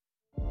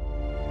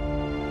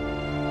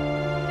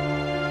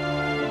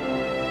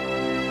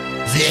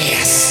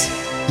This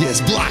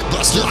is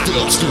Blockbuster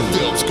Film School.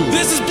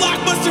 This is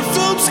Blockbuster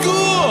Film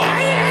School!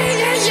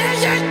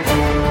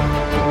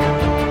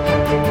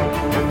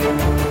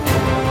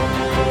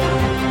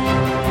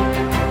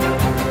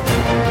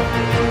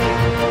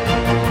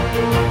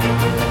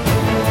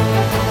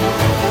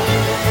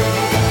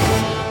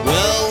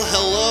 Well,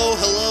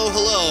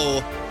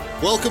 hello.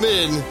 Welcome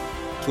in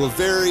to a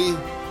very,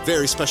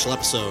 very special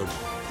episode.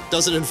 It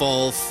doesn't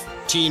involve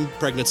teen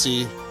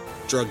pregnancy,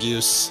 drug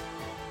use,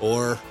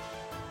 or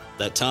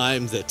that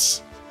time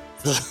that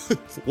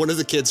one of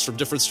the kids from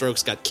Different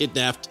Strokes got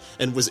kidnapped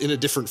and was in a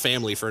different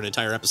family for an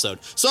entire episode.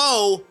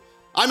 So,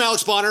 I'm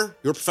Alex Bonner,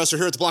 your professor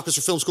here at the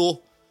Blockbuster Film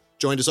School,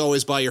 joined as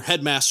always by your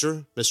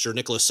headmaster, Mr.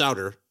 Nicholas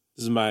Souter.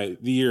 This is the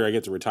year I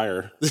get to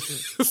retire.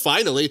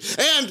 Finally.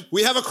 And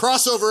we have a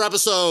crossover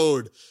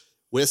episode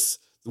with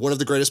one of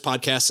the greatest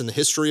podcasts in the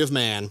history of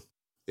man.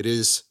 It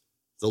is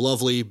the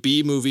lovely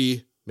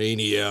B-Movie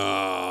Mania.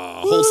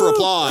 Hold for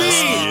applause.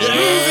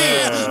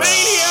 B-Movie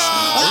Mania!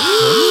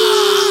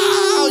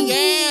 Oh,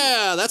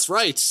 yeah. That's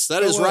right.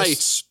 That is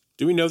right.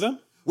 Do we know them?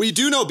 We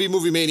do know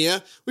B-Movie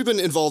Mania. We've been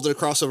involved in a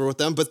crossover with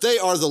them, but they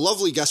are the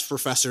lovely guest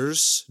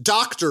professors,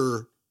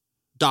 doctors,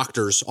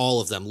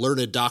 all of them,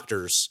 learned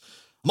doctors.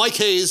 Mike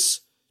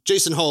Hayes,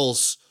 Jason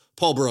Hulls,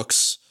 Paul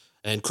Brooks,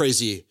 and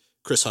crazy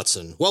Chris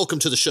Hudson. Welcome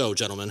to the show,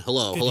 gentlemen.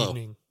 Hello.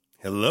 Evening.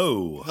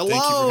 Hello. Hello.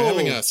 Thank you for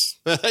having us.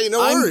 Hey,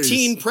 no I'm worries.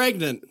 teen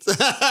pregnant.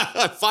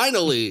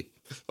 Finally.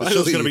 The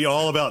show's going to be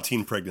all about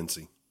teen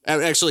pregnancy.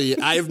 Actually,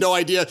 I have no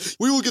idea.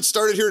 We will get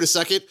started here in a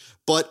second,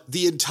 but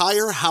the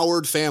entire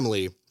Howard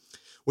family,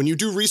 when you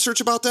do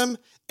research about them,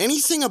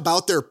 anything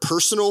about their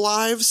personal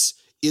lives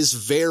is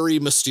very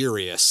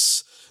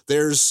mysterious.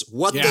 There's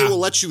what they will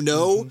let you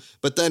know,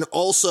 but then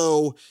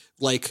also,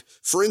 like,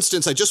 for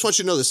instance, I just want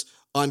you to know this.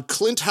 On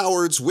Clint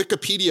Howard's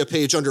Wikipedia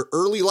page under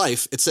early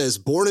life, it says,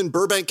 born in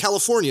Burbank,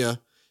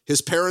 California,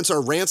 his parents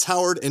are Rance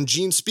Howard and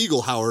Gene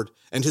Spiegel Howard,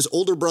 and his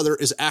older brother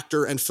is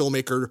actor and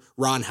filmmaker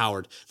Ron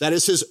Howard. That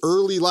is his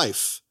early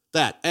life.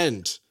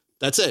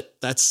 That's it.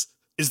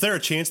 Is there a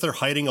chance they're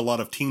hiding a lot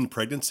of teen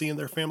pregnancy in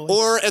their family?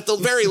 Or at the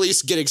very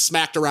least, getting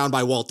smacked around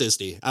by Walt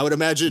Disney. I would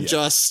imagine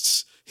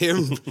just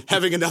him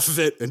having enough of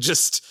it and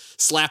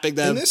just slapping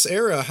them. In this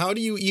era, how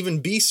do you even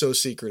be so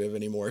secretive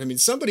anymore? I mean,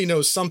 somebody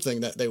knows something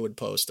that they would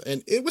post,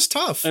 and it was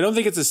tough. I don't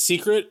think it's a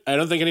secret. I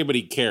don't think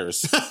anybody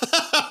cares.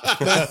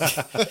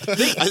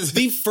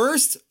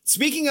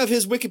 Speaking of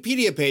his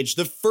Wikipedia page,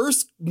 the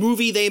first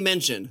movie they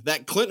mentioned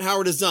that Clint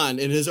Howard has done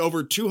in his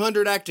over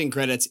 200 acting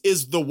credits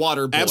is The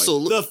Waterboy.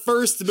 Absolutely. The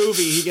first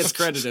movie he gets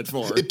credited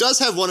for. It does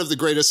have one of the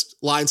greatest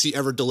lines he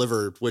ever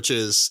delivered, which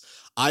is,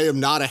 I am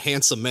not a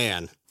handsome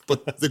man,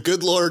 but the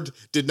good Lord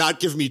did not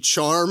give me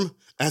charm,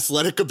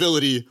 athletic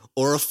ability,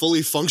 or a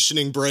fully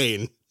functioning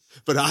brain.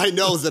 But I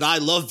know that I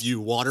love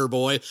you,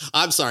 Waterboy.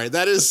 I'm sorry.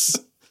 That is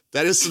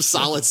some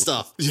solid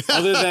stuff.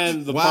 Other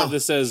than the part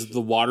that says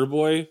The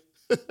Waterboy,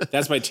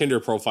 that's my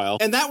Tinder profile.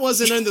 And that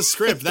wasn't in the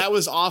script. That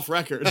was off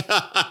record.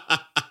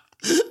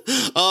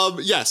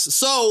 Yes.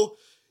 So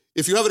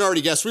if you haven't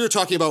already guessed, we were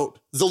talking about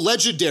the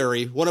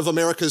legendary, one of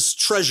America's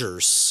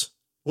treasures,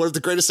 one of the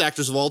greatest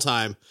actors of all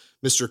time,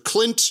 Mr.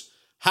 Clint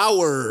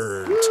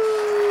Howard.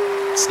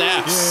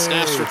 Snaps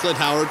for Clint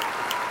Howard.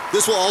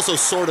 This will also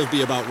sort of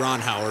be about Ron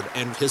Howard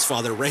and his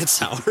father, Rance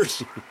Howard,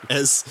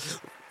 as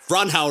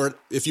Ron Howard,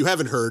 if you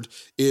haven't heard,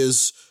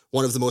 is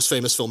one of the most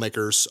famous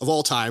filmmakers of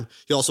all time.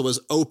 He also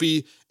was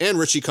Opie and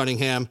Richie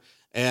Cunningham,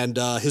 and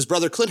his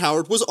brother Clint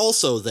Howard was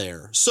also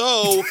there.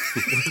 So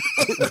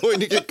we're going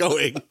to get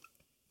going.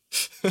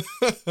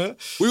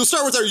 We will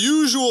start with our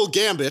usual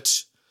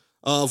gambit.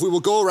 We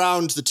will go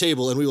around the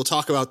table and we will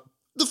talk about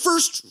the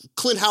first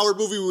Clint Howard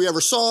movie we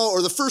ever saw,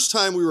 or the first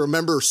time we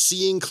remember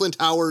seeing Clint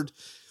Howard,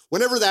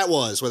 whenever that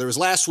was, whether it was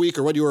last week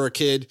or when you were a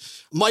kid.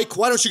 Mike,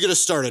 why don't you get us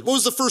started? What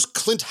was the first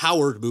Clint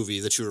Howard movie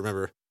that you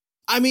remember?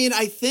 I mean,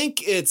 I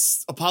think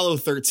it's Apollo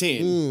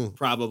 13,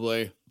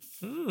 probably.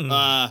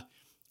 I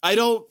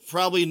don't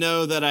probably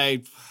know that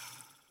I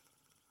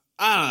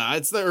don't know.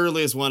 It's the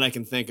earliest one I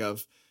can think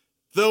of.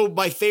 Though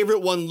my favorite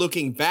one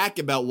looking back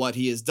about what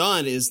he has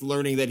done is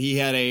learning that he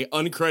had a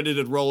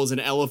uncredited role as an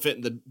elephant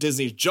in the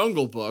Disney's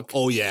Jungle Book.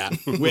 Oh, yeah.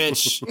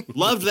 Which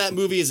loved that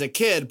movie as a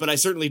kid, but I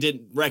certainly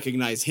didn't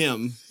recognize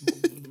him.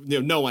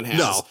 No one has.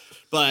 No.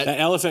 But That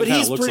elephant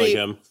kind of looks like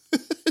him.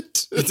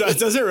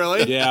 Does it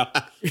really? Yeah.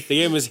 They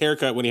gave him his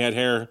haircut when he had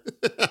hair.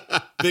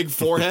 Big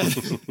forehead.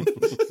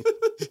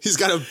 He's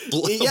got a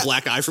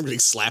black eye from getting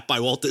slapped by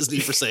Walt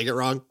Disney for saying it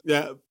wrong.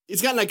 Yeah.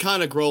 He's got an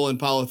iconic role in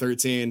Apollo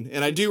 13.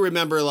 And I do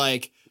remember,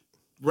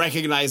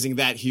 recognizing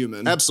that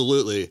human.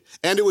 Absolutely.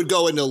 And it would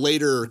go into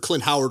later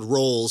Clint Howard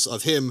roles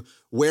of him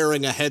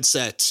wearing a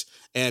headset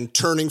and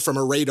turning from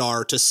a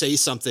radar to say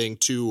something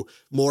to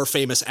more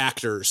famous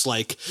actors,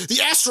 like, the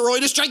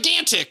asteroid is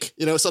gigantic,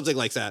 something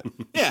like that.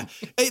 Yeah.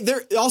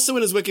 There also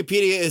in his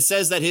Wikipedia, it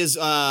says that his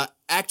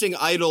acting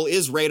idol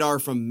is Radar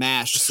from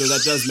MASH, so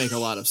that does make a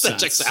lot of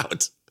sense. That checks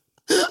out.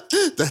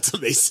 That's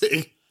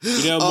amazing.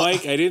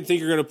 Mike, I didn't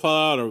think you were going to pull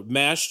out a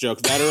MASH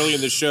joke that early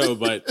in the show,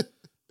 but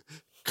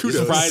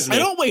Kudos. Surprise me. I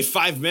don't wait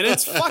 5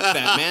 minutes. Fuck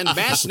that, man.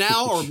 Mash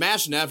now or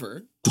mash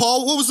never.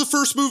 Paul, what was the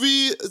first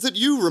movie that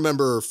you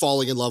remember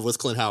falling in love with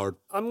Clint Howard?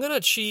 I'm going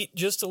to cheat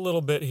just a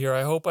little bit here.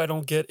 I hope I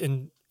don't get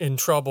in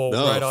trouble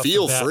No, right off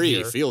feel the bat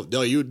free.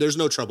 here. There's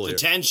no trouble here.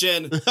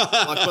 Detention.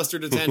 Blockbuster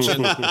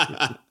detention.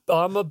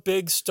 I'm a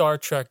big Star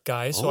Trek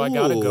guy, so I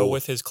got to Oh. go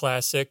with his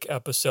classic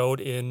episode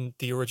in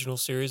the original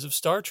series of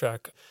Star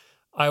Trek.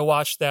 I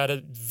watched that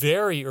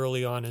very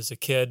early on as a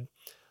kid.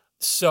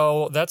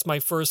 So that's my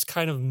first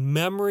kind of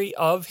memory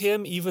of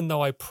him, even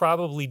though I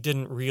probably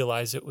didn't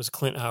realize it was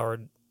Clint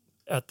Howard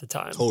at the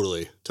time.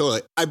 Totally.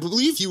 I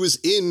believe he was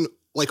in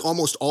like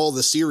almost all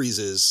the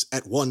series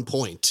at one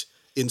point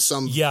in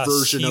some Yes,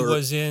 version. he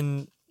was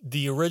in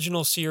the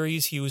original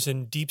series. He was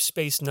in Deep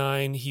Space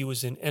Nine. He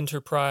was in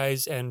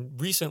Enterprise. And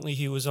recently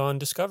he was on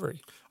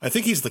Discovery. I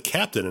think he's the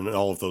captain in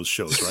all of those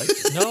shows, right?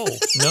 No.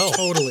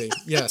 Totally.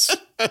 Yes.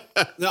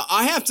 Now,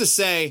 I have to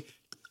say,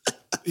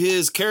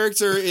 his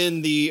character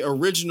in the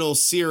original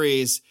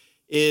series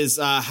is,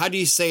 how do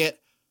you say it?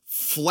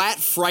 Flat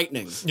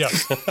frightening. Yeah.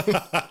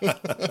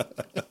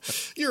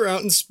 You're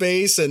out in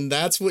space, and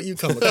that's what you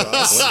come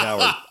across. Clint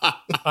Howard.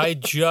 I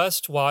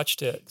just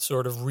watched it,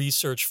 sort of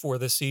research for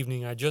this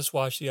evening. I just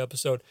watched the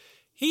episode.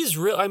 He's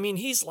real. I mean,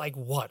 he's like,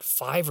 what,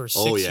 5 or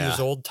 6 Oh, yeah. years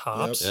old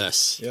tops?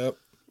 Yes. Yep.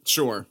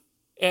 Sure.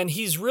 And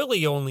he's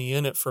really only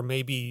in it for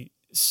maybe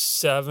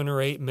 7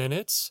 or 8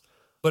 minutes,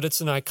 but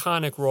it's an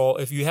iconic role.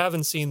 If you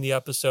haven't seen the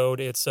episode,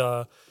 it's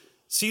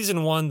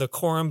season 1, The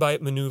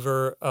Corumbite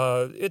Maneuver.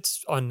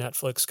 It's on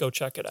Netflix. Go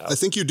check it out. I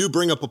think you do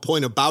bring up a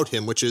point about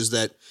him, which is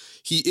that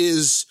he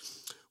is,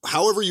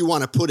 however you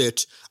want to put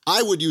it,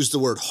 I would use the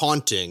word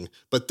haunting,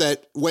 but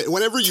that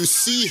whenever you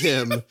see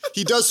him,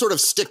 he does sort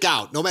of stick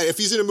out. No matter if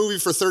he's in a movie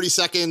for 30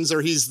 seconds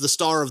or he's the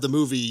star of the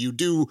movie, you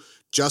do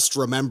just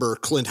remember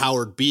Clint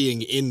Howard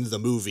being in the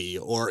movie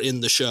or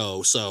in the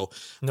show. So,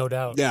 No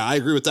doubt. yeah, I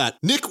agree with that.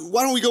 Nick,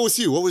 why don't we go with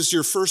you? What was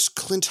your first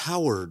Clint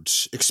Howard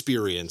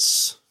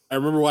experience? I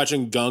remember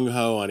watching Gung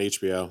Ho on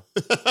HBO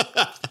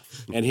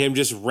and him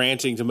just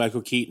ranting to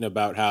Michael Keaton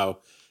about how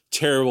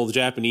terrible the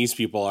Japanese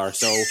people are.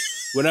 So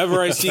whenever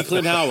I see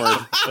Clint Howard,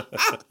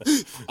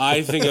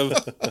 I think of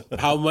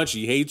how much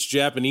he hates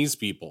Japanese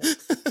people.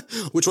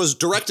 Which was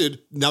directed,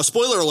 now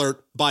spoiler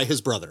alert, by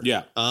his brother.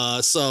 Yeah.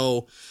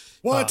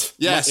 What?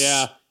 Yes.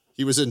 Yeah.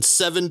 He was in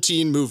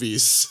 17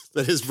 movies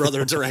that his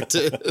brother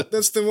directed.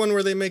 That's the one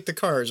where they make the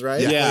cars,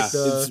 right? Yeah. Like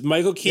the- It's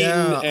Michael Keaton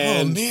yeah.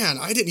 and Oh man,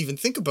 I didn't even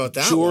think about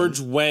that. George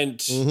one.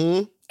 went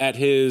at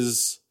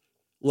his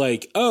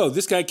like, oh,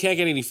 this guy can't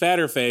get any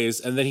fatter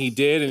phase, and then he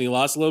did, and he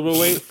lost a little bit of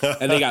weight,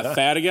 and they got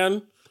fat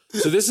again.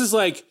 So this is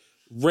like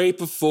right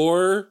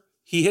before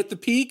he hit the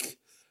peak.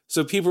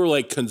 So people were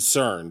like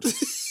concerned,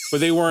 but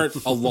they weren't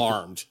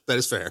alarmed. That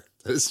is fair.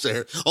 That is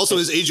fair. Also,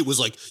 his agent was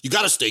like, you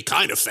got to stay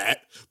kind of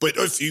fat, but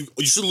if you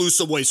should lose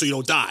some weight so you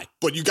don't die,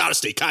 but you got to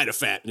stay kind of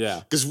fat. Yeah.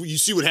 Because you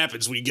see what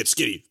happens when you get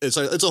skinny. It's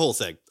a whole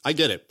thing. I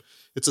get it.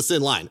 It's a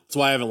thin line. That's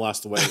why I haven't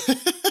lost the weight.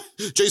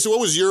 Jason, what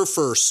was your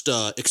first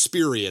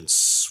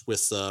experience with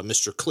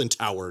Mr. Clint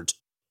Howard?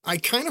 I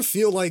kind of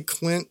feel like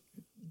Clint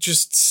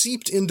just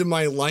seeped into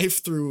my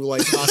life through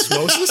like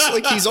osmosis.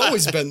 Like he's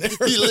always been there.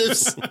 He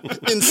lives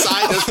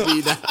inside of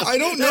me now. I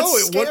don't know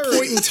That's at what scary.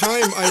 point in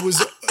time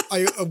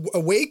I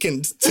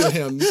awakened to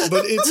him,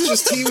 but it's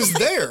just he was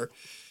there.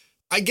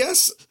 I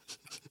guess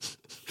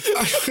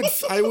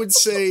I would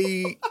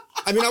say,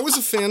 I mean, I was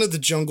a fan of the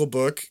Jungle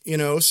Book, you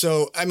know,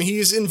 so I mean,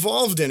 he's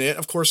involved in it.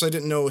 Of course, I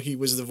didn't know he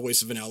was the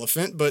voice of an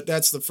elephant, but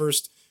that's the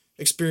first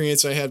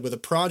experience I had with a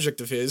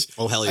project of his.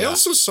 Oh, hell I yeah.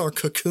 also saw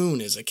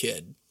Cocoon as a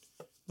kid,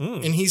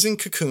 and he's in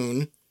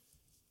Cocoon.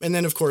 And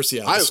then, of course,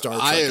 yeah, the Star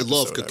Trek I episode,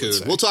 love I would Cocoon.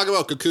 say. We'll talk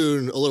about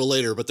Cocoon a little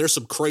later, but there's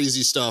some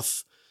crazy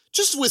stuff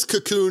just with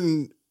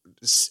Cocoon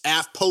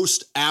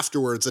post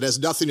afterwards that has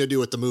nothing to do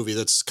with the movie.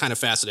 That's kind of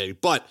fascinating.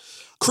 But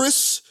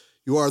Chris,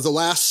 you are the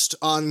last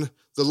on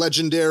the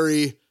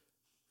legendary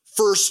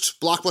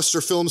first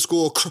Blockbuster Film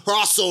School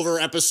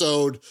crossover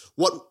episode.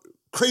 What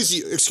crazy,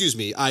 excuse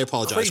me, I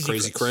apologize,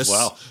 Crazy Chris.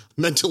 Wow.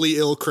 Mentally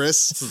ill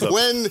Chris.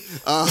 When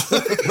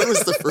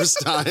was the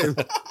first time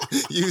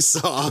you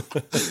saw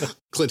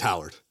Clint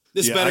Howard?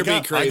 This Yeah, better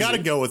be crazy. I got to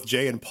go with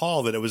Jay and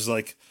Paul that it was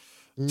like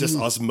just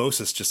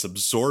osmosis, just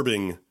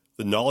absorbing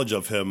the knowledge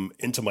of him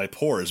into my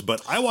pores.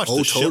 But I watched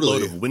a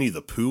totally. shitload of Winnie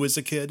the Pooh as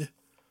a kid,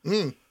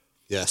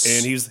 Yes.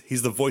 and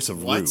he's the voice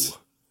of What? Roo.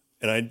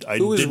 And I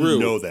Who is didn't Roo?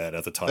 know that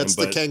at the time. That's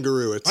but the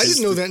kangaroo. It's I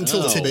didn't know that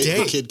until today.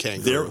 The kid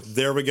kangaroo.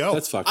 there we go.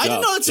 That's fucked I up.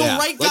 didn't know until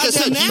right Like I goddamn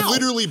said, now. he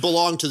literally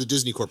belonged to the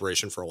Disney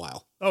Corporation for a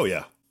while. Oh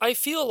yeah. I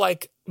feel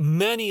like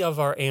many of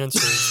our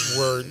answers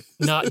were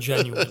not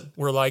genuine.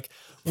 We're like,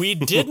 we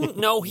didn't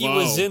know he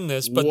was Whoa. in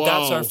this, but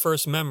that's Whoa. our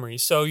first memory.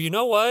 So you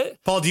know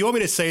what? Paul, do you want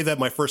me to say that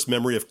my first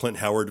memory of Clint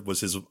Howard was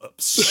his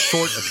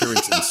short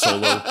appearance in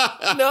Solo?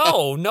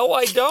 No,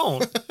 I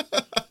don't.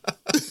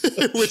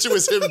 Which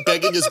was him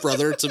begging his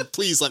brother to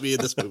please let me in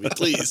this movie,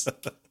 please.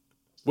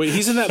 Wait,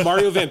 he's in that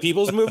Mario Van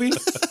Peebles movie?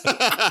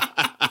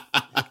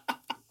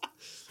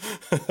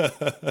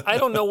 I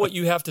don't know what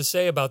you have to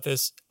say about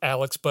this,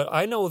 Alex, but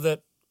I know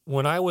that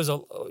when I was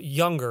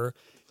younger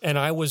and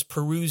I was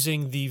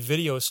perusing the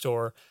video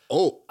store,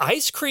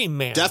 Ice Cream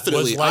Man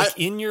definitely was like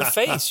in your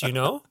face, you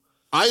know?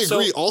 I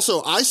agree.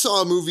 Also, I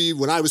saw a movie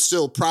when I was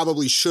still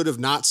probably should have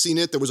not seen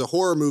it. There was a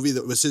horror movie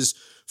that was his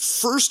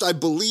first, I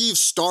believe,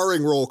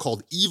 starring role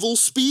called Evil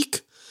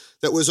Speak.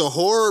 That was a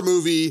horror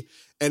movie,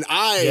 and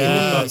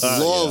I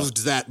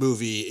loved that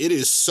movie. It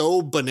is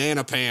so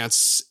banana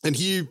pants. And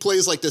he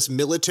plays like this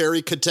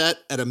military cadet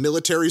at a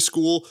military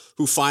school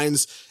who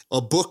finds a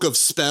book of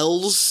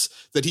spells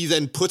that he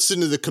then puts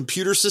into the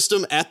computer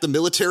system at the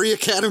military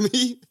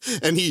academy,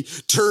 and he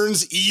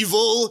turns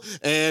evil,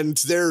 and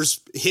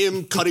there's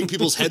him cutting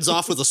people's heads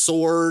off with a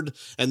sword,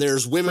 and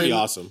there's women. Pretty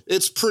awesome.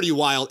 It's pretty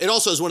wild. It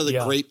also is one of the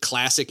great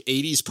classic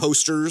 80s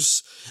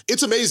posters.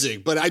 It's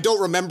amazing, but I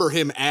don't remember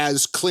him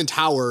as Clint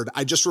Howard.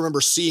 I just remember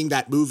seeing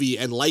that movie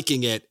and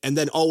liking it, and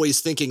then always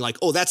thinking like,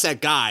 oh, that's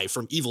that guy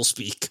from Evil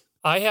Speak.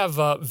 I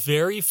have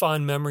very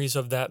fond memories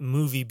of that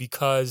movie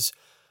because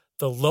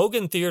the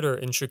Logan Theater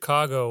in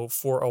Chicago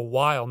for a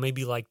while,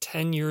 maybe like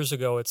 10 years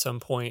ago at some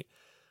point,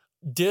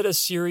 did a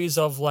series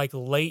of like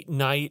late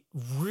night,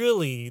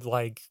 really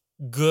like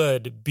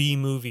good B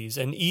movies.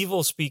 And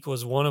Evil Speak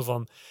was one of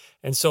them.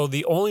 And so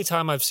the only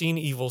time I've seen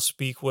Evil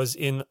Speak was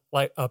in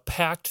like a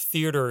packed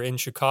theater in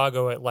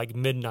Chicago at like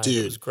midnight.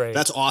 Dude, it was great.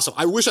 That's awesome.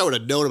 I wish I would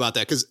have known about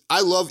that because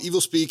I love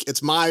Evil Speak.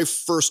 It's my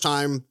first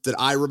time that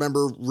I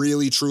remember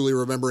really, truly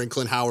remembering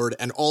Clint Howard.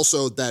 And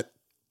also that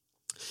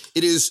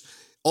it is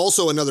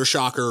also another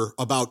shocker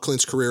about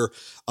Clint's career.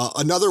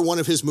 Another one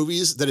of his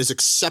movies that is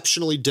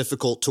exceptionally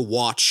difficult to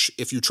watch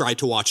if you try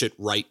to watch it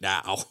right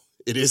now.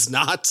 It is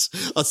not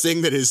a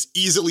thing that is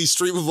easily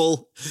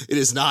streamable. It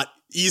is not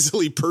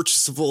easily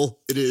purchasable.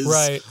 It is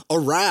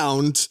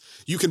around.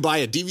 You can buy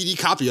a DVD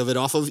copy of it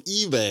off of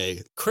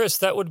eBay. Chris,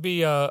 that would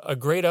be a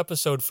great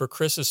episode for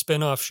Chris's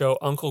spinoff show,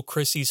 Uncle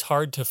Chrissy's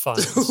Hard to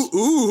Find.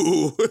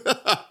 Ooh.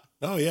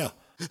 Oh, yeah.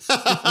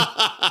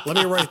 Let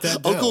me write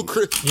that down. Uncle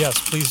Chris.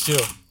 Yes, please do.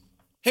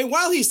 Hey,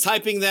 while he's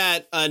typing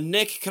that,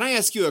 Nick, can I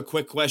ask you a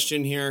quick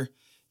question here?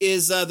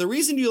 Is the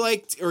reason you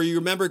liked or you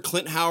remember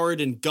Clint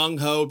Howard in Gung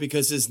Ho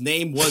because his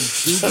name was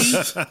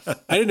Googie?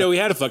 I didn't know he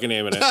had a fucking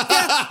name in it.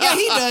 Yeah,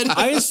 he did.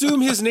 I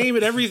assume his name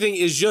and everything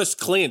is just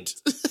Clint.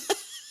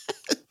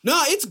 No,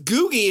 it's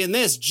Googie in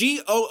this.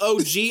 Googie.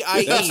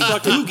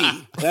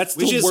 Googie. That's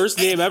the worst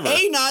name ever.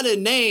 A, not a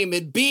name,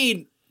 and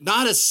B,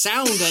 not a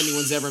sound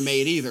anyone's ever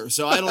made either.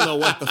 So I don't know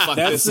what the fuck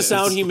That's this the is.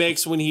 sound he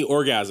makes when he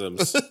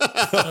orgasms.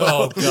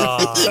 Oh,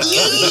 God.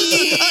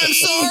 I'm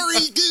sorry,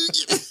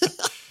 Googie.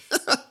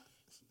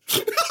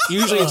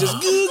 Usually it's just,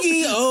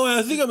 Googie, oh,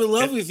 I think I'm in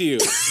love with you.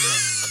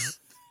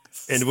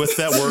 And with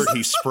that word,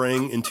 he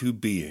sprang into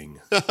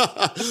being.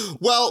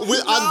 Well, on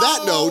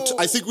that note,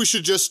 I think we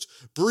should just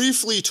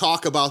briefly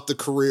talk about the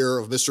career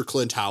of Mr.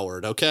 Clint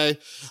Howard, okay?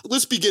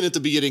 Let's begin at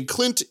the beginning.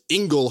 Clint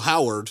Ingle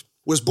Howard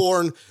was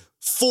born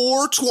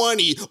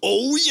 4/20.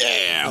 Oh,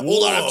 yeah.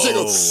 Hold on, I'm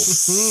taking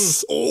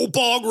a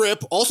bog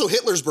rip. Also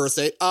Hitler's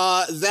birthday.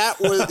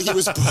 He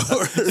was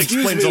born.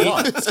 Explains a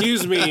lot.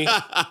 Excuse me.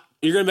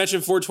 You're going to mention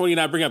 420 and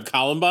not bring up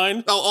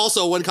Columbine? Oh,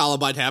 also when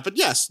Columbine happened,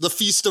 yes, the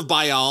Feast of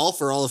Baal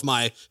for all of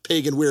my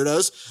pagan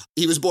weirdos.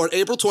 He was born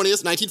April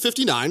 20th,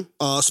 1959.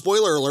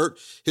 Spoiler alert,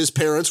 his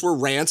parents were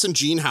Rance and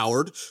Jean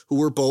Howard, who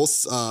were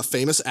both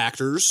famous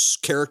actors,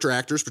 character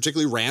actors,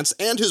 particularly Rance,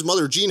 and his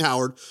mother, Jean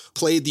Howard,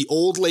 played the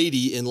old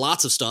lady in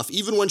lots of stuff,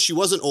 even when she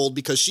wasn't old,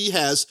 because she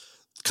has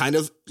kind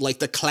of like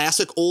the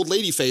classic old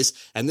lady face.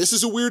 And this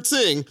is a weird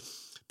thing,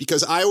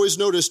 because I always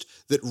noticed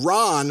that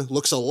Ron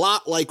looks a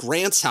lot like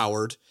Rance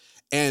Howard.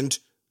 And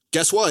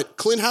guess what?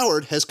 Clint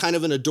Howard has kind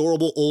of an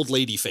adorable old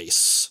lady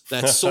face.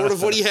 That's sort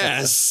of what he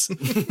has.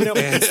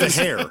 It's the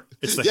hair.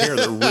 It's the hair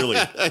that really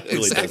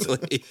exactly.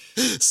 does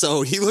it.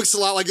 So he looks a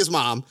lot like his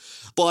mom.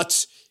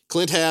 But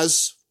Clint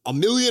has a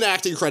million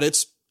acting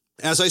credits.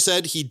 As I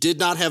said, he did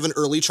not have an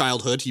early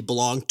childhood. He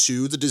belonged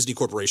to the Disney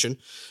Corporation.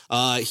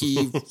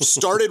 He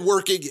started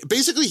working.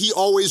 Basically, he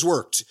always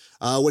worked.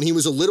 When he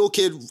was a little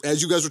kid,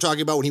 as you guys were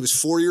talking about, when he was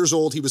 4 years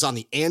old, he was on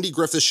the Andy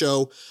Griffith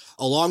Show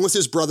along with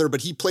his brother,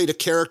 but he played a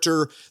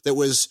character that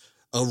was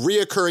a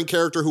reoccurring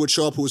character who would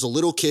show up, who was a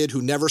little kid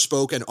who never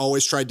spoke and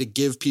always tried to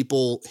give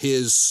people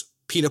his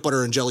peanut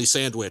butter and jelly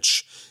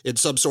sandwich in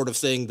some sort of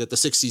thing that the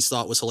 60s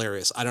thought was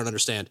hilarious. I don't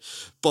understand.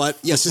 But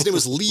yes, his name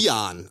was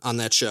Leon on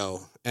that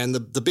show. And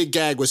the big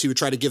gag was he would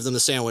try to give them the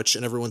sandwich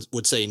and everyone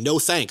would say, "No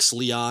thanks,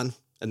 Leon."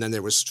 And then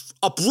there was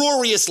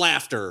uproarious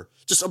laughter.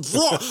 Just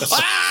uproar.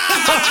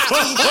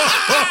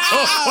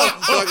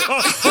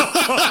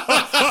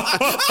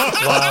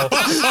 Wow.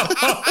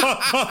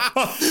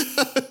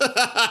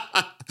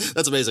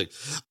 That's amazing.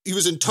 He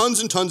was in tons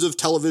and tons of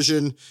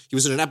television. He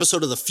was in an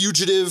episode of The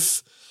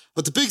Fugitive.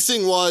 But the big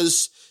thing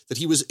was that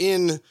he was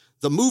in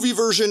the movie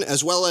version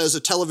as well as a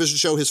television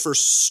show. His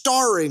first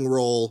starring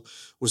role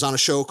was on a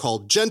show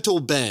called Gentle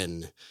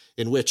Ben,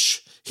 in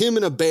which him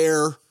and a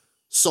bear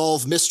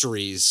solve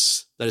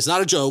mysteries. That is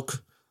not a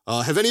joke.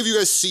 Have any of you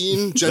guys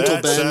seen Gentle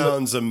that Ben? That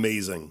sounds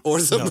amazing.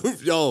 Or the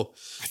movie? No.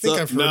 I think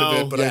I've heard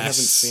of it, but I haven't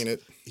seen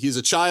it. He's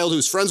a child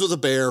who's friends with a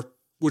bear.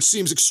 which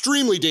seems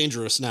extremely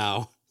dangerous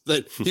now.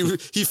 That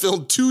he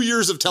filmed 2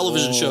 years of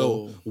television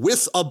show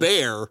with a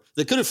bear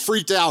that could have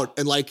freaked out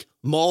and like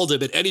mauled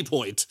him at any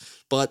point,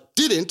 but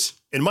didn't.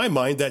 In my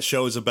mind, that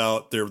show is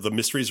about the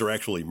mysteries are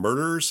actually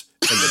murders,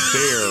 and the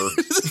bear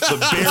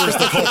is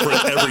the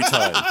culprit every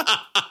time.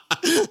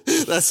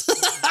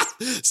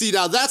 See,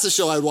 now that's a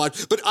show I'd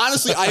watch. But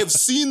honestly, I have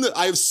seen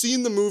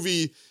the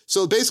movie.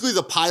 So basically,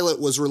 the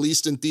pilot was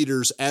released in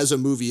theaters as a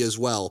movie as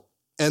well,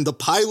 and the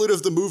pilot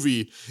of the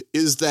movie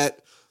is that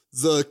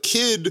the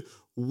kid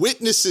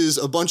witnesses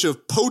a bunch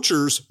of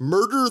poachers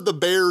murder the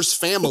bear's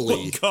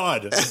family. Oh,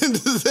 God. And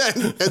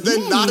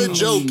then not a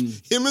joke,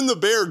 him and the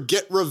bear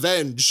get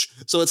revenge.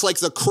 So it's like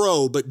The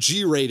Crow, but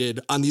G-rated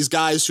on these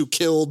guys who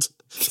killed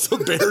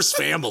the bear's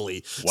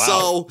family.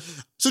 Wow.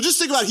 So just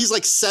think about it. He's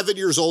like 7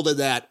 years old in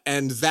that,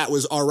 and that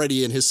was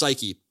already in his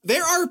psyche.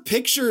 There are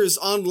pictures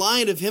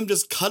online of him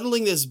just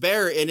cuddling this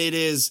bear, and it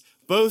is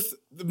both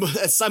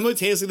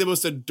simultaneously the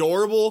most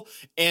adorable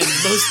and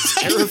most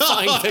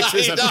terrifying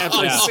pictures I've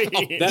ever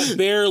seen. That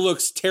bear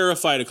looks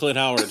terrified of Clint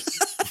Howard.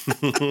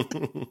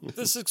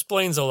 This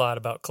explains a lot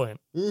about Clint.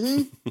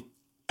 Mm-hmm.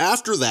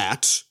 After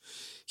that,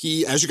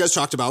 he, as you guys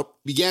talked about,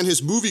 began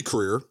his movie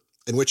career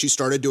in which he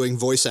started doing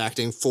voice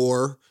acting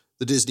for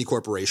the Disney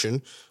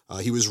Corporation.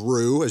 He was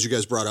Roo, as you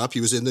guys brought up.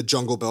 He was in The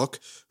Jungle Book,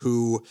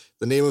 who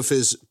the name of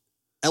his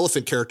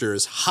elephant character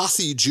is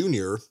Hathi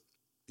Jr.,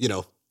 you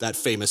know, that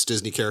famous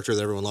Disney character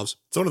that everyone loves.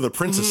 It's one of the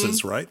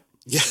princesses, right?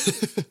 Yeah.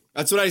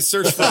 That's what I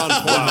searched for on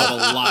Pornhub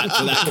a lot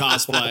for that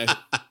cosplay.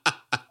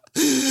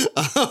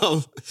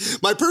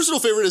 My personal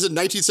favorite is in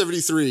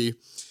 1973.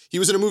 He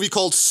was in a movie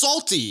called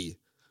Salty,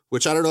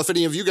 which I don't know if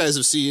any of you guys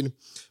have seen,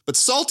 but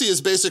Salty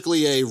is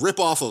basically a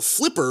ripoff of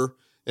Flipper,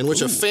 in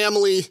which a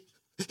family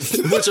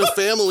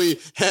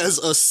has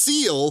a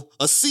seal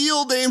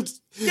named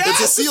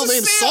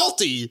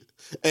Salty.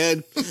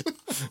 And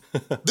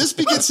this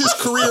begins his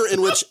career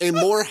in which a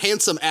more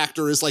handsome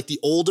actor is like the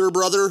older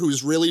brother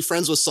who's really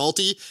friends with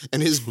Salty, and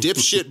his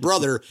dipshit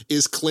brother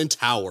is Clint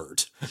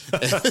Howard.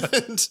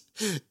 And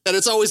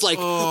it's always like,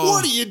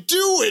 what are you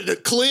doing,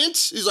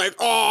 Clint? He's like,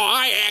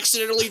 I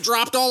accidentally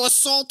dropped all of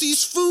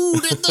Salty's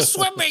food in the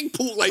swimming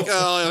pool.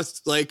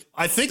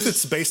 I think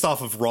that's based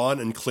off of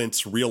Ron and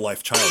Clint's real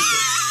life childhood.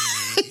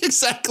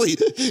 Exactly,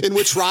 in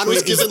which Ron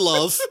was given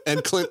love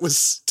and Clint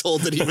was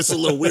told that he was a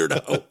little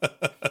weirdo.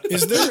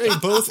 Is there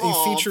both a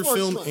feature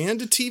film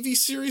and a TV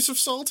series of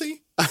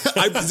Salty? I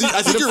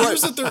think you're right.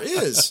 That there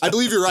is. I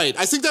believe you're right.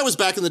 I think that was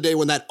back in the day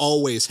when that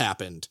always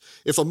happened.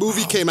 If a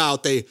movie came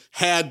out, they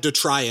had to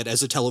try it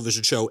as a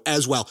television show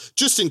as well,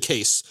 just in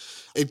case.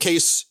 In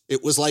case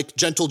it was like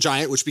Gentle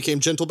Giant, which became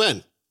Gentle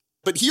Ben.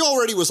 But he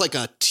already was like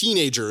a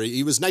teenager.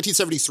 He was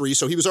 1973,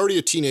 so he was already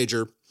a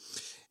teenager.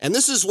 And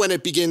this is when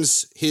it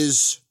begins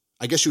his,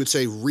 I guess you would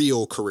say,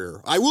 real career.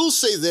 I will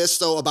say this,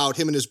 though, about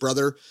him and his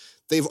brother.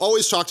 They've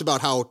always talked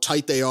about how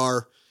tight they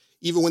are.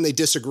 Even when they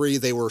disagree,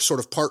 they were sort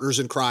of partners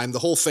in crime. The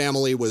whole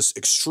family was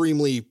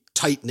extremely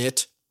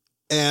tight-knit.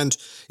 And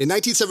in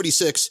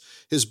 1976,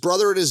 his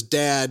brother and his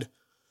dad,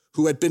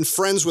 who had been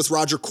friends with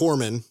Roger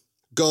Corman,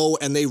 go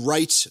and they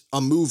write a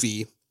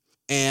movie.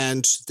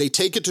 And they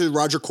take it to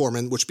Roger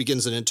Corman, which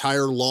begins an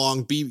entire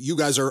long... You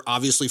guys are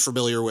obviously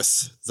familiar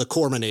with the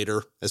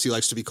Cormanator, as he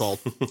likes to be called.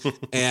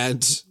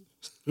 And...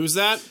 Who's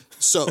that?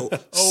 So...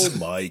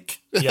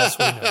 Mike. Yes,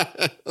 we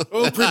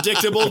know.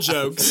 Predictable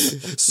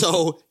jokes.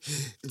 So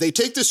they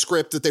take the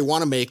script that they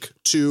want to make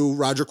to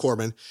Roger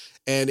Corman,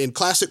 and in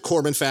classic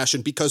Corman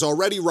fashion, because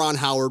already Ron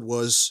Howard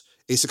was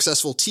a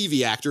successful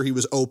TV actor, he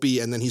was Opie,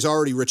 and then he's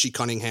already Richie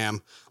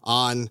Cunningham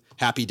on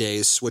Happy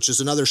Days, which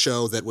is another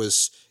show that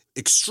was...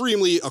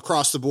 extremely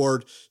across the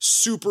board,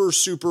 super,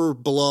 super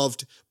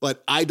beloved,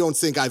 but I don't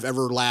think I've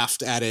ever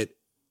laughed at it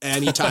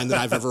anytime that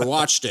I've ever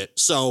watched it.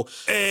 So,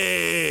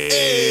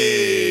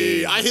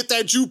 hey, I hit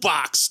that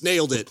jukebox,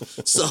 nailed it.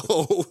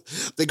 So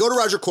they go to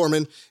Roger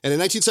Corman, and in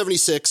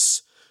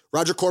 1976,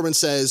 Roger Corman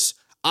says,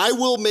 I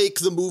will make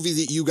the movie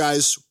that you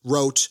guys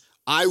wrote.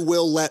 I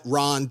will let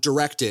Ron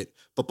direct it.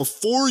 But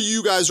before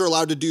you guys are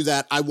allowed to do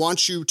that, I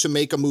want you to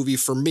make a movie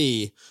for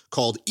me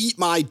called Eat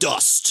My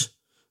Dust,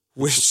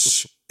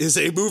 which is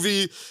a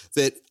movie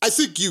that I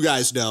think you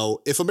guys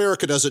know. If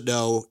America doesn't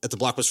know, at the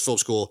Blockbuster Film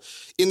School,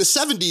 in the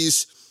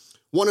 70s,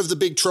 one of the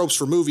big tropes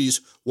for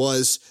movies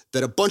was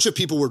that a bunch of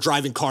people were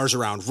driving cars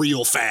around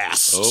real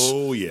fast.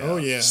 Oh, yeah. Oh,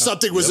 yeah.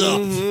 Something was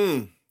up.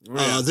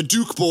 The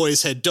Duke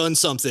boys had done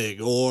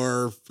something,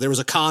 or there was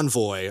a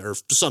convoy or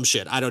some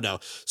shit. I don't know.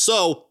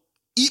 So,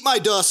 Eat My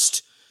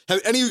Dust.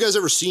 Have any of you guys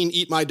ever seen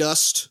Eat My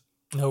Dust?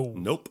 No.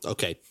 Nope.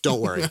 Okay,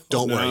 don't worry.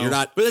 Don't worry. You're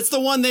not. But it's the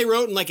one they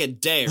wrote in like a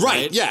day,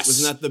 right? Yes.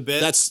 Wasn't that the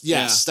bit? That's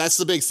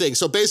the big thing.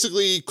 So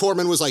basically,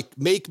 Corman was like,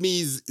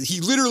 he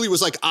literally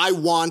was like, I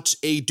want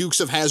a Dukes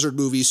of Hazzard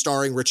movie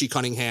starring Richie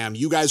Cunningham.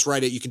 You guys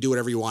write it. You can do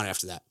whatever you want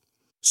after that.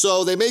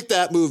 So they make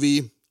that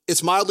movie.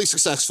 It's mildly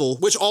successful,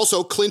 which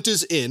also Clint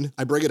is in.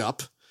 I bring it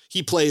up.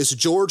 He plays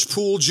George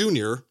Poole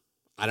Jr.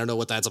 I don't know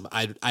what that's about.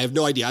 I have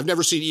no idea. I've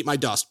never seen Eat My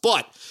Dust,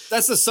 but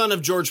That's the son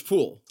of George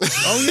Poole.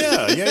 Oh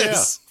yeah.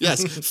 yes,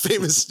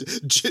 famous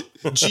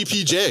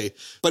GPJ.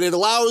 But it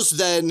allows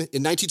then,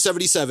 in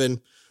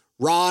 1977,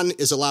 Ron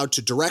is allowed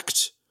to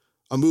direct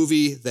a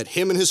movie that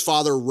him and his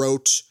father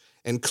wrote,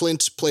 and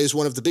Clint plays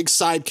one of the big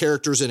side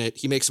characters in it.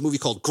 He makes a movie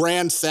called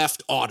Grand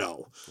Theft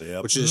Auto,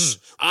 which is,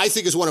 I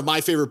think, is one of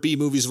my favorite B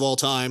movies of all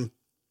time.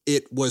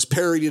 It was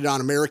parodied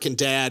on American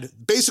Dad.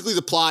 Basically,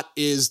 the plot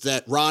is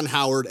that Ron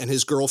Howard and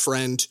his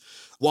girlfriend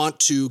want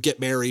to get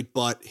married,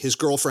 but his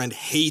girlfriend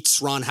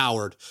hates Ron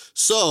Howard.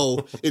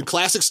 So, in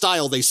classic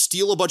style, they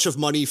steal a bunch of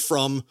money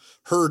from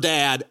her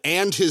dad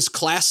and his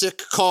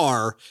classic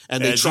car,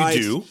 and they try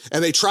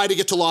to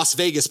get to Las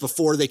Vegas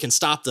before they can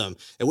stop them.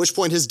 At which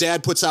point, his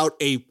dad puts out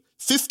a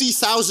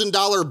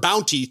 $50,000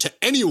 bounty to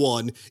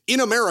anyone in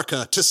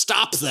America to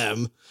stop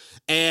them,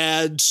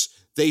 and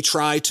they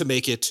try to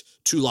make it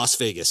to Las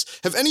Vegas.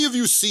 Have any of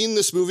you seen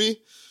this movie?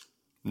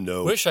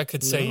 No. Wish I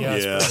could say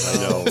yes. Yeah, but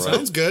I know, right?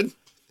 Sounds good.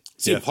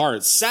 See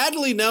parts.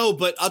 Sadly, no,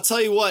 but I'll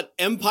tell you what,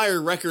 Empire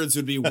Records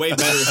would be way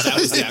better if that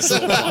was the actual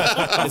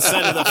plot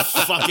instead of the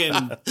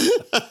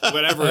fucking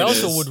whatever I it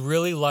also is. would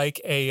really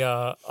like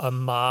a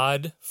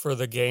mod for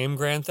the game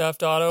Grand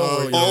Theft Auto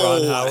where you're Oh,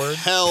 Ron Howard.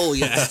 hell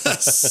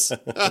yes.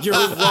 You're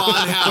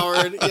Ron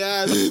Howard.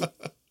 Yes.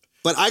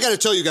 But I got to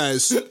tell you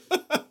guys,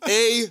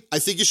 I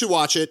think you should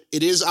watch it.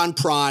 It is on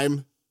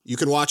Prime. You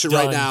can watch it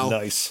right Done. now.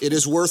 Nice. It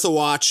is worth a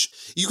watch.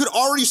 You could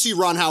already see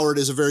Ron Howard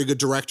is a very good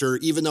director,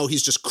 even though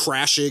he's just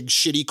crashing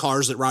shitty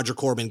cars that Roger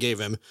Corman gave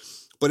him.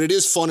 But it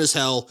is fun as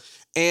hell.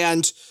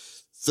 And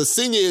the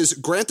thing is,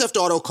 Grand Theft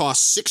Auto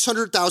cost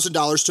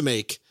 $600,000 to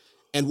make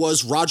and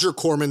was Roger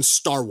Corman's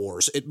Star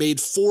Wars. It made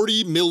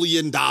 $40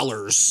 million.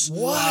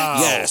 Wow.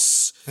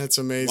 Yes. That's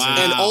amazing. Wow.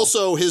 And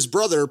also his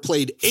brother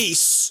played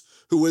Ace,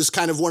 who was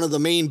kind of one of the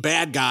main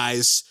bad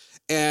guys.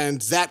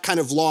 And that kind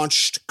of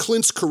launched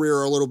Clint's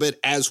career a little bit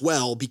as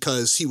well,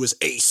 because he was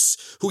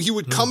Ace, who he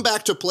would come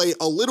back to play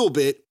a little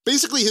bit.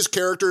 Basically, his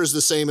character is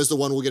the same as the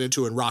one we'll get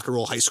into in Rock and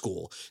Roll High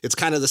School. It's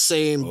kind of the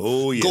same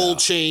gold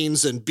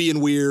chains and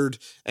being weird.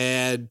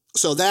 And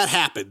so that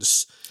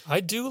happens. I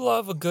do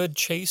love a good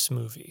chase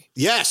movie.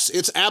 Yes,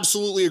 it's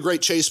absolutely a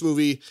great chase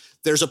movie.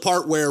 There's a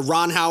part where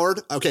Ron Howard,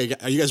 okay,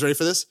 are you guys ready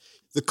for this?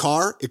 The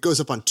car, it goes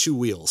up on 2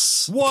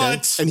 wheels.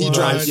 What? And he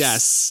drives,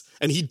 yes.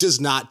 And he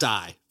does not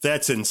die.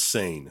 That's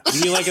insane.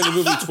 You mean like in the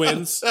movie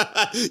Twins?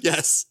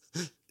 Yes.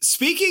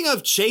 Speaking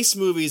of chase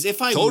movies,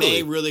 if I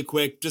may really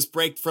quick, just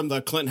break from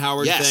the Clint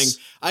Howard thing.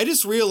 I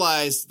just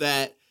realized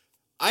that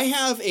I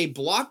have a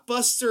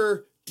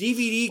Blockbuster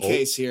DVD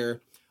case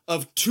here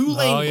of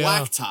Two-Lane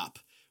Blacktop,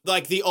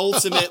 like the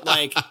ultimate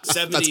like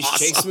 70s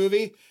chase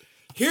movie.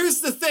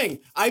 Here's the thing.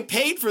 I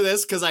paid for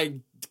this because I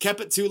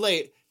kept it too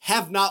late.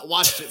 Have not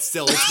watched it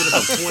still. It's been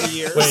about 20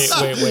 years.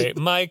 Wait.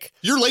 Mike.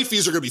 Your late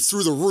fees are going to be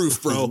through the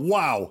roof, bro.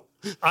 Wow.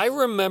 I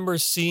remember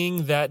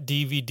seeing that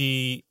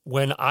DVD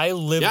when I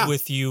lived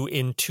with you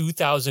in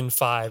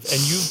 2005,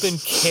 and you've been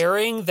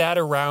carrying that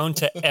around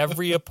to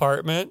every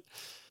apartment.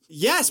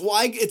 Yes, well,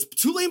 it's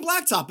Two-Lane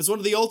Blacktop. It's one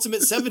of the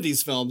ultimate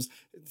 70s films,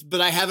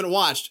 but I haven't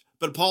watched.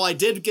 But Paul, I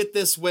did get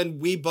this when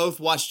we both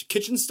watched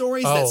Kitchen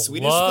Stories, that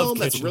Swedish film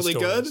that's really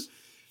good.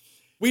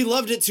 We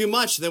loved it too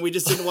much, then we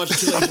just didn't watch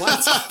Two-Lane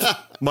Blacktop.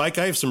 Mike,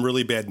 I have some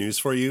really bad news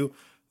for you.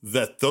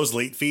 That those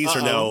late fees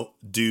are now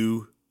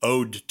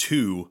owed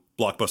to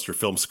Blockbuster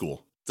Film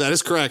School. That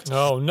is correct.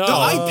 Oh, no. No,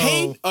 I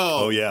paid.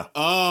 Oh yeah.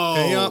 Oh,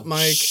 Pay up,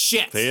 Mike.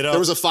 Shit. Pay it up. There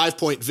was a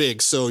 5-point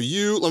VIG. So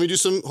let me do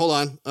some, hold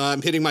on.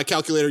 I'm hitting my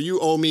calculator. You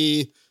owe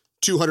me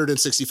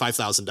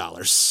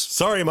 $265,000.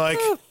 Sorry,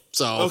 Mike.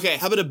 So. Okay,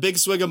 how about a big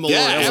swig of Malloy?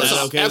 Yeah, Is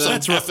that okay then?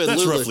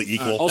 That's roughly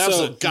equal.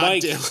 Also, Mike,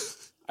 goddamn.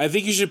 I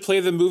think you should play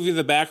the movie in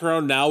the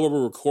background now while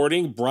we're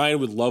recording. Brian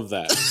would love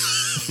that.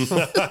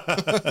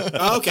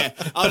 Okay,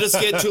 I'll just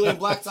get Two-Lane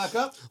Blacktop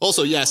up.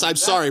 Also, yes, I'm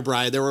sorry,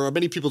 Brian. There were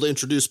many people to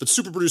introduce, but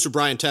super producer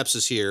Brian Tepps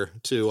is here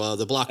to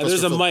the Blockbuster. And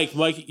there's a film. mic.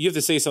 Mike, you have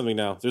to say something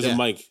now. There's a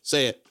mic.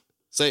 Say it.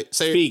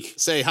 Speak.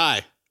 Say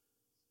hi.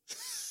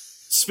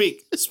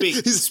 Speak.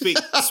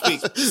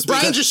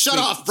 Brian just shut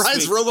off.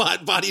 Brian's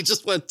robot body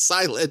just went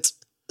silent.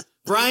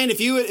 Brian, if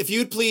you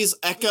would please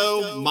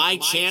echo my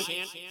chant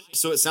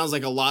so it sounds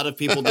like a lot of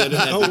people did it.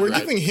 Oh, we're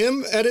giving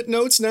him edit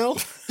notes now?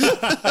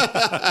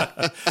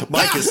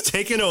 Mike is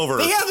taking over.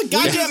 They have a We do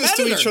goddamn this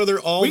to editor. each other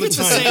all We the get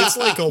to time. say- It's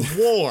like a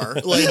war.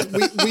 Like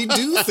we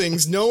do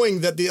things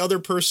knowing that the other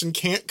person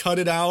can't cut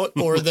it out,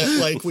 or that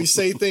like we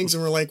say things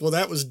and we're like, well,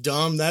 that was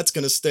dumb. That's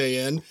going to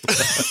stay in.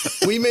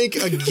 We make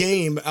a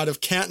game out of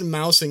cat and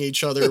mousing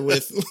each other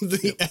with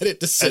the edit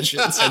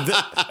decisions.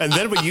 and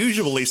then we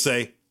usually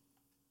say,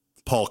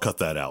 Paul, cut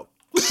that out.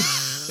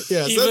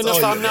 Yes, Even that's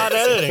if all I'm you not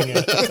editing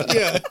it.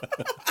 Yeah,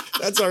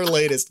 that's our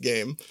latest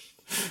game.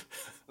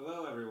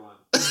 Hello, everyone.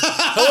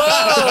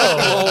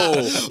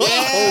 Hello!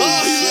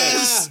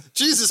 Yes.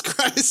 Jesus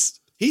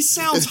Christ. He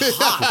sounds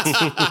hot.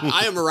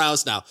 I am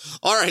aroused now.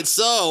 All right,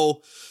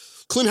 so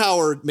Clint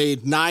Howard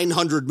made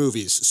 900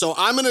 movies. So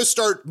I'm going to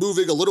start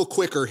moving a little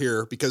quicker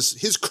here because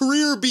his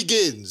career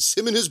begins.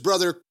 Him and his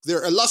brother,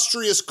 their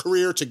illustrious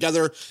career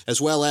together, as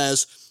well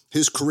as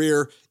his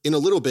career in a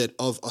little bit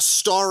of a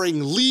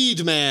starring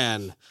lead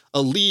man,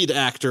 a lead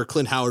actor.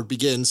 Clint Howard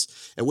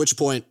begins, at which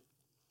point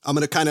I'm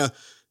going to kind of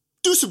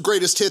do some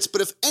greatest hits.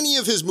 But if any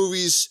of his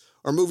movies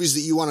are movies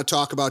that you want to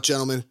talk about,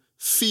 gentlemen,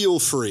 feel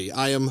free.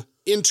 I am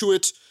into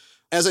it.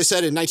 As I said,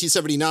 in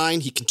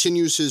 1979, he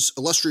continues his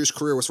illustrious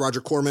career with Roger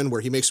Corman,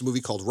 where he makes a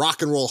movie called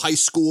Rock and Roll High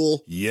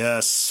School.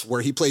 Yes. Where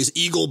he plays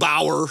Eagle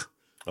Bauer,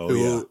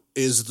 who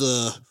is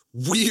the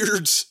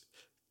weird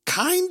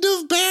kind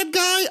of bad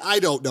guy. I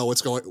don't know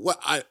what's going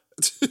on.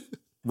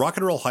 Rock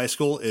and Roll High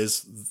School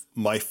is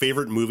my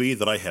favorite movie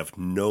that I have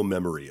no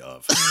memory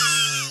of.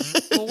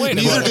 Well, wait a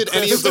Neither minute. did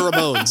any of the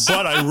Ramones.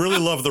 But I really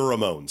love the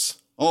Ramones.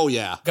 Oh,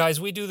 yeah. Guys,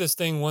 we do this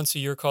thing once a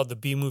year called the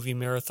B-Movie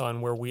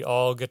Marathon where we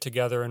all get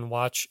together and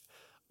watch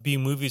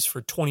B-movies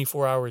for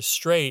 24 hours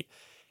straight.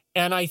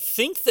 And I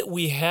think that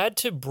we had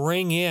to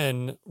bring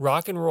in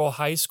Rock and Roll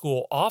High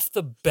School off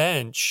the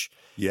bench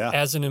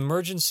as an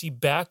emergency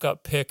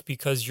backup pick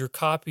because your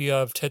copy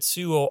of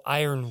Tetsuo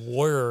Iron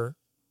Warrior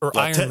or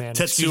Iron Man.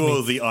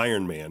 Tetsuo the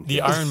Iron Man.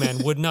 The Iron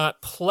Man would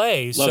not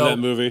play. Love that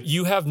movie.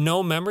 You have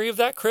no memory of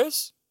that,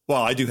 Chris?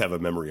 Well, I do have a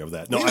memory of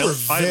that. No, We were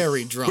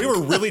very drunk. We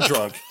were really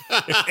drunk.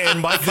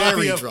 And my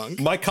Very copy drunk.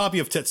 my copy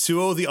of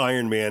Tetsuo the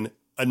Iron Man,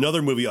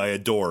 another movie I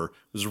adore,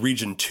 was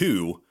Region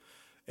 2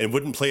 and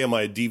wouldn't play on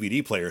my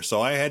DVD player. So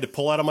I had to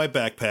pull out of my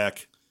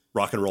backpack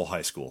Rock and Roll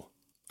High School.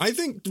 I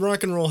think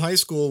Rock and Roll High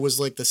School was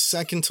like the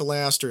second to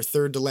last or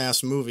third to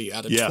last movie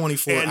out of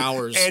 24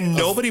 hours. And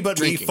nobody but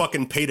drinking. me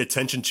fucking paid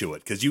attention to it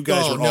because you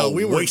guys were all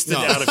wasted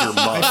out of your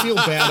mind. I feel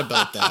bad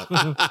about that.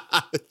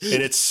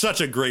 And it's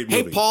such a great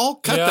movie. Hey, Paul,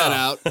 cut that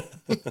out.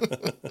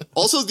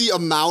 Also, the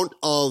amount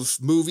of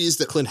movies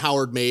that Clint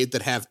Howard made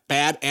that have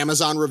bad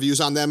Amazon reviews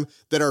on them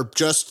that are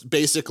just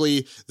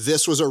basically,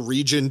 this was a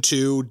Region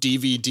 2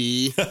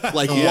 DVD,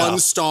 like 1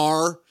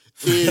 star.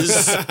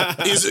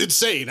 is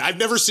insane. I've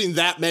never seen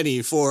that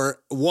many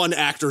for one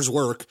actor's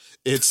work.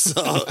 It's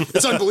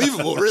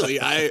unbelievable, really.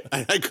 I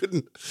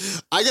couldn't.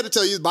 I got to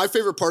tell you, my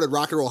favorite part of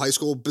Rock and Roll High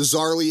School,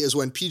 bizarrely, is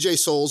when PJ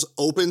Souls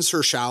opens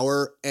her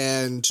shower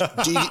and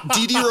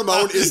Dee Dee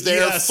Ramone is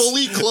there,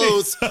 fully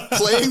clothed,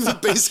 playing the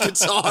bass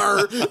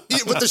guitar,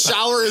 but the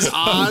shower is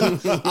on.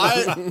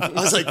 I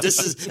was like, this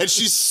is, and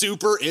she's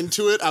super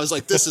into it. I was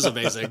like, this is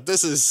amazing.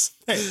 This is.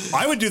 Hey,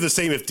 I would do the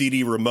same if Dee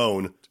Dee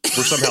Ramone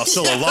were somehow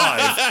still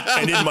alive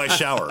and in my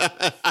shower.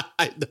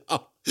 I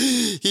know.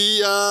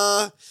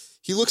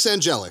 He looks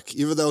angelic,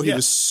 even though he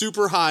was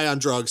super high on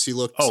drugs. He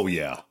looked. Oh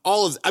yeah.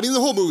 The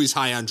whole movie's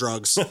high on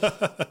drugs.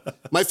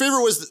 My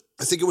favorite was,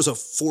 I think it was a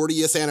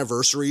 40th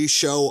anniversary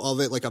show of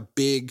it, like a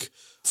big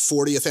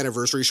 40th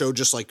anniversary show,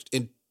 just like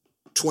in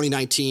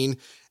 2019.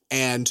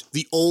 And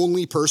the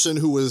only person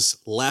who was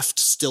left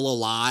still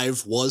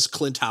alive was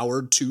Clint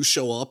Howard to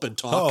show up and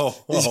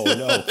talk. Oh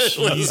no.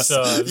 Jesus.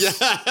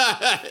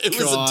 It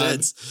was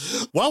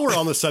intense. While we're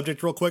on the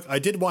subject real quick, I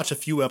did watch a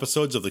few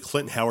episodes of the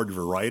Clint Howard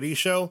variety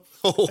show.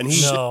 And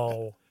he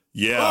No.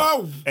 Yeah.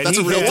 Oh, and that's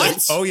he a real had,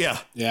 thing? Oh yeah.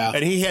 Yeah.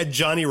 And he had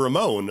Johnny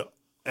Ramone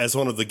as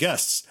one of the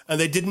guests.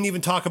 And they didn't even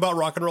talk about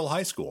Rock and Roll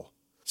High School.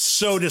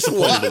 So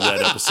disappointed in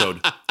that episode.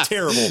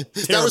 Terrible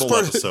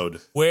episode.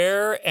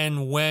 Where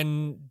and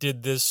when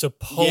did this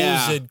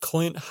supposed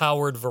Clint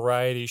Howard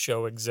variety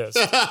show exist?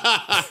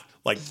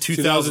 Like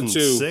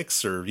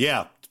 2006 or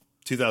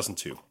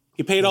 2002.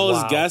 He paid all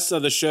his guests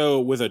on the show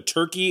with a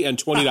turkey and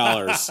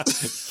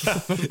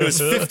 $20. It was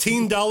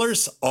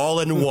 $15 all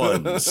in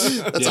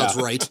ones. That sounds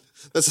right.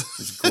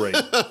 It's great.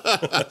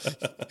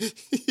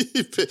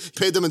 He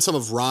paid them in some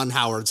of Ron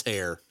Howard's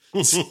hair.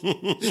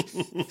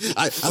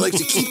 I like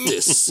to keep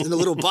this in a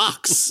little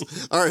box.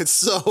 All right,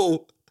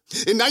 so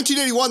in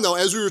 1981, though,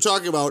 as we were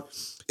talking about,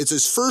 it's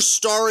his first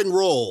starring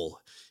role.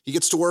 He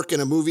gets to work in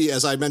a movie,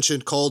 as I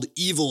mentioned, called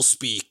Evil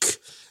Speak.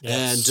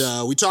 Yes.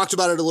 And we talked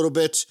about it a little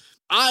bit.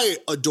 I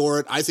adore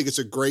it. I think it's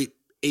a great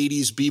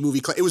 80s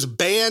B-movie. It was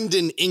banned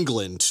in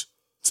England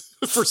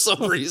for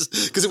some reason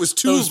because it was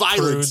too Those violent.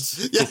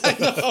 prudes. Yeah, I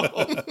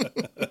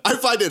know. I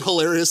find it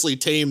hilariously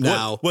tame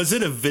now. Was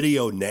it a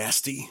video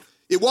nasty?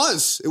 It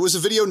was. It was a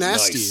video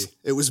nasty. Nice.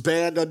 It was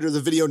banned under the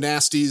video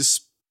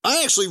nasties.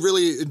 I actually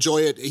really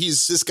enjoy it.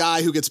 He's this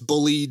guy who gets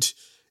bullied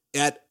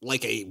at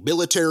like a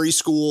military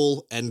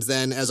school. And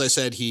then, as I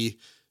said, he,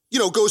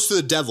 goes to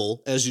the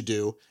devil, as you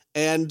do.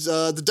 And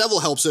the devil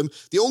helps him.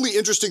 The only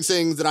interesting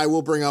thing that I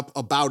will bring up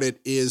about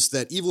it is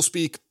that Evil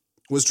Speak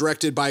was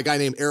directed by a guy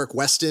named Eric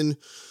Weston,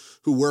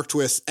 who worked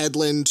with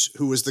Edlund,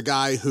 who was the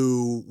guy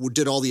who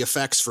did all the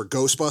effects for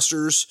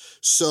Ghostbusters.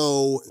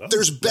 So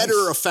there's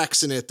better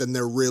effects in it than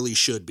there really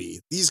should be.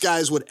 These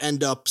guys would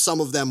end up,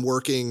 some of them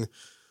working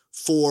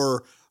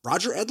for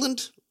Roger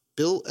Edlund?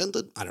 Bill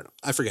Edlund? I don't know.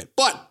 I forget.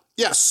 But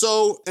yeah,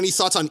 so any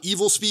thoughts on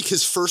Evil Speak,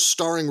 his first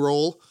starring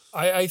role?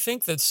 I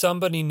think that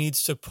somebody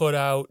needs to put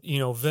out,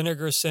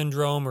 Vinegar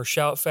Syndrome or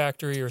Shout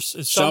Factory or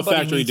somebody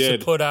Factory needs did.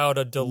 to put out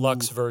a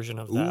deluxe version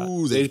of that.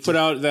 Ooh, They put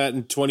out that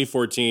in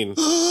 2014.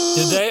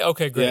 Did they?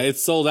 Okay, great. Yeah,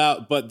 it's sold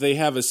out, but they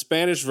have a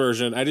Spanish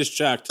version. I just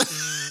checked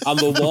on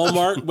the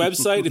Walmart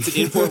website. It's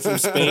an import from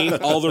Spain.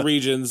 All the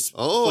regions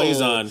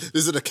plays on.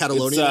 Is it a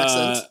Catalonian It's,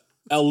 accent?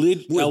 El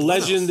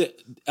Legend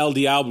El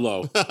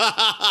Diablo.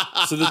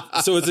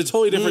 So it's a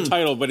totally different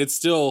title, but it's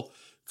still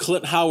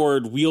Clint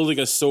Howard wielding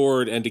a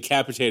sword and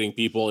decapitating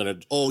people in a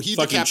He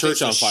fucking decapitates church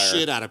the on fire.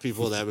 shit out of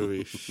people in that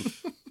movie.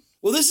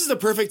 Well, this is the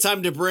perfect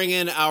time to bring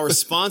in our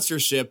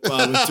sponsorship with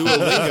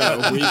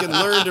Duolingo, where you can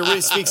learn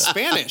to speak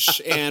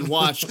Spanish and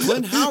watch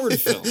Clint Howard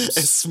films.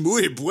 Es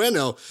muy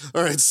bueno.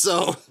 All right,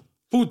 so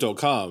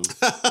Punto.com.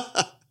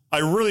 I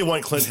really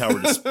want Clint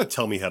Howard to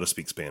tell me how to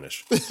speak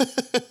Spanish.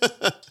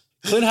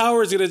 Clint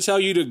Howard's going to tell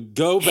you to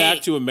go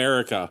back to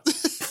America.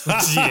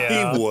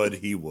 Yeah.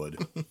 He would.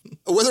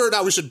 whether or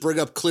not we should bring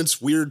up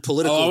Clint's weird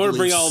political Oh, I'm going to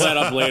bring beliefs. all that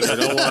up later.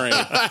 Don't worry.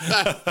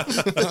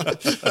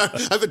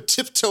 I've been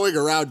tiptoeing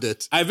around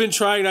it. I've been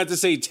trying not to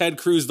say Ted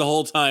Cruz the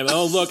whole time.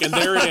 Oh, look, and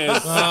there it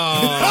is.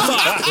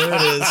 There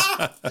it is.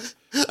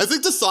 I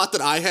think the thought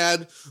that I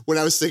had when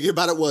I was thinking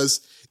about it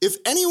was, if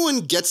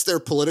anyone gets their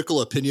political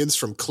opinions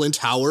from Clint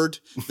Howard,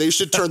 they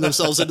should turn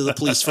themselves into the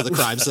police for the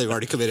crimes they've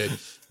already committed.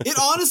 It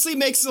honestly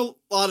makes a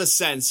lot of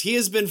sense. He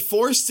has been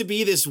forced to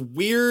be this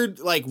weird,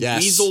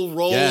 weasel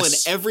role in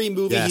every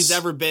movie he's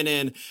ever been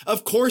in.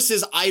 Of course,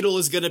 his idol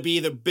is going to be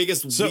the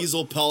biggest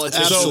weasel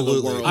politician in the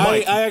Absolutely. world.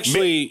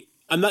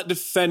 I'm not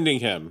defending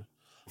him.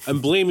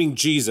 I'm blaming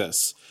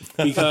Jesus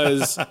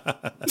because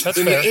That's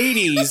in fair. the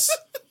 80s,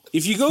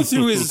 if you go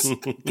through his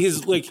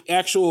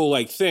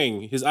actual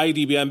thing, his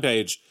IDBM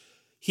page,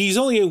 he's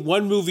only in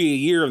one movie a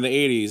year in the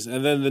 80s,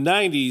 and then the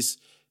 90s,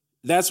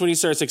 that's when he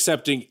starts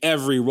accepting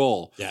every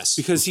role. Yes.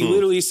 Because he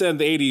literally said in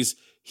the 80s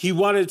he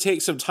wanted to take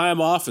some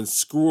time off and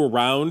screw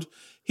around.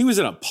 He was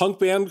in a punk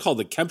band called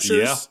the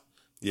Kempchers.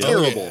 Yeah.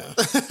 Terrible.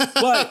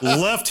 But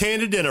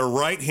Left-handed in a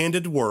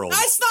right-handed world.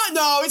 It's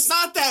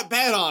not that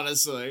bad,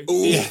 honestly.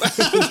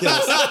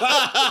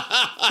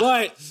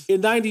 but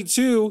in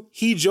 92,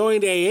 he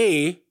joined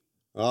AA,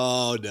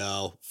 Oh,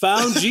 no.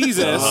 found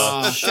Jesus.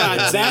 God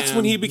That's damn,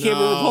 when he became a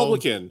no.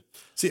 Republican.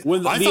 See,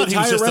 When I the thought he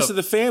was entire just rest of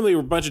the family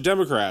were a bunch of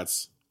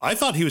Democrats. I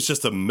thought he was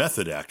just a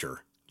method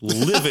actor,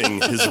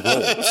 living his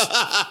roles.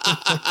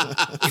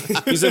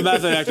 He's a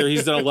method actor.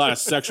 He's done a lot of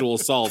sexual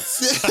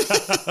assaults.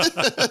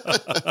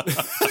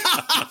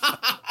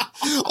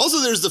 Also,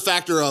 there's the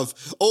factor of,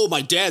 oh,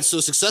 my dad's so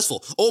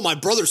successful. Oh, my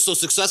brother's so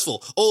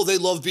successful. Oh, they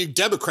love being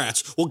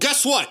Democrats. Well,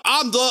 guess what?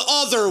 I'm the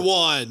other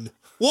one.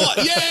 What?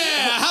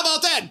 Yeah, how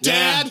about that,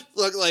 Dad?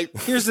 Look,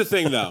 Here's the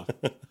thing, though.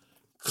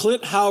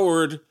 Clint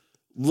Howard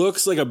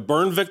looks like a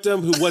burn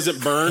victim who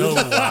wasn't burned. Oh,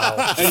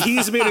 wow. And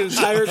he's made an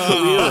entire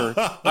career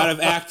out of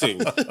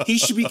acting. He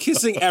should be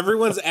kissing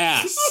everyone's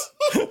ass.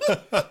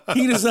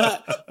 He does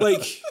not, Yeah,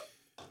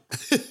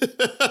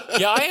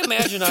 I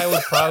imagine I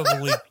would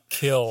probably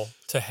kill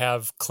to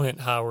have Clint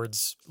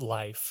Howard's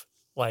life.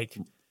 I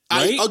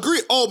Right?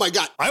 agree. Oh, my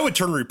God. I would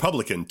turn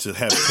Republican to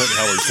have Clint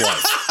Howard's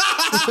life.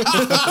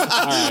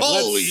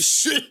 Holy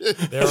shit.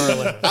 There are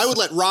limits. I would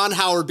let Ron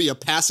Howard be a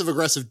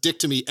passive-aggressive dick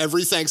to me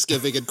every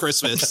Thanksgiving and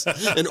Christmas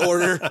in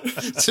order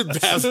to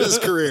have his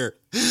career.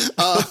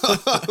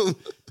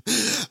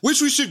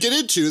 Which we should get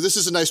into. This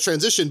is a nice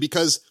transition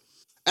because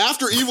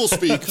after Evil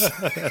Speak,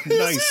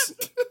 Nice.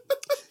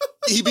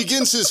 he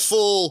begins his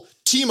full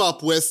team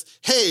up with,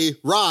 hey,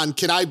 Ron,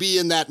 can I be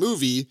in that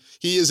movie?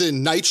 He is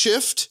in Night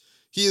Shift.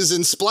 He is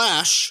in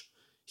Splash.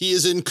 He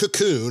is in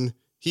Cocoon.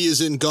 He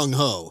is in Gung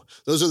Ho.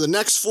 Those are the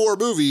next 4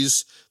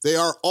 movies. They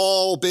are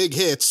all big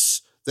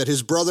hits that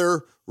his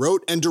brother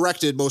wrote and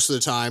directed most of the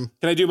time.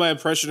 Can I do my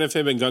impression of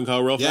him in Gung Ho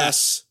real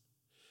fast?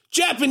 Yes.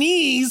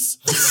 Japanese!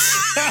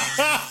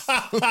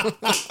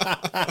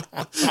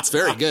 It's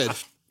very good.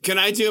 Can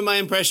I do my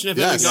impression of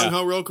him Yes. in Gung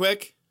Ho real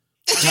quick?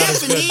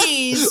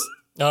 Japanese.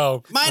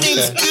 Oh, My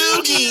name's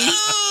Googie.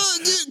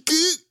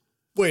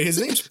 Wait,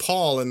 his name's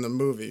Paul in the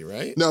movie,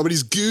 right? No, but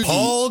he's Googie.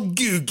 Paul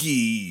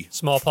Googie.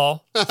 Small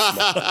Paul.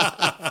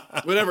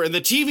 Whatever. In the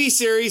TV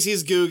series,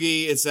 he's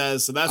Googie, it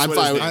says. So that's I'm what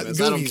fine his with- name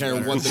is. I don't Googie's care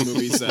better. what the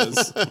movie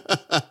says.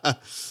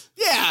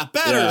 Yeah,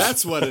 better. Yeah.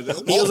 That's what it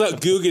is. He yells out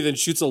Googie, then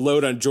shoots a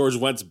load on George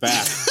Wendt's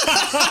back.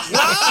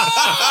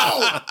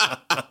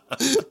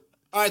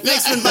 All right,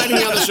 thanks for inviting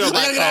me on the show, I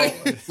gotta Mike. get out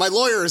of here. My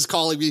lawyer is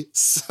calling me,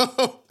 so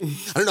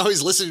I don't know how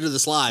he's listening to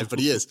this live, but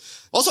he is.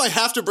 Also, I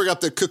have to bring up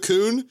the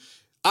Cocoon.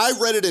 I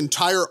read an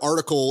entire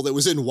article that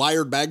was in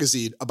Wired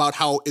magazine about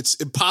how it's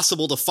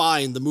impossible to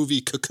find the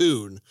movie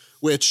Cocoon,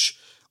 which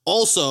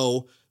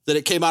also that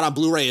it came out on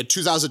Blu-ray in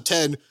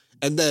 2010,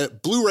 and the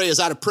Blu-ray is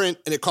out of print,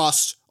 and it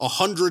costs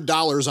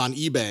 $100 on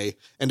eBay,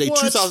 and a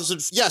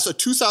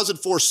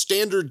 2004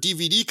 standard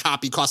DVD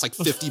copy costs like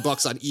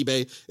 $50 on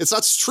eBay. It's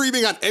not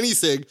streaming on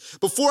anything.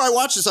 Before I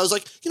watched this, I was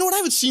like, you know what? I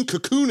haven't seen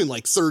Cocoon in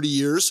like 30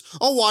 years.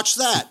 I'll watch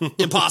that.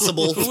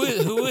 Impossible.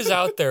 Who is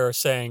out there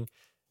saying,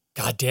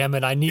 God damn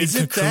it, I need Is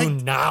it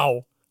Cocoon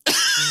now?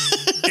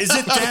 Is Is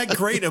it that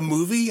great a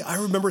movie? I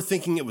remember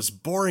thinking it was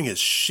boring as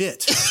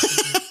shit.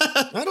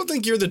 I don't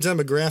think you're the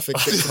demographic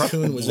that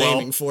Cocoon was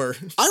aiming for.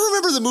 I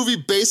remember the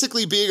movie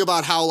basically being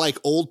about how like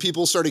old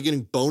people started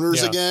getting boners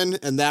Yeah. again,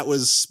 and that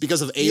was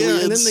because of aliens.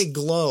 Yeah, and then they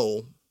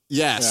glow.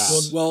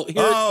 yes. Well, here,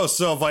 Oh,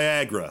 so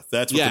Viagra.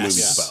 That's what Yes. the movie's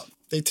Yes. about.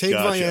 They take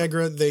Gotcha.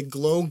 Viagra, they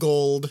glow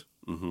gold.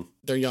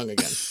 They're young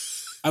again.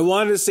 I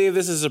wanted to save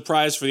this as a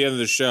surprise for the end of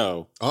the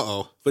show,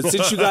 Uh-oh. but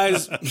since you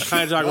guys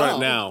kind of talk about it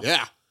now,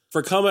 Yeah.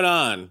 for coming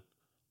on,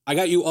 I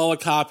got you all a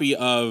copy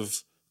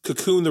of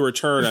Cocoon: The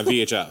Return on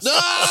VHS.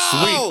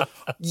 No!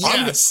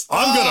 Yes.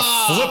 I'm going to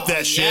flip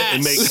that shit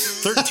and make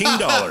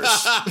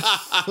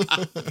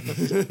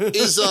 $13.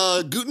 Is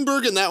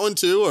Gutenberg in that one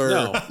too? Or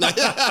No.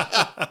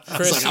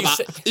 Chris, I'm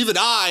out- even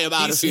I am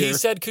out of he here.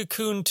 said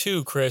Cocoon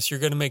 2, Chris. You're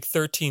going to make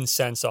 13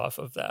 cents off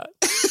of that.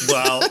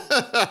 Well,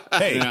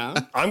 hey, Yeah.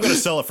 I'm going to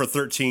sell it for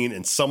 13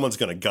 and someone's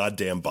going to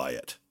goddamn buy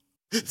it.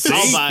 See?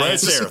 I'll buy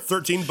right it. there,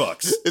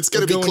 $13. It's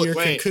gonna be Go in your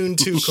Wait. Cocoon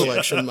 2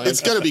 collection, Mike.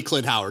 it's gonna be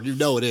Clint Howard. You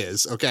know it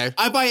is. Okay.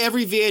 I buy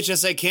every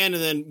VHS I can,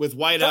 and then with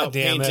whiteout God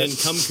damn paint it. in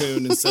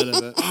Cumcoon instead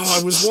of it. Oh,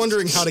 I was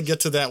wondering how to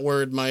get to that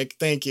word, Mike.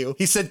 Thank you.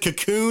 He said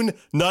cocoon,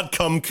 not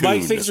cum-coon.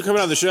 Mike, thanks for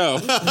coming on the show.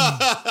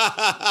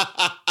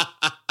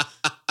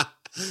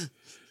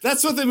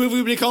 That's what the movie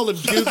would be called if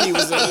Googie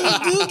was in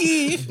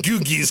it.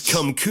 Googie's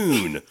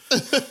cum-coon.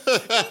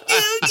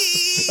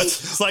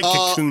 It's like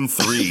Cocoon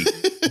 3.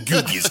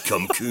 Googie's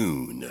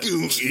cum-coon.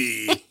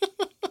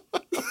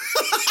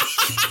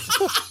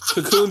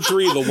 Cocoon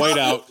 3, the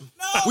whiteout.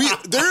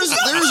 There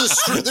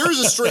is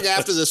a string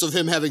after this of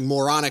him having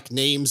moronic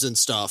names and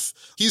stuff.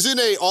 He's in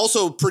a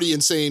also pretty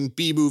insane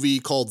B movie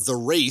called The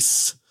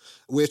Wraith,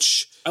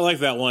 which I like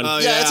that one.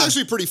 yeah, it's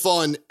actually pretty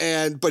fun.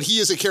 But he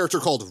is a character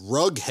called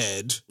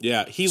Rughead.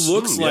 Yeah, he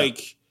looks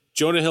like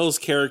Jonah Hill's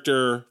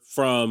character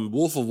from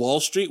Wolf of Wall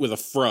Street with a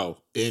fro.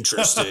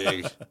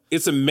 Interesting.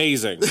 It's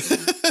amazing.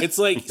 It's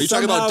like you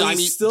talking about somehow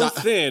he's still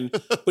thin,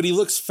 but he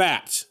looks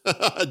fat.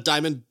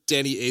 Diamond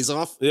Danny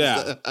Azoff.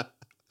 Yeah.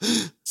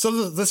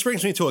 So this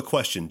brings me to a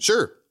question.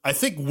 Sure. I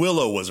think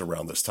Willow was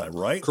around this time,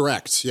 right?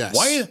 Correct. Yes.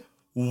 Why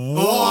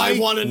I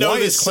wanna know why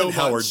this is Clint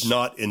so Howard much.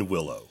 not in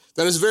Willow?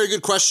 That is a very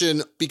good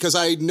question because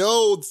I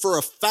know for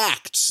a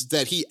fact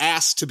that he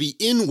asked to be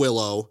in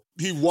Willow.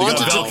 He We wanted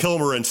got Val to.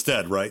 Kilmer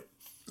instead, right?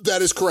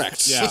 That is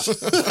correct. Yeah.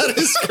 That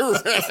is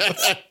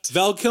correct.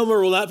 Val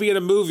Kilmer will not be in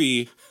a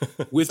movie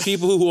with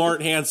people who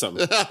aren't handsome.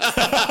 You know,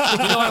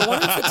 I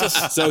wonder if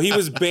it's a So he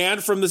was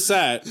banned from the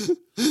set.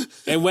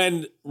 And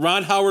when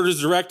Ron Howard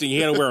was directing, he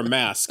had to wear a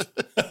mask.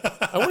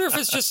 I wonder if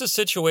it's just a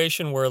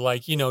situation where,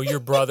 like, you know, your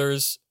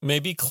brothers,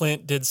 maybe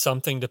Clint did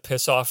something to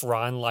piss off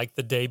Ron like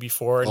the day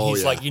before, and Oh,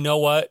 he's yeah. like, you know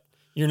what?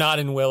 You're not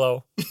in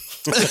Willow.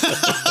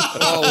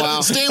 Oh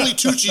wow. Stanley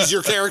Tucci's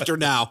your character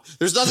now.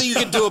 There's nothing you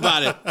can do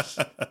about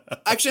it.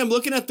 Actually, I'm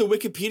looking at the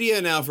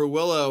Wikipedia now for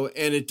Willow,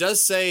 and it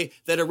does say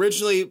that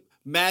originally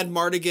Mad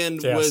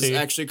Mardigan Yeah, was see?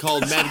 actually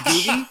called Mad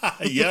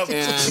Googie. Yep.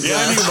 And, Yeah,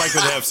 I knew Mike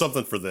would have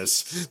something for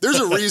this. There's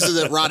a reason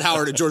that Ron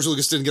Howard and George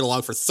Lucas didn't get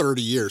along for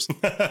 30 years.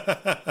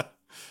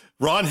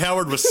 Ron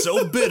Howard was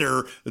so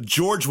bitter,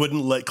 George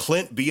wouldn't let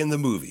Clint be in the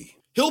movie.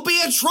 He'll be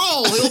a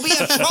troll. He'll be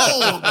a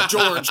troll,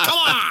 George. Come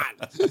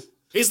on.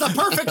 He's the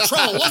perfect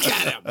troll. Look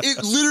at him.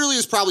 It literally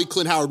is probably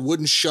Clint Howard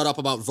wouldn't shut up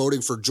about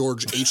voting for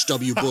George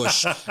H.W.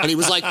 Bush. And he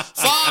was like, fine,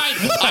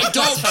 I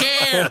don't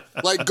care.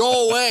 Like,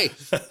 go away.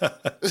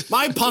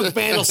 My punk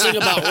band will sing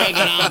about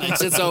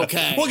Reaganomics. It's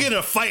okay. We'll get in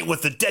a fight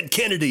with the dead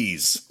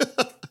Kennedys.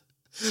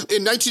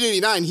 In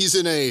 1989, he's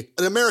in an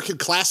American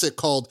classic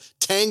called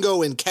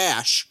Tango and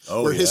Cash,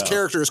 Oh, where his yeah.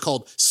 character is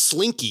called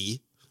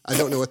Slinky. I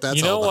don't know what that's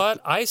You know all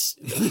about.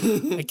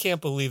 what? I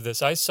can't believe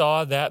this. I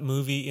saw that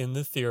movie in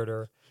the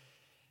theater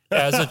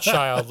as a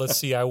child. Let's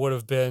see, I would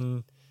have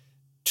been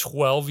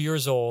 12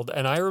 years old.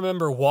 And I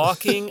remember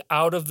walking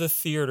out of the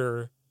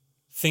theater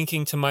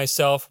thinking to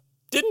myself,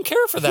 didn't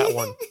care for that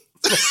one.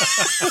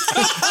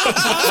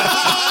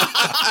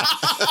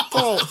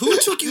 Paul, who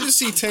took you to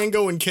see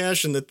Tango and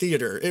Cash in the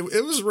theater? It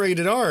was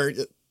rated R.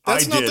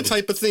 That's I not the did.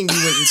 type of thing you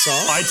went and saw.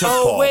 I took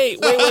Oh, Paul. wait.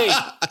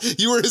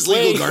 You were his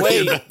legal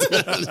guardian. Wait.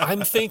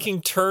 I'm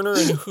thinking Turner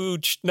and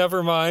Hooch.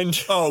 Never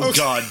mind. Oh,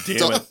 God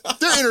damn it.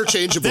 They're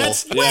interchangeable.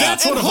 That's Wait, one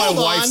and of my hold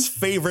on. wife's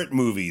favorite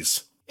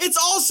movies. It's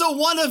also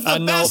one of the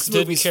Nope, best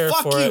didn't movies. care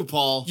Fuck for you, it.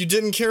 Paul. You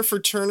didn't care for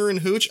Turner and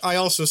Hooch? I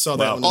also saw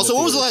that Well, one. in Also,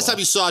 when was the theater, last Paul. time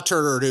you saw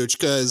Turner and Hooch?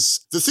 Because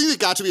the thing that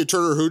got to me at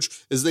Turner and Hooch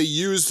is they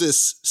use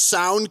this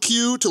sound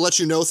cue to let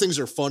you know things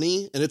are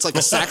funny, and it's like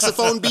a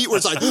saxophone beat where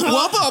it's like, Yeah,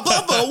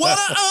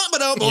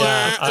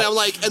 and I'm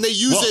like, and they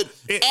use Well,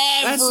 it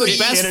That's every the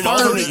best In an part.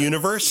 alternate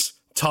universe,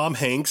 Tom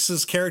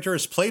Hanks's character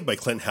is played by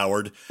Clint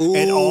Howard,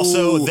 and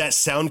also that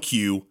sound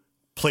cue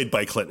played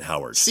by Clint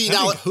Howard. See I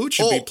now, think Hooch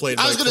should be played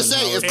I by was going to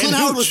Clint say, if Howard. Clint And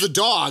Howard was Hooch. the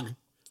dog,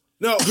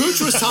 No, Hooch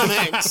was Tom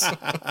Hanks.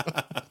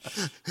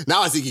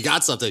 now I think you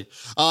got something.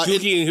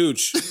 Googie and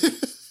Hooch.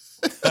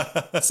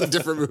 It's a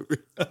different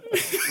movie.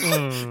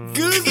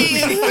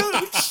 Googie and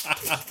Hooch.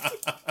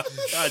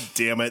 God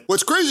damn it.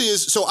 What's crazy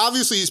is, so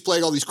obviously he's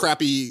playing all these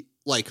crappy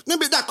like,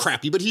 maybe not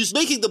crappy, but he's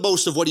making the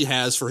most of what he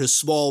has for his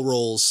small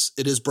roles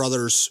in his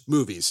brother's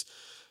movies.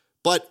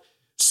 But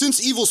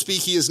since Evil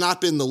Speak, he has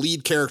not been the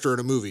lead character in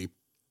a movie.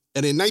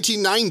 And in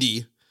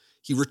 1990,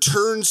 he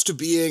returns to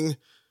being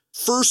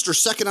first or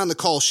second on the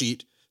call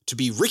sheet to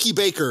be Ricky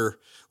Baker,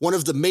 one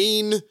of the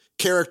main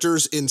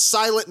characters in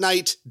Silent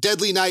Night,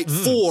 Deadly Night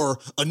 4,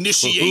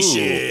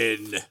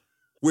 Initiation,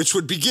 which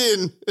would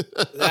begin.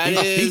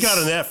 He got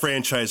in that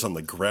franchise on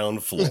the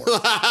ground floor.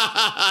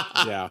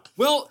 Yeah.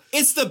 Well,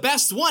 it's the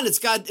best one. It's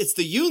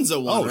the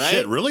Yunza one, Oh, right?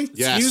 shit, really?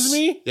 Yes. Excuse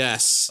me?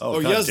 Yes. Oh,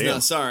 Or God Yuzna,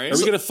 damn. sorry. Are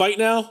we going to fight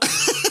now?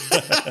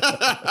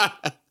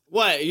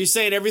 What? Are you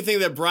saying everything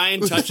that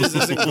Brian touches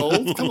isn't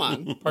gold? Come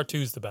on. Part 2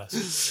 is the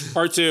best.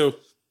 Part 2.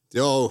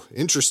 Oh,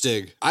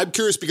 interesting. I'm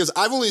curious because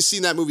I've only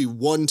seen that movie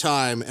one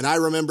time, and I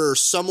remember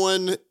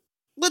someone,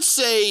 let's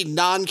say,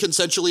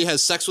 non-consensually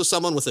has sex with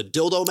someone with a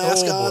dildo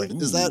mask Oh, on. boy.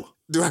 Is that?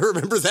 Do I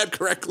remember that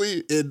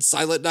correctly in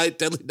Silent Night,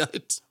 Deadly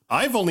Night?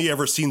 I've only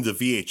ever seen the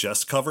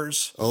VHS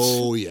covers.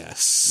 Oh,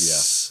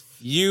 yes.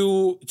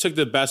 You took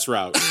the best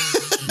route.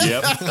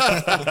 Yep.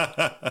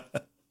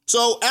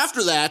 So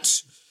after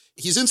that,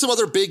 he's in some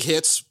other big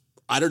hits.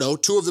 I don't know,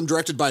 2 of them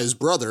directed by his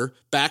brother,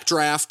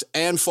 Backdraft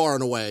and Far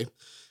and Away.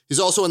 He's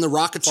also in The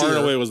Rocketeer. Far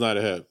and Away was not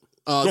a hit.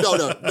 No.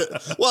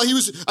 Well,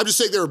 I'm just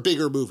saying they were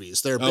bigger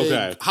movies. They're big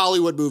Okay.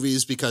 Hollywood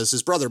movies because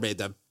his brother made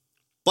them.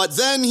 But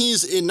then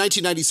he's in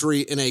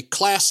 1993 in a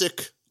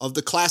classic of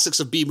the classics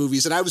of B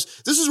movies. And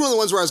this is one of the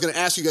ones where I was going to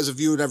ask you guys if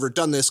you had ever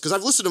done this, because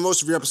I've listened to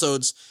most of your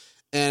episodes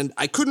and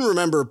I couldn't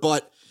remember,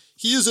 but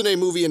he is in a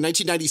movie in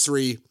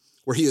 1993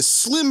 where he is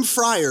Slim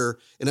Fryer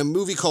in a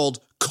movie called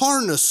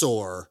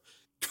Carnosaur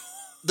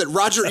that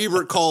Roger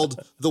Ebert called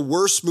the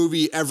worst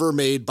movie ever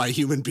made by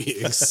human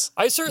beings.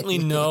 I certainly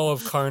know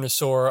of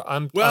Carnosaur.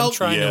 I'm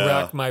trying to yeah.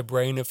 rack my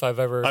brain if I've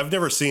ever. I've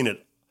never seen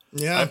it.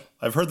 Yeah.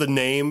 I've heard the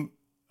name.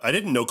 I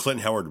didn't know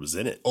Clinton Howard was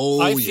in it. Oh,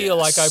 I feel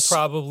like I yes.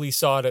 probably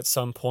saw it at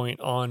some point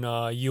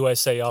on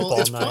USA Up Well, All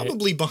it's Night.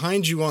 probably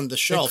behind you on the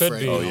shelf could right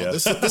be. now. Oh, yeah.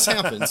 This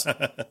happens.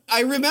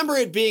 I remember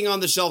it being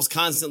on the shelves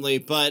constantly,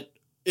 but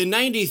in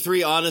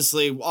 93,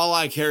 honestly, all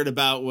I cared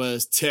about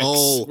was Ticks,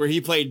 Oh. where he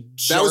played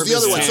Jarvis That was the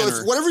other one. So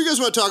Tanner. if, whatever you guys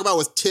want to talk about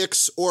with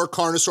Ticks or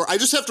Carnosaur, I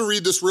just have to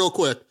read this real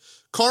quick.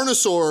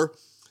 Carnosaur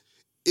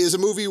is a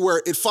movie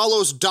where it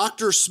follows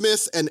Dr.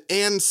 Smith and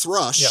Anne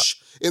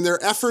Thrush in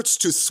their efforts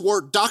to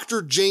thwart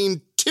Dr. Jane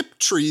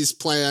Tiptree's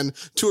plan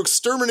to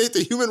exterminate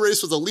the human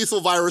race with a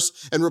lethal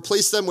virus and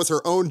replace them with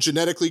her own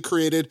genetically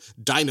created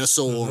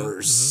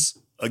dinosaurs.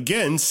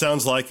 Again,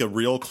 sounds like a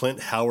real Clint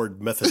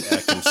Howard method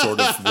acting sort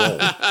of role.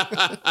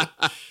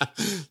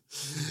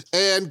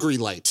 And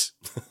Greenlight.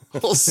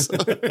 Also,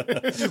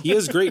 He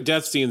has great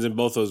death scenes in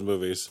both those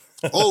movies.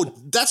 oh,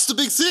 that's the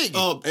big thing.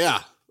 Oh.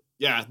 yeah.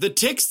 Yeah, the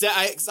Ticks.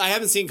 I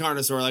haven't seen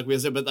Carnosaur like we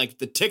said, but like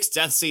the Ticks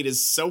death scene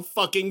is so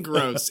fucking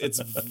gross. It's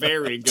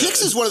very good.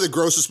 Ticks is one of the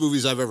grossest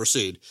movies I've ever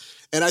seen.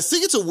 And I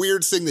think it's a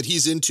weird thing that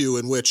he's into,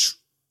 in which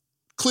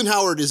Clint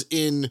Howard is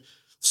in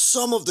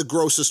some of the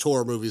grossest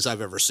horror movies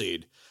I've ever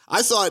seen.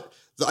 I thought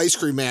The Ice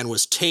Cream Man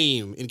was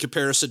tame in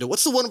comparison to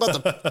what's the one about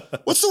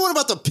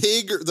the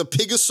pig, or the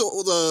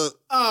pigosaur,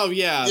 Oh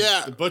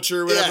yeah, the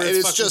butcher, whatever and it's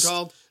it's fucking just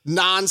called.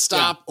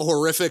 nonstop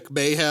horrific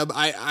mayhem.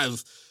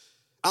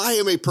 I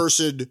am a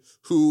person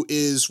who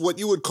is what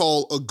you would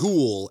call a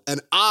ghoul,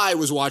 and I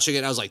was watching it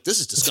and I was like, this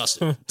is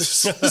disgusting.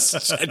 This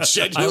is I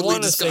genuinely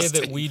want to say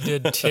disgusting. that we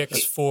did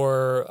Ticks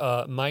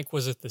for Mike.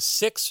 Was it the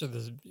 6th or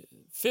the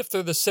 5th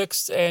or the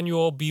 6th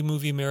annual B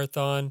movie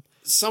marathon?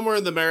 Somewhere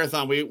in the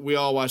marathon, we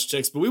all watched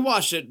Ticks, but we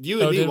watched it.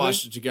 You and Oh, me did we?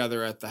 watched it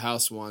together at the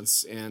house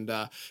once, and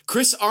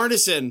Chris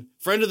Arneson,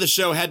 friend of the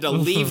show, had to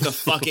leave the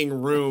fucking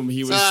room.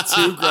 He was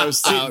too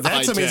grossed out.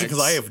 That's by amazing Ticks. because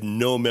I have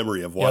no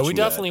memory of watching Yeah, we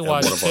definitely that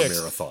watched at one of Ticks.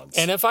 our marathons.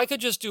 And if I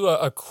could just do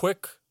a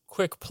quick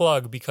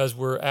plug, because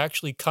we're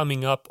actually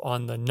coming up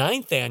on the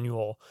 9th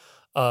annual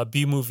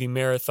B movie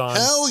marathon.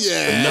 Hell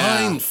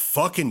yeah. 9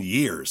 fucking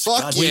years.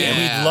 Fuck God yeah. damn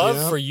it. We'd love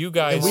Yeah. for you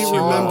guys And we to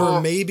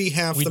remember maybe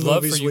half We'd the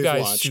love movies for you we've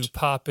guys watched. to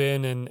pop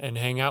in and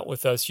hang out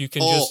with us. You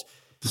can Oh, just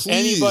please.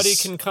 anybody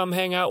can come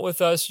hang out with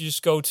us. You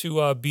just go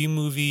to B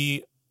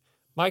movie.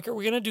 Mike, are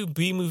we gonna do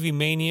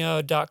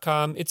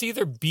bmoviemania.com? It's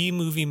either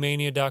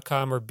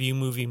bmoviemania.com or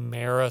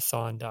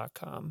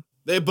bmoviemarathon.com.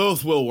 They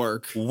both will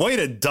work. Way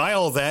to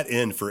dial that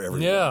in for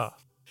everyone. Yeah.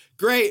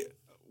 Great.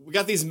 We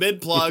got these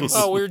mid plugs.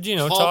 Oh, we're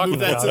Paul, talking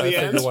move that about to it. the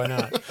I end. figured why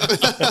not?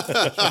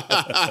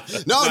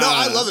 No,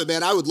 I love it,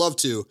 man. I would love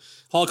to.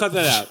 Paul, cut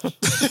that out.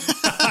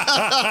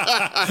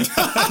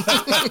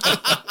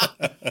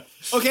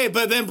 Okay,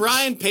 but then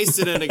Brian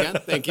pasted it in again.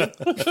 Thank you.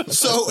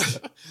 So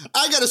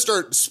I got to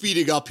start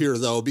speeding up here,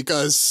 though,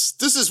 because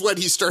this is when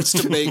he starts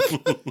to make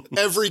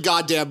every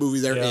goddamn movie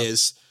there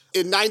is.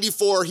 In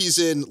 94, he's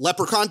in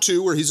Leprechaun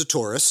 2, where he's a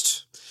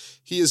tourist.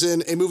 He is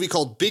in a movie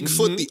called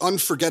Bigfoot, The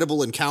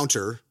Unforgettable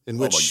Encounter, in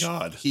which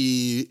God.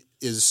 he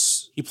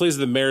is... He plays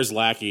the mayor's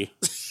lackey.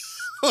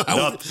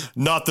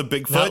 Not the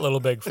Bigfoot. Not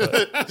Little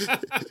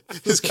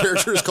Bigfoot. His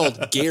character is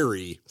called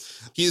Gary.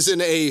 He's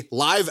in a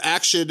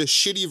live-action,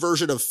 shitty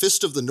version of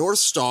Fist of the North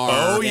Star.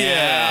 Oh,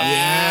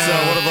 yeah. So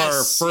one of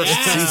our first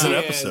Yes. season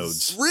Yes.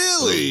 episodes.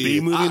 Really?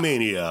 B-Movie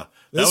Mania.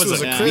 That This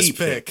was a Chris B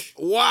pick.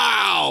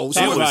 Wow. It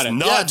about was it.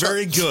 not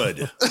very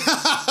good.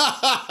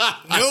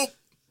 Nope.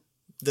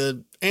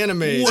 The anime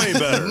Way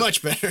better.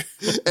 much better.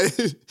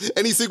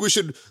 Anything we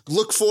should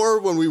look for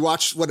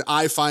when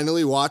I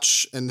finally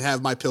watch and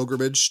have my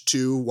pilgrimage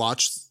to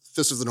watch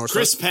Fist of the North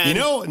Chris Star? Penn. You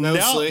know,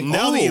 mostly.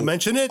 now that you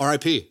mention it,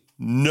 R.I.P.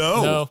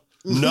 no,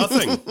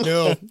 nothing.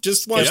 No,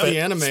 just watch Yeah, the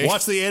anime.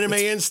 Watch the anime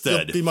You'll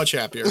instead. be much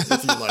happier with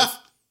your life.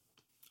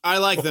 I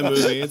like the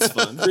movie. It's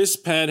fun. Chris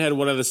Penn had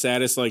one of the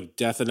saddest like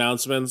death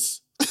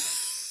announcements,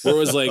 where it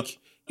was like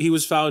he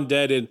was found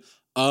dead in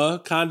a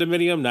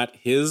condominium, not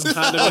his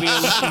condominium.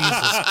 Jesus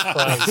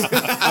Christ.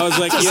 I was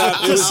like, yeah,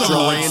 it was Just some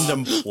drugs.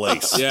 random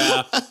place.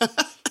 Yeah,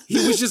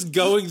 he was just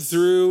going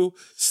through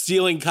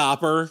stealing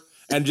copper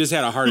and just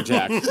had a heart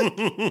attack.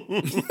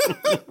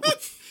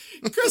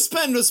 Chris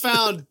Penn was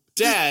found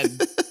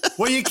dead.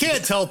 Well, you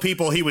can't tell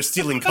people he was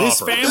stealing copper. His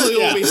family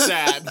will be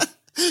sad.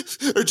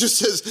 Or just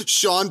says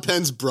Sean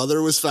Penn's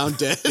brother was found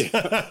dead.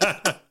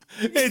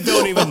 They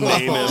don't even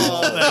name him.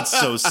 That's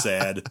so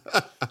sad.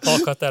 Paul,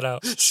 cut that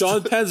out.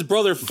 Sean Penn's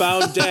brother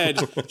found dead.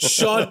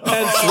 Sean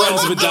Penn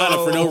threatens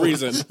Madonna for no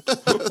reason.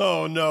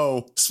 Oh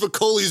no.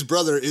 Spicoli's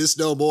brother is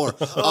no more.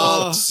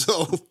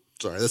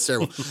 Sorry, that's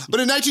terrible. But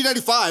in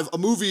 1995, a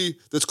movie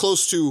that's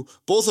close to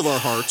both of our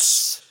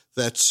hearts,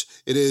 that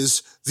it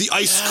is The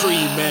Ice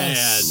Cream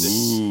Man.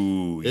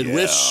 Ooh, In yeah.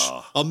 which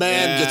a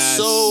man gets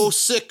so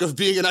sick of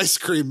being an ice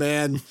cream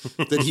man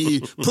that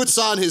he puts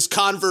on his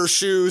Converse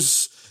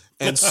shoes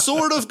and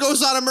sort of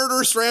goes on a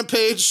murderous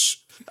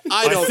rampage.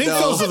 I don't think know.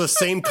 those are the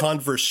same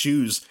Converse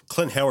shoes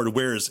Clint Howard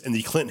wears in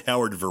the Clint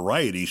Howard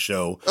Variety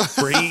Show,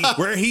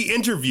 where he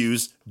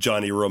interviews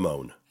Johnny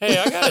Ramone. Hey,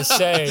 I gotta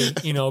say,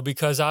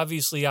 because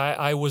obviously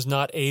I was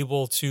not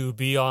able to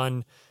be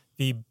on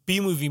the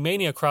B-Movie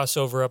Mania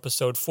crossover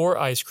episode for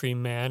Ice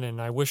Cream Man,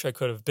 and I wish I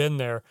could have been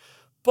there.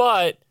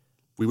 But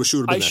We wish you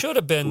would have been I there. should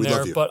have been We there,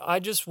 love you. but I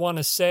just want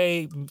to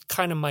say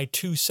kind of my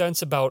 2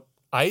 cents about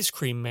Ice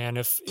Cream Man,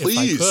 if I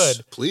Please,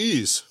 could.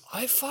 please.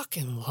 I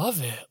fucking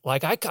love it.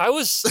 Like, I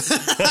was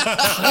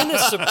kind of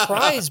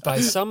surprised by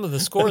some of the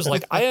scores.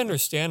 Like, I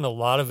understand a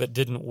lot of it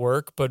didn't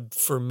work, but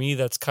for me,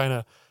 that's kind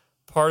of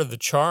part of the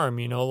charm,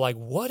 Like,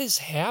 what is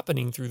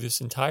happening through this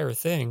entire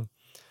thing?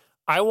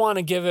 I want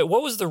to give it,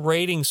 what was the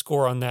rating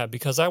score on that?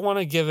 Because I want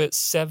to give it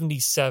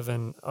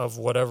 77 of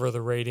whatever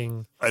the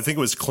rating. I think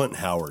it was Clint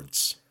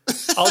Howard's.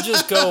 I'll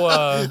just go,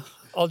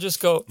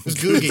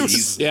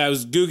 Googies. Yeah, it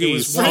was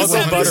Googies. I'll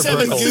go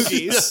 77 Butterbrickles.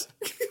 Googies.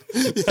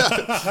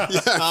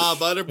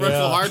 Butterbrickle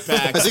Yeah. hard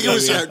pack. I think it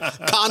was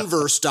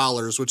Converse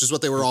dollars, which is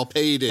what they were all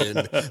paid in,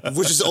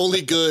 which is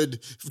only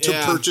good to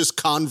Yeah. purchase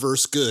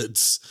Converse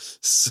goods.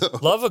 So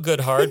Love a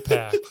good hard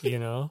pack,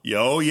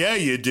 Yo, yeah,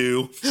 you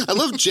do. I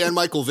love Jan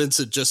Michael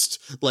Vincent just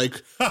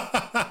like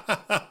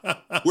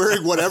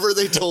wearing whatever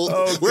they told,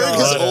 wearing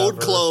his old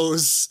Whatever.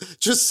 clothes,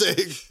 just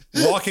saying,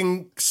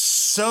 Walking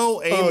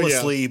so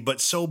aimlessly, but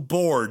so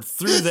bored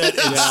through that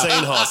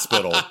insane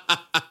hospital.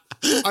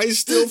 I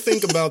still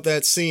think about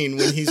that scene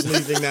when he's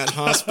leaving that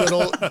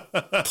hospital,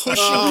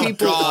 pushing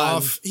people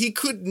off. He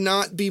could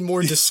not be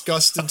more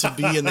disgusted to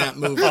be in that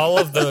movie. All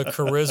of the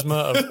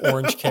charisma of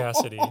Orange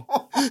Cassidy.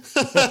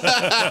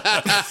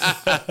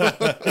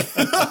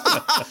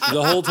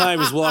 The whole time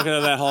he's walking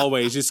down that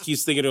hallway, he just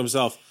keeps thinking to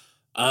himself,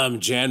 I'm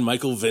Jan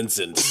Michael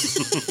Vincent.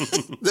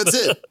 that's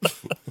it.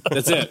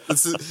 That's it.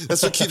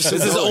 That's what keeps him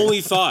It's his going.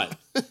 only thought.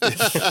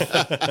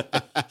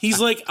 He's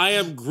like, I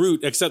am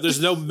Groot, except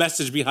there's no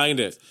message behind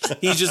it.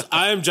 He's just,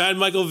 I am Jan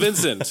Michael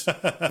Vincent.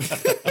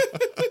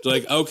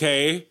 Like,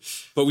 okay,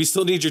 but we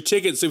still need your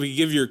ticket so we can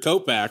give you your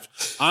coat back.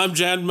 I'm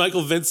Jan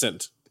Michael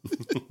Vincent.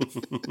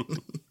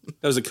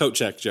 That was a coat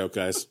check joke,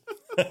 guys.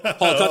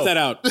 Paul, cut that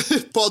out.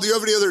 Paul, do you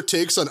have any other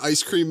takes on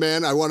Ice Cream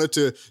Man? I wanted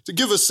to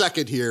give a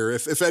second here,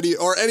 if any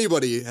or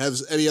anybody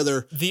has any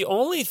other. The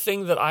only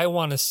thing that I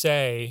want to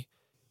say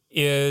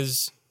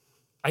is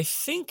I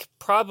think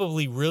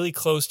probably really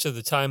close to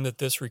the time that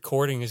this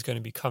recording is going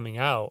to be coming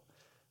out,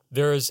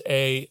 there's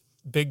a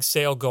big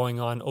sale going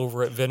on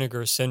over at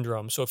Vinegar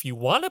Syndrome. So if you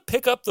want to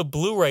pick up the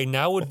Blu-ray,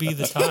 now would be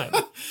the time.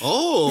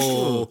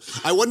 Oh,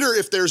 I wonder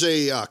if there's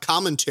a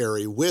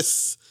commentary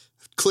with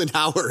Clint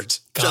Howard.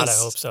 God, I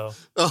hope so.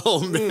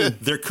 Oh man,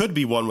 There could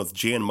be one with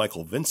Jan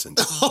Michael Vincent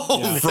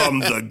from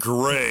the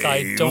grave.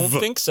 I don't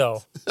think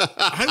so.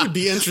 I would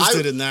be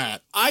interested in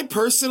that. I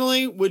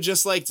personally would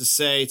just like to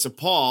say to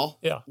Paul,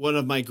 Yeah. one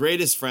of my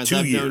greatest friends. 2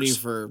 I've known you years.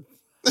 for,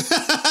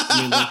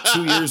 like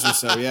 2 years or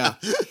so, yeah.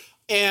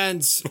 And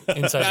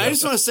Inside I joke.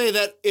 just want to say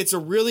that it's a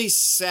really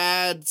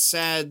sad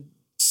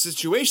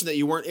situation that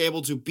you weren't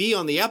able to be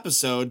on the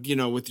episode,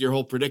 with your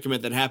whole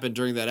predicament that happened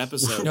during that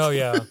episode. Oh,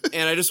 yeah.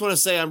 And I just want to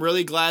say I'm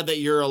really glad that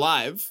you're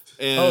alive.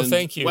 And Oh,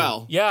 thank you.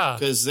 Well, Yeah.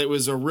 because it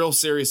was a real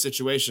serious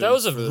situation. That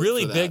was a for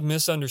really that. big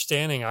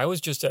misunderstanding. I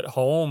was just at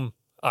home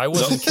I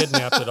wasn't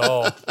kidnapped at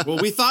all. Well,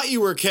 we thought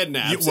you were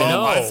kidnapped.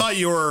 No. I thought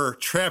you were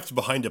trapped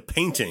behind a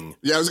painting.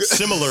 Yeah, I was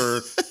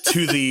similar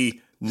to the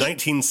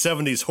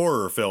 1970s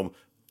horror film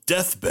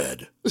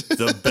Deathbed,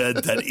 the bed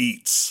that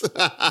eats.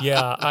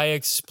 Yeah, I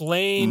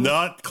explained.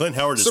 Not Clint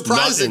Howard is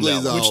Surprisingly, not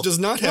in that though. one. Which does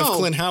not have No.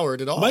 Clint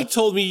Howard at all. Mike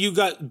told me you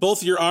got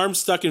both your arms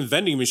stuck in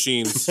vending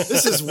machines.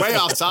 This is way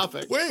off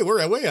topic.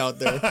 We're way out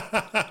there.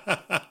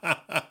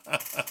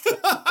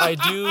 I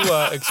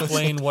do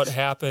explain what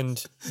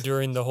happened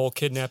during the whole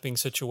kidnapping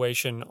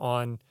situation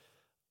on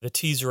the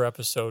teaser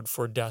episode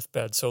for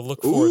Deathbed. So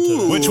look forward to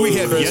that. Which we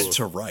have yet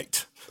to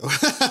write.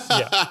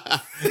 Yeah.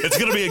 It's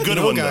going to be a good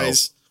No, one,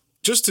 guys.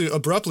 Just to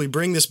abruptly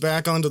bring this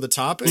back onto the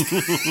topic,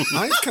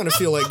 I kind of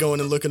feel like going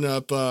and looking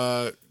up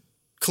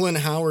Clint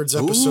Howard's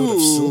episode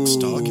of Silk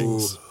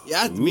Stockings.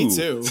 Yeah, me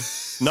too. though.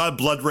 Not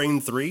Blood Rain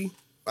 3?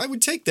 I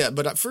would take that,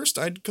 but at first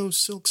I'd go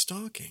Silk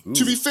Stocking.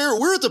 To be fair,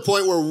 we're at the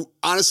point where,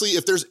 honestly,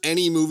 if there's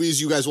any movies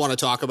you guys want to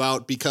talk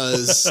about,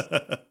 because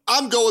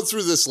I'm going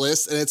through this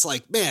list and it's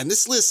like, man,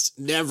 this list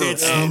never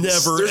It's ends.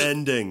 never There's-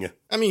 ending.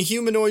 I mean,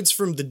 Humanoids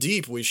from the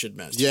Deep, we should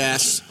mention.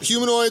 Yes.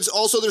 Humanoids.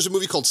 Also, there's a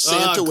movie called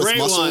Santa with great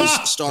Muscles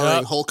one. starring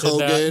Yep, Hulk did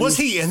that. Hogan. Was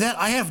he in that?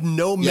 I have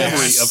no memory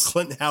Yes. of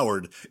Clint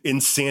Howard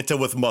in Santa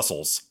with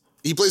Muscles.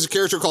 He plays a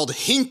character called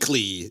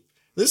Hinckley.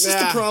 This is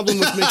the problem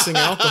with mixing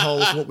alcohol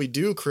with what we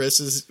do, Chris,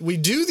 is we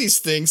do these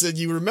things and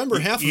you remember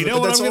half of You it, know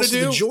but what that's I'm gonna also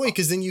do? the joy,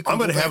 because then you can I'm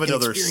gonna go have back and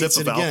another experience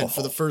sip it of again alcohol.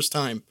 for the first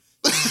time.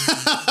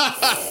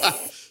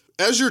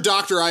 As your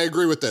doctor, I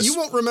agree with this. You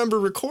won't remember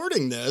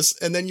recording this,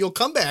 and then you'll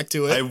come back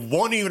to it. I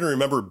won't even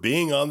remember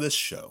being on this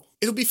show.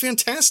 It'll be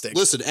fantastic.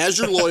 Listen, as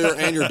your lawyer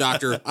and your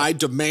doctor, I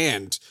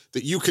demand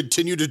that you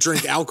continue to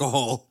drink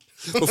alcohol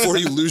before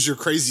you lose your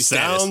crazy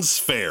status. Sounds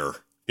fair.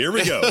 Here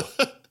we go.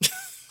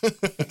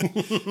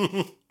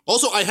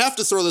 Also, I have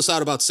to throw this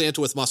out about Santa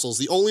with Muscles.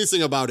 The only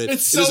thing about it,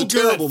 It's it is so a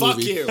good. terrible Fuck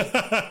movie. you.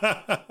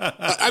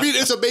 I mean,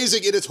 it's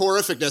amazing in its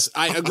horrificness.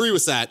 I agree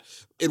with that.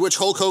 In which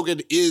Hulk Hogan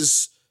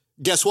is,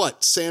 guess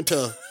what?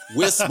 Santa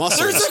with muscles.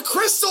 There's a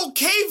crystal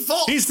cave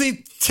vault. He's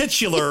the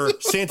titular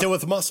Santa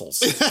with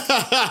muscles.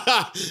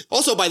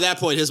 Also, by that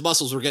point, his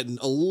muscles were getting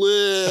a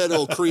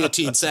little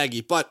creatine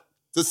saggy. But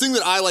the thing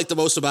that I like the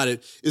most about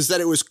it is that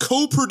it was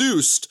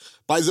co-produced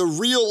by the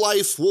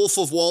real-life Wolf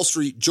of Wall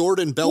Street,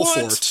 Jordan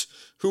Belfort,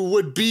 who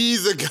would be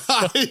the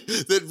guy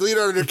that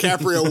Leonardo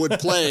DiCaprio would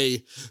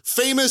play.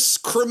 Famous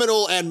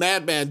criminal and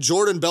madman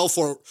Jordan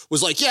Belfort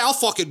was like, yeah, I'll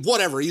fucking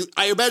whatever.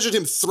 I imagine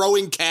him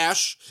throwing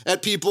cash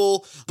at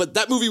people, but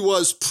that movie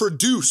was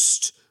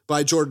produced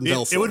by Jordan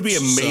Belfort. It would be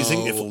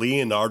amazing if So-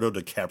 Leonardo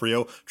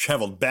DiCaprio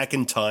traveled back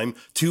in time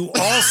to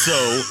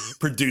also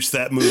produce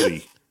that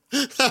movie.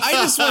 I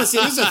just want to say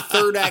there's a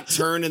third act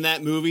turn in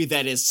that movie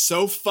that is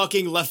so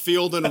fucking left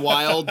field and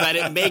wild that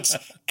it makes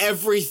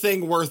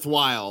everything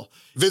worthwhile.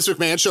 Vince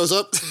McMahon shows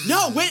up.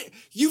 No, wait,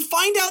 you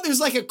find out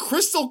there's like a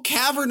crystal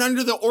cavern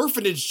under the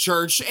orphanage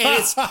church, and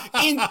it's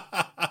in.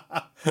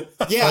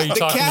 Yeah, Are you the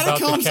talking about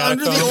the catacombs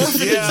under the catacombs?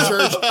 orphanage Yeah,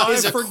 church I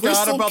is a forgot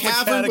crystal about the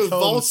cavern with catacombs.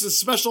 vaults and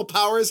special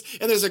powers,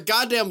 and there's a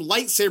goddamn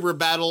lightsaber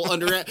battle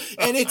under it,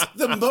 and it's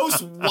the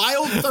most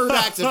wild third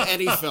act of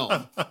any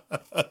film.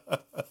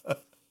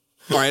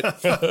 All right,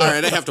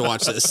 I have to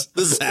watch this.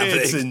 This is happening.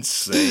 It's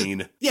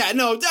insane. Yeah,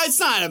 no, it's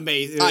not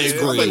amazing. I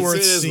agree. But Worth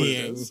it is what it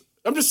seeing. is.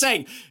 I'm just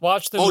saying,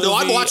 Watch the Oh, movie. no,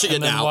 I'm watching it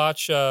and then now.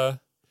 Watch,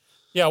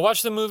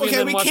 watch the movie Okay,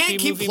 and we then watch can't the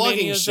keep movie plugging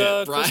Mania's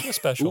shit, Brian. Christmas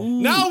special.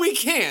 no, we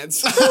can't.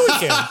 We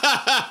can.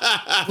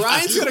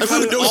 Brian's gonna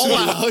cut it all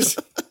out.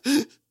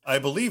 I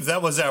believe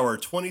that was our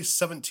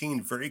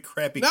 2017 very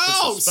crappy No,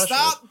 Christmas special.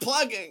 stop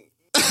plugging.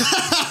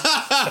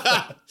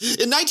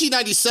 In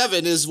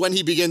 1997 is when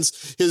he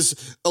begins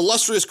his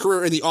illustrious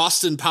career in the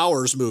Austin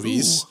Powers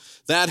movies.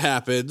 That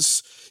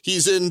happens.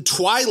 He's in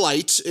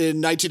Twilight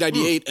in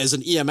 1998 as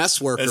an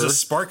EMS worker. As a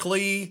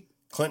sparkly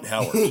Clint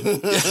Howard.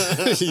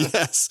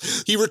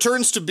 Yes. He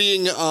returns to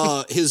being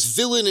his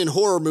villain in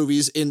horror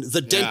movies in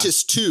The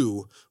Dentist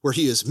 2, where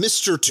he is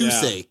Mr.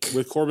 Toothache.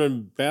 With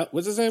Corbin,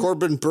 what's his name?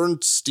 Corbin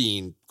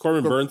Bernstein.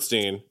 Corbin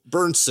Bernstein.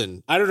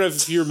 Bernson. I don't know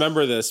if you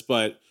remember this,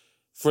 but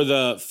for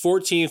the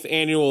 14th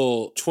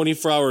annual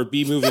 24-hour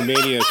B-Movie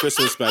Mania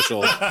Christmas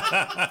special,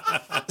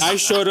 I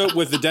showed up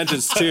with The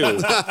Dentist too.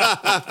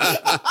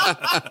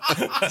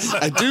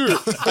 I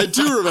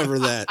do remember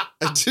that.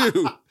 I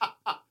do.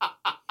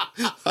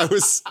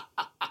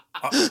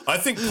 I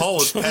think Paul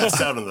was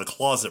passed out in the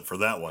closet for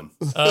that one.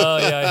 Oh,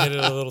 yeah, I hit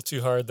it a little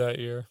too hard that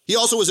year. He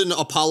also was in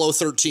Apollo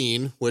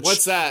 13, which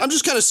What's that? I'm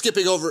just kind of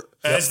skipping over.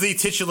 As the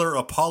titular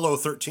Apollo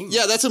 13.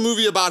 Yeah, that's a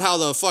movie about how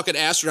the fucking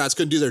astronauts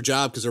couldn't do their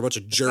job because they're a bunch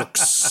of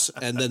jerks.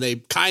 And then they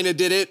kind of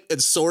did it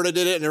and sort of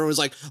did it. And everyone was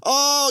like,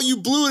 oh, you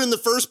blew it in the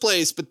first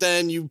place, but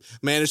then you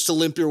managed to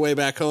limp your way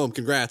back home.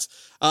 Congrats.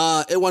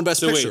 It won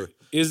Best So Picture. wait,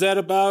 is that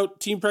about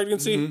teen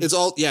pregnancy? It's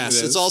all, yes. It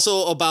It's is.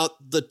 also about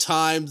the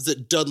time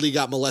that Dudley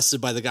got molested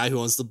by the guy who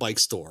owns the bike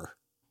store.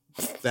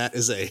 That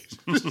is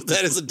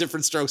a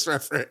different Strokes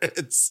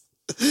reference.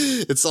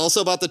 It's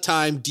also about the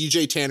time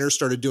DJ Tanner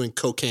started doing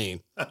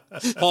cocaine.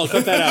 Paul,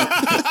 cut that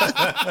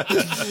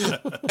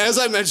out. As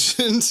I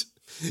mentioned,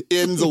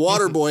 In The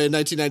Waterboy in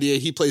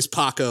 1998, he plays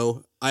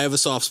Paco. I have a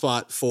soft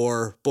spot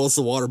for both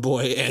The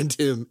Waterboy and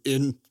him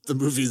in the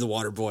movie The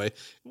Waterboy.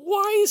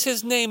 Why is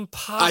his name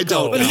Paco? I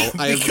don't know.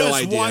 I have no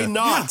idea. Why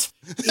not?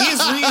 He is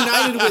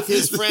reunited with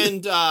his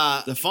friend, the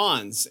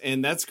Fonz,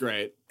 and that's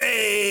great.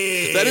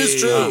 Hey, That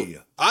is true.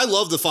 I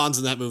love the Fonz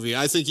in that movie.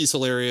 I think he's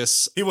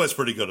hilarious. He was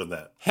pretty good in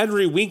that.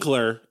 Henry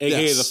Winkler,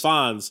 aka Yes. the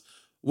Fonz,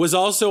 was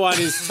also on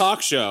his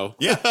talk show.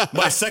 Yeah,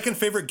 my second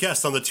favorite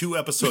guest on the 2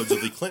 episodes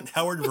of the Clint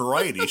Howard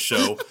Variety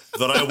Show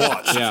that I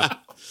watched. Yeah.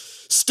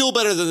 Still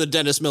better than the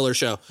Dennis Miller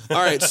Show. All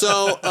right,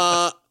 so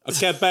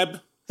Okay, babe.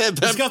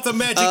 He's got the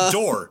magic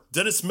door.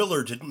 Dennis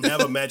Miller didn't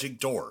have a magic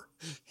door.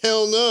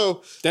 hell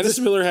no. Dennis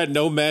Miller had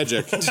no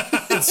magic.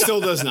 It still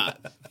does not.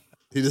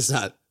 He does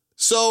not.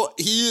 So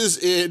he is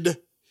in.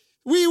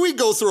 We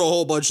go through a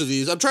whole bunch of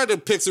these. I'm trying to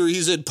pick through.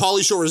 He's in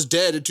Pauly Shore is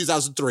Dead in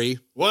 2003,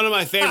 One of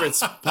my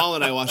favorites. Paul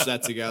and I watched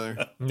that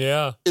together.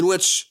 Yeah. in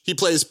which he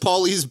plays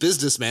Pauly's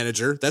business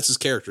manager. That's his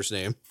character's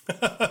name.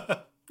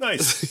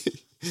 Nice.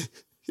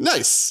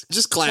 Nice,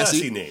 just classy.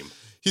 Classy name.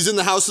 He's in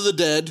The House of the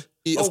Dead.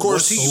 He, of Oh,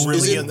 course, was he is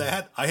really in- in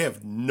that? I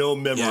have no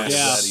memory of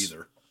Yes. that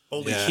either.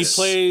 Holy Yes. He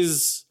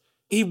shit.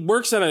 he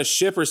works on a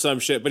ship or some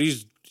shit, but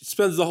he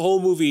spends the whole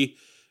movie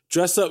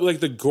dressed up like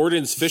the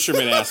Gordon's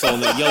fisherman asshole in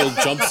that yellow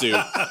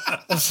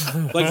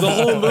jumpsuit. Like the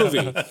whole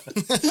movie.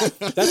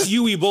 That's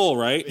Yui Bowl,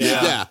 right?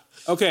 Yeah,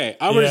 Okay,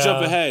 I'm going to Yeah.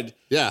 jump ahead.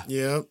 yeah.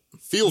 Yep.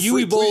 Feel free,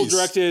 Yui Bowl please.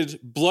 directed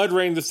Blood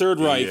Rain the Third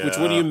Reich, which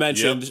one of you Yeah,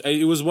 mentioned.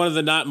 It was one of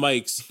the not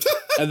Mikes.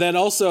 And then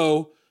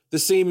also the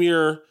same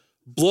year,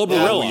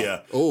 Blubberella. Oh, yeah.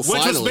 Oh, Which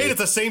was finally. made at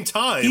the same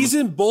time. He's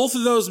in both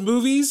of those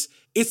movies.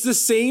 It's the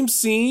same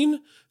scene.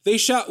 They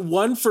shot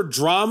one for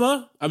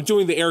drama. I'm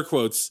doing the air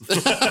quotes.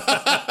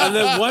 And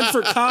then one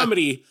for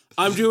comedy.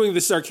 I'm doing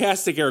the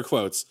sarcastic air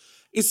quotes.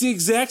 It's the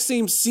exact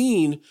same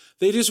scene.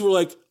 They just were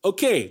like,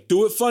 okay,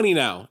 do it funny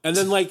now. And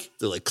then like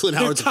They're like Clint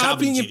they're Howard's a comedy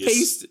copying and genius.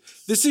 paste.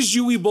 This is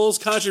Yui Bull's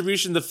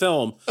contribution to the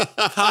film.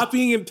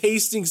 Copying and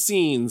pasting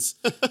scenes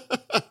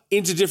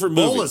into different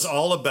Bull movies. is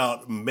all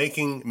about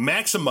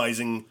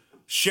maximizing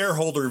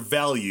shareholder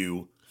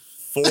value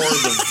for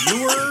the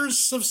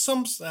viewers of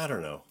some. I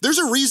don't know. There's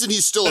a reason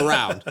he's still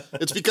around.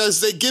 It's because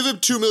they give him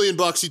 $2 million.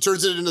 He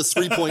turns it into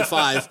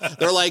 3.5.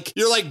 They're like,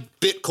 you're like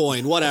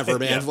Bitcoin, whatever,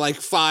 man. Yeah. Like,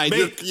 fine,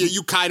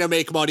 you kind of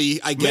make money,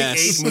 I Make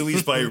guess. 8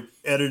 movies by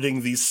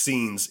editing these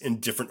scenes in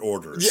different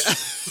orders.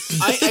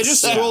 I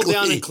just scrolled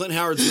down in Clint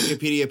Howard's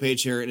Wikipedia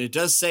page here, and it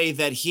does say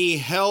that he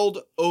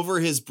held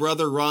over his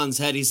brother Ron's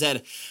head. He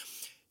said,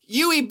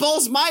 Yui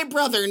Bull's my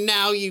brother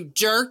now, you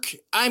jerk.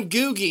 I'm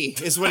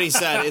Googie, is what he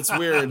said. It's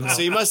weird.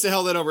 So he must have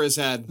held it over his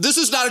head. This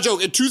is not a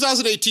joke. In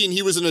 2018,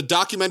 he was in a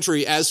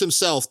documentary as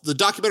himself. The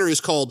documentary is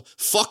called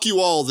 "Fuck You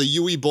All: The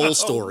Yui Bowl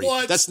Story."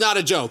 what? That's not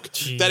a joke.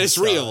 That is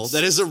real.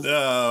 That is a.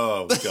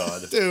 Oh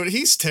God. Dude,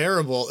 he's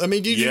terrible. I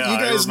mean, you Yeah, I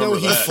guys know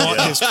remember he that, fought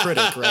yeah. his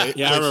critic, right?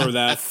 Yeah, I remember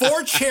that.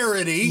 For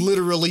charity.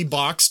 Literally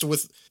boxed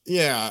with.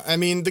 Yeah, I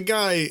mean, the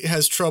guy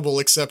has trouble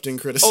accepting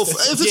criticism.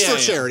 Oh, if it's Yeah, for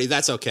yeah. charity,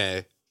 that's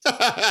okay.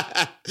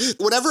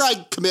 Whenever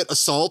I commit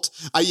assault,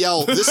 I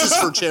yell, "This is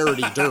for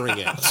charity" during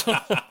it.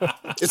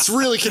 It's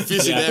really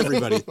confusing to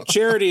everybody.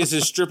 Charity is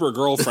his stripper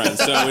girlfriend,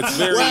 so it's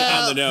very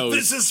Well, on the nose.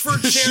 This is for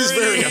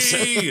very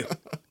charity.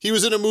 He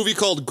was in a movie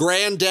called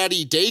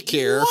Granddaddy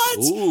Daycare. What?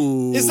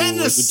 Ooh, Is that an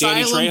Danny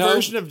asylum Trejo?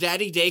 version of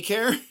Daddy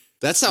Daycare?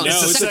 that sounds No,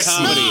 it's a sexy.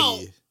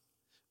 comedy.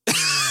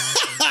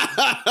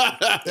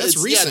 That's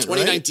recent, yeah,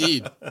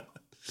 2019.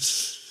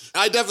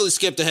 I definitely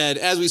skipped ahead.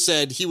 As we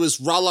said, he was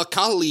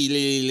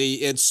Ralakali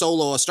in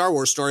Solo: A Star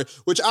Wars Story,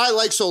 which I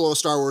like. Solo: A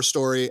Star Wars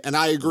Story, and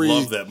I agree.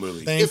 Love that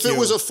movie. Thank If it you.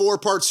 was a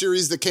 4-part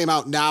series that came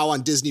out now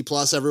on Disney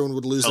Plus, everyone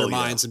would lose their yeah.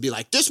 minds and be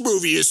like, "This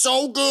movie is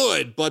so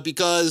good!" But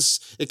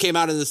because it came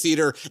out in the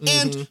theater,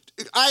 and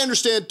I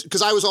understand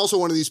because I was also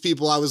one of these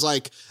people. I was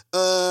like,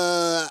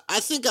 I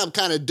think I'm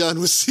kind of done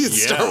with seeing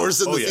Yeah. Star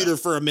Wars in Oh, the yeah. theater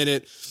for a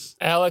minute.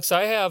 Alex,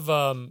 I have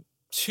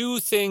 2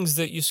 things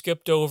that you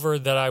skipped over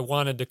that I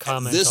wanted to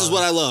comment This is on.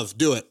 what I love.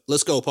 Do it.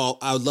 Let's go, Paul.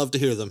 I would love to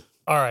hear them.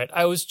 All right.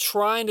 I was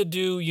trying to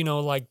do,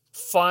 like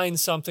find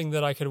something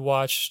that I could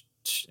watch,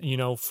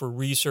 for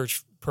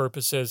research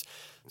purposes.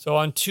 So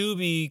on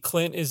Tubi,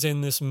 Clint is in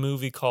this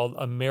movie called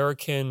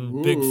American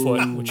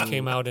Bigfoot, which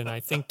came out in, I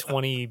think,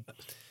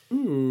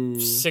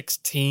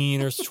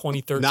 2016 or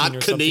 2013 or Not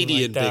something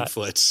Canadian like that.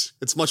 Bigfoot.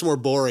 It's much more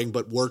boring,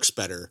 but works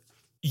better.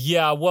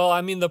 Yeah, well,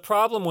 I mean, the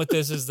problem with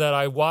this is that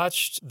I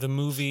watched the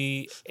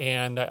movie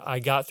and I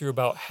got through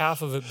about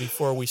half of it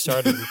before we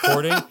started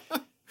recording.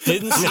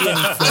 Didn't see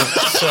any Clint,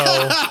 so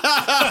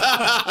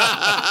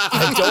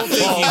I don't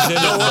think he's in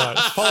it much.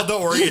 Paul,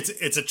 don't worry.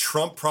 It's a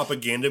Trump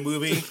propaganda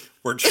movie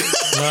where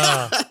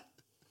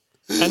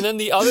And then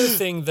the other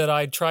thing that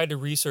I tried to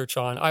research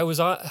on, I was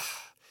on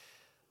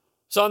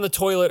the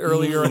toilet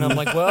earlier and I'm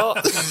like, well,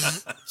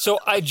 so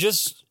I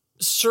just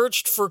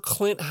searched for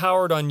Clint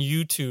Howard on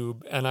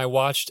YouTube and I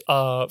watched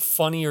a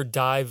Funny or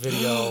Die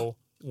video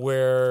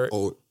where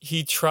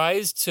he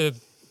tries to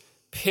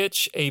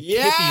pitch a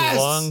Yes! Pippi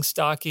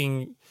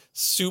Longstocking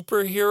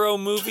superhero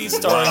movie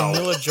starring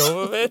Mila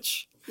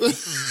Jovovich.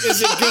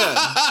 Is it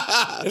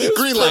good? Green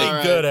Pretty light. All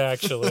right. good,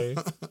 actually.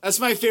 That's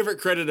my favorite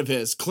credit of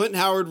his. Clint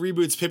Howard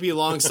reboots Pippi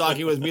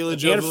Longstocking with Mila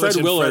Jovovich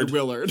Fred Willard. Fred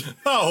Willard.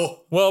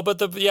 Oh, Well, but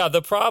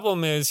the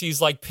problem is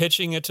he's like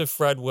pitching it to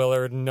Fred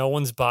Willard and no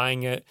one's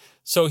buying it.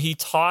 So he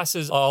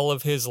tosses all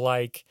of his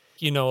like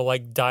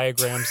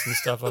diagrams and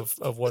stuff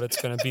of what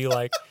it's going to be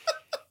like.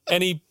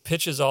 And he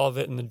pitches all of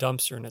it in the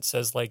dumpster and it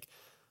says like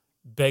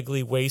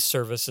Begley Waste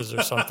Services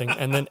or something.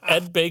 And then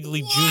Ed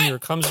Begley Jr.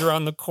 comes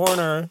around the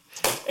corner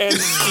and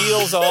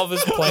steals all of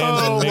his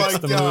plans and makes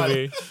the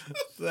movie.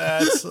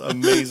 that's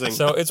amazing.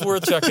 So it's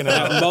worth checking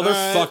out.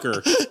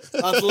 Motherfucker.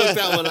 I'll have to look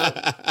that one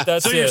up.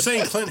 That's So it. you're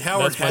saying Clint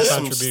Howard That's my has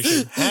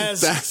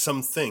contribution.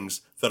 some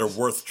things that are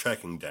worth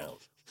tracking down.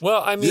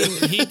 Well, I mean,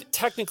 he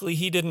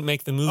didn't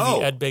make the movie.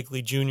 Oh. Ed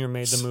Begley Jr.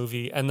 made the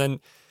movie, and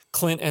then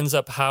Clint ends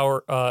up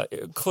Howard.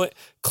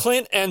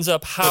 Clint ends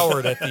up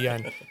Howard at the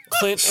end.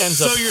 Clint ends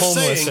So up you're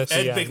homeless saying at the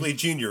Ed end. Begley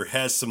Jr.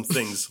 has some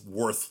things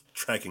worth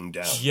tracking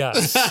down.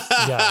 Yes,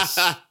 yes.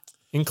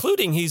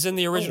 Including he's in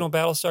the original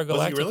Battlestar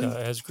Was he Galactica really?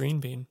 as Green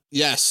Bean.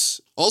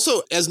 Yes.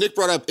 Also, as Nick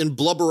brought up, in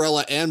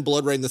Blubberella and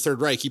Blood Rain: The Third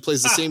Reich, he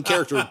plays the same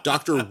character,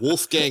 Dr.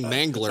 Wolfgang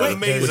Mangler.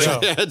 Amazing. Which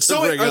I had to So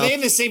bring are up. they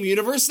in the same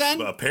universe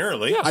then?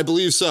 Apparently. I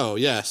believe so.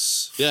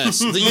 Yes. Yes.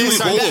 The Yui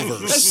Sorry, that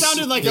Boliverse.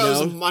 sounded like You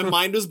know? my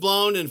mind was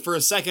blown, and for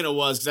a second it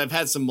was because I've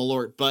had some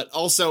Malort. But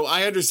also,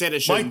 I understand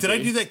it shouldn't Mike, did I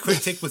be. do that quick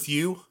take with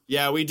you?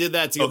 Yeah, we did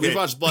that together. Okay. We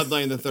watched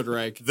Bloodline: The Third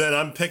Reich. Then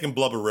I'm picking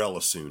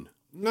Blubberella soon.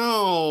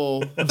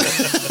 No.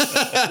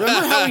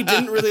 Remember how we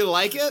didn't really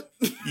like it?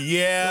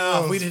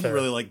 Yeah, we didn't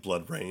really like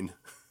Blood Rain.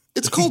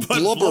 It's called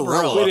Blubberella.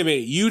 Blubberella. Wait a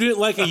minute. You didn't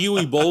like a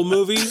Yui Bowl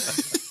movie?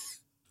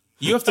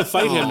 You have to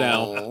fight him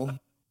now. Oh.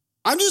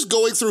 I'm just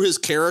going through his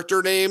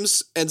character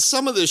names, and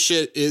some of this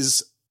shit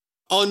is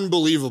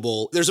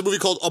unbelievable. There's a movie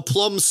called A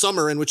Plum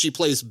Summer in which he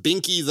plays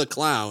Binky the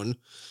Clown.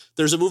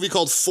 There's a movie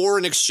called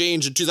Foreign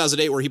Exchange in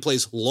 2008 where he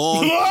plays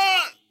Long...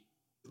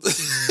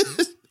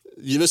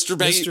 You, Mr.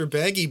 Baggy? Mr.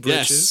 Baggy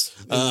Britches.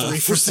 Yes. and Three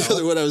for What's the Hell.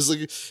 other one I was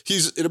looking?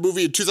 He's in a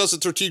movie in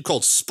 2013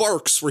 called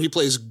Sparks, where he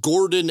plays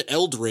Gordon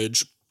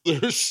Eldridge.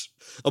 There's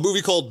a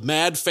movie called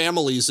Mad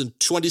Families in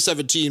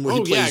 2017, where he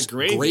Oh, yeah, plays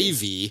Gravy.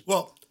 Gravy,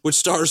 Well, which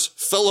stars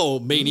fellow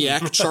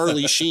maniac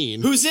Charlie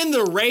Sheen. Who's in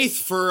the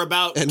Wraith for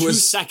about And 2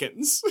 was-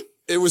 seconds?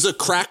 It was a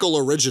Crackle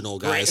original,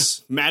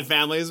 guys. Mad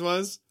Families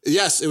was?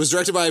 Yes, it was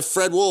directed by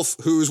Fred Wolf,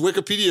 whose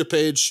Wikipedia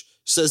page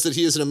says that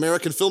he is an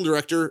American film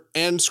director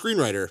and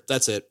screenwriter.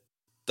 That's it.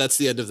 That's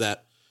the end of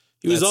that.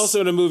 He was That's-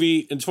 also in a movie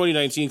in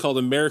 2019 called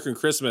American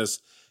Christmas.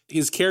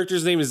 His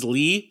character's name is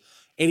Lee,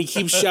 and he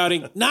keeps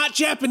shouting, "Not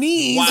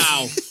Japanese!"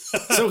 Wow.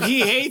 So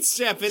he hates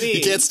Japanese.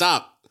 He can't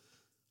stop.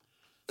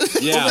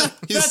 Yeah.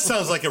 that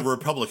sounds like a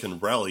Republican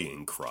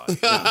rallying cry.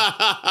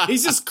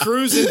 He's just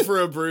cruising for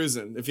a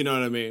bruising, if you know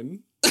what I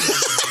mean.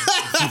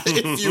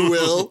 If you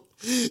will.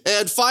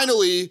 And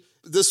finally,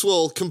 this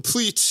will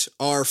complete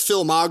our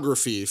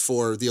filmography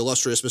for the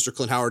illustrious Mr.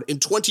 Clint Howard. In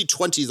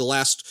 2020, the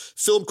last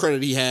film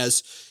credit he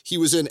has, he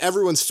was in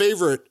everyone's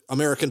favorite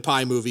American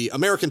Pie movie,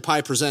 American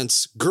Pie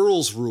Presents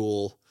Girls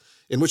Rule,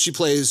 in which he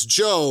plays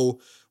Joe,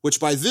 which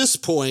by this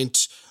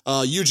point,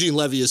 Eugene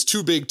Levy is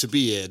too big to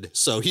be in,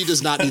 so he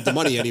does not need the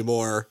money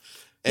anymore.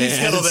 He's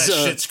got all that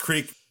And, Schitt's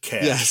Creek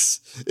cash. Yes.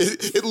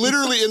 It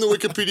literally in the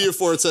Wikipedia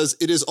for it says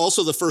it is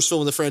also the first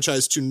film in the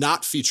franchise to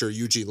not feature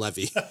Eugene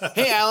Levy.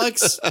 Hey,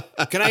 Alex,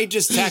 can I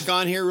just tack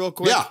on here real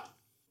quick? Yeah.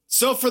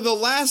 So for the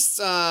last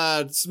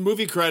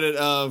movie credit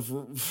of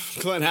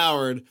Clint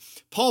Howard,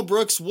 Paul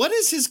Brooks, what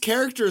is his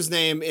character's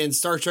name in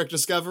Star Trek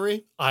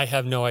Discovery? I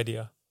have no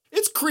idea.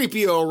 It's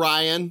Creepy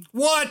Orion.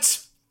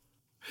 What?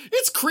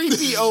 It's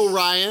Creepy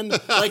Orion.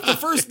 Like the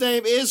first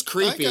name is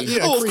Creepy.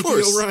 Yeah, Oh, of Creepy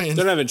course. Orion.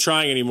 They're not even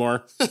trying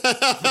anymore.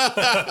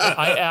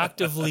 I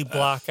actively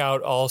block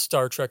out all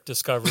Star Trek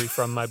Discovery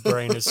from my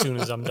brain as soon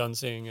as I'm done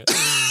seeing it.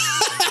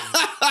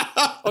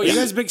 Oh, you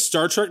guys big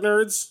Star Trek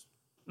nerds?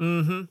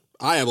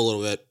 I am a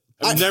little bit.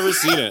 I've never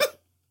seen it.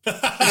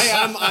 Hey,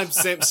 I'm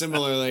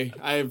similarly.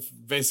 I've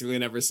basically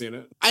never seen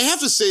it. I have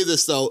to say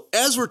this, though,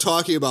 as we're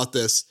talking about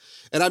this,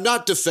 and I'm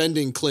not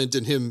defending Clint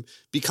and him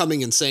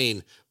becoming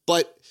insane,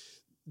 but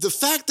the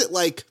fact that,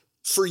 like,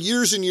 for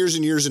years and years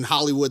and years in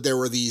Hollywood, there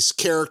were these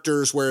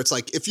characters where it's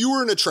like, if you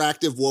were an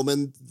attractive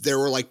woman, there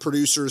were like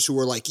producers who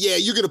were like, yeah,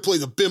 you're going to play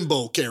the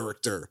bimbo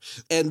character.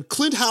 And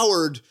Clint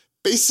Howard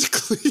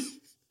basically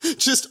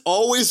just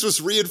always was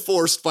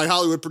reinforced by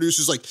Hollywood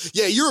producers like,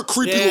 yeah, you're a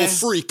creepy little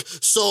freak.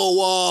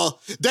 So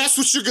that's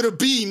what you're going to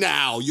be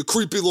now, you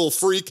creepy little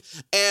freak.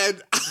 And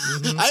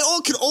I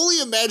can only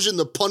imagine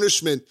the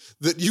punishment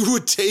that you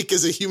would take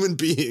as a human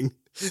being,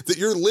 that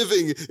your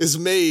living is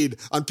made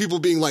on people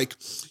being like,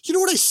 you know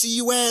what I see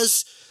you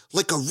as?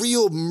 Like a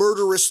real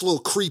murderous little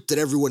creep that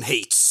everyone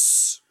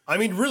hates. I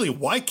mean, really,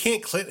 why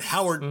can't Clint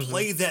Howard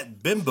play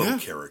that bimbo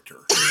character?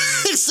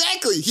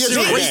 Exactly. He has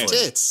Seriously. great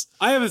tits.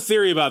 I have a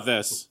theory about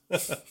this.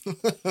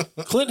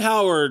 Clint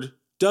Howard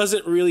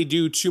doesn't really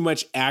do too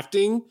much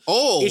acting.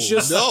 Oh, It's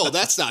just- no,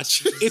 that's not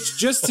true. It's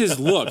just his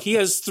look. He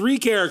has 3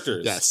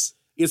 characters. Yes.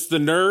 It's the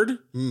nerd.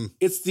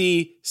 It's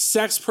the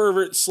sex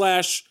pervert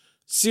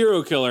 /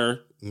 serial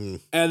killer. and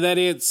then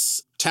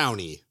it's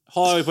Townie.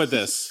 how do I put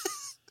this?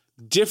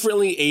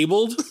 Differently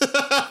abled,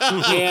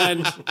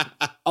 and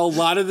a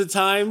lot of the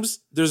times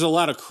there's a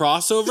lot of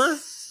crossover,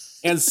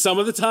 and some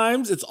of the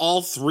times it's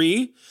all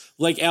three.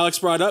 Like Alex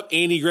brought up,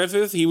 Andy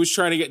Griffith, he was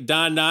trying to get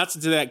Don Knotts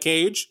into that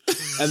cage,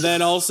 and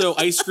then also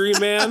Ice Cream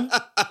Man,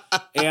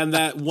 and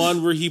that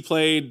one where he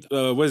played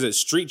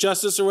Street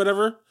Justice or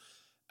whatever,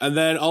 and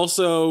then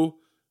also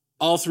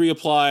all three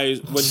apply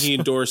when he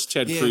endorsed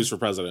Ted Cruz for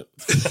president.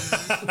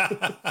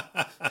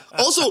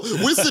 Also,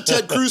 with the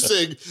Ted Cruz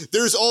thing,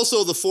 there's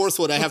also the fourth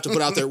one I have to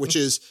put out there, which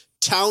is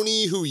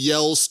Townie who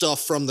yells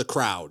stuff from the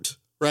crowd,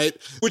 right?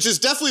 Which is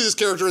definitely his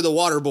character in The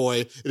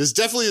Waterboy. It is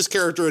definitely his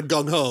character in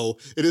Gung Ho.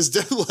 It is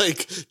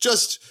like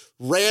just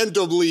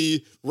random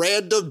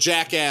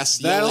jackass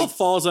That yelling. all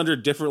falls under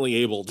differently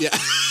abled. Yeah.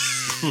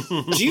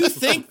 Do you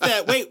think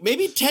that,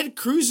 maybe Ted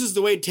Cruz is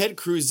the way Ted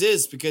Cruz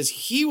is because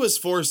he was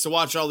forced to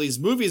watch all these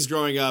movies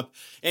growing up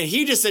and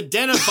he just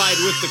identified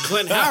with the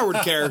Clint Howard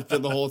character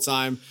the whole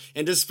time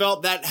and just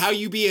felt that how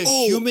you be a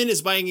human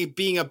is by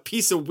being a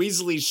piece of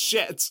weaselly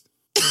shit.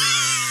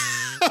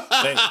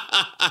 Hey,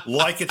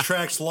 like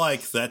attracts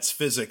like. That's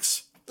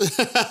physics.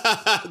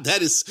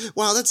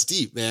 That's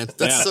deep, man.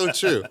 That's so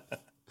true.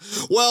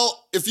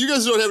 Well, if you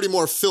guys don't have any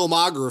more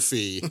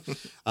filmography,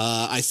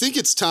 I think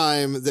it's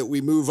time that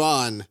we move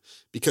on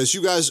because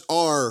you guys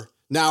are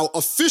now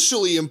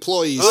officially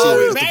employees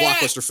here at the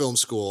Blockbuster Film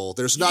School.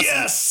 There's nothing.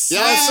 Yes!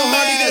 Yes! So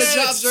hard to get a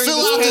job during Fill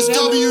this out this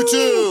pandemic.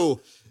 W-2.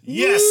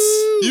 Yes!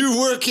 You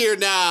work here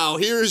now.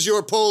 Here's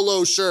your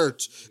polo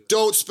shirt.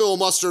 Don't spill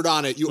mustard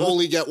on it. You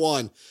only get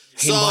one.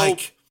 Hey,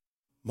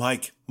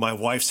 Mike, my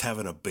wife's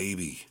having a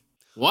baby.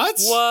 What?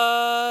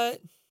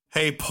 What?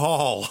 Hey,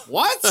 Paul,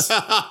 What?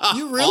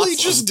 You really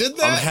just did I'm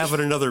that? having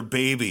another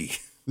baby.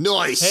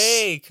 Nice.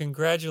 Hey,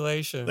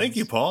 congratulations. Thank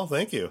you, Paul.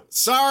 Thank you.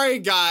 Sorry,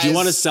 guys. Do you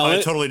want to sell I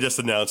it? totally just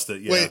announced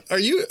it. Yeah. Wait, are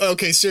you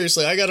okay?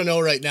 Seriously, I got to know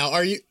right now.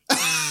 Are you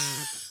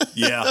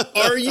Yeah.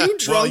 are you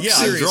drunk? Well, yeah,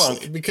 seriously? I'm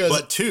drunk. Because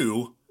But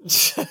two,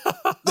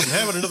 I'm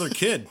having another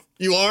kid.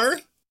 you are.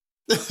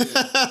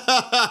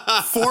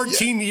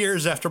 14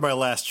 years after my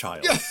last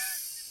child.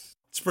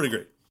 It's pretty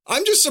great.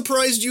 I'm just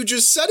surprised you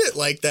just said it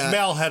like that.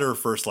 Mal had her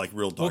first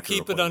real doctor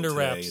keep it appointment under today,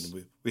 wraps. and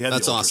we had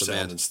That's the awesome, ultrasound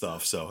man. and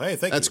stuff. So hey,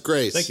 thank you. That's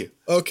great. Thank you.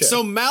 Okay.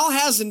 So Mal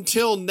has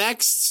until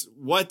next,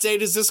 what day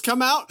does this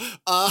come out?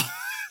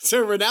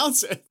 To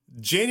renounce it.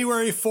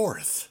 January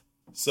 4th.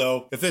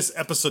 So if this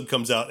episode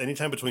comes out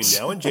anytime between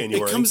now and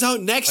January, It comes out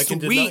I next can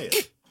deny week.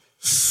 it.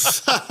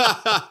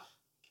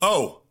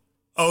 Oh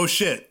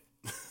shit.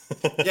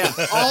 Yeah,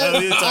 all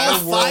The entire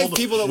 5 world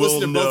people that will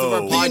listen to both of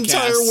our know. the podcasts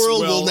entire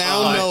world will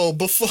now know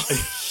before.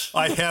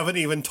 I haven't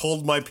even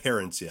told my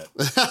parents yet.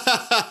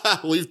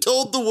 We've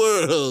told the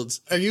world.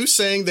 Are you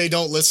saying they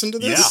don't listen to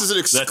this? Yeah. This is an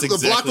that's the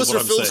exactly Blockbuster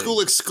what I'm Film saying. School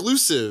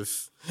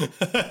exclusive.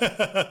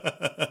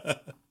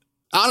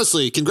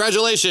 Honestly,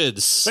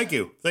 congratulations Thank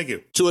you. Thank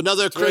you. to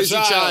another crazy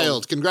child.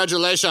 child.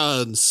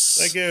 Congratulations.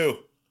 Thank you.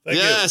 Thank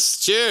you. Yes.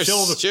 Cheers.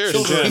 Children- Cheers.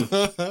 children.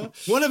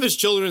 One of his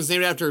children is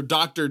named after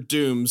Dr.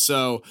 Doom,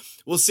 so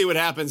we'll see what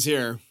happens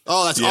here.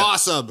 Oh, that's Yeah,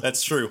 awesome.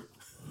 That's true.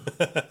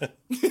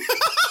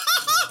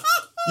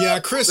 Yeah,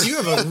 Chris, you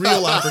have a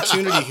real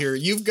opportunity here.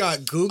 You've got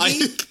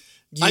Googie.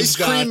 You've Ice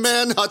got Cream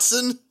Man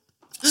Hudson.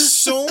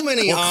 so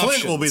many Well, options.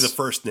 Clint will be the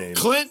first name,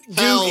 Clint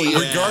Hell Googie. yeah.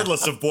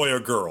 regardless of boy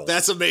or girl.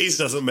 That's It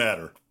amazing. doesn't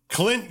matter.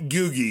 Clint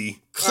Googie.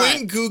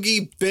 Clint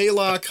Googie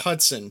Baylock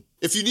Hudson.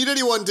 If you need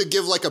anyone to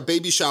give like a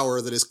baby shower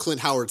that is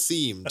Clint Howard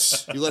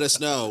themed, you let us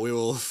know.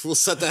 We'll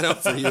set that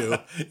up for you.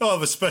 You'll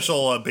have a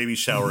special baby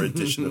shower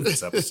edition of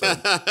this episode.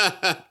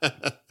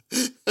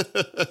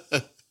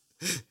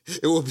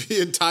 It will be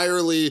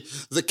entirely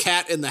the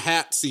Cat in the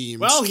Hat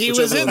theme. Well, he which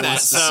was in everyone that,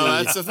 wants to so see.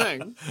 that's the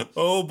thing.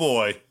 Oh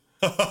boy.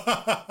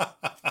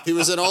 He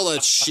was in all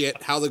that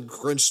shit. How the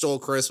Grinch Stole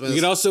Christmas. You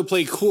can also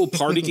play cool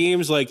party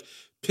games like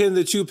pin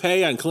the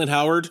toupee on Clint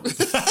Howard.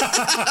 Actually,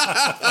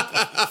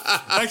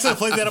 I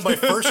played that at my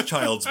first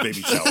child's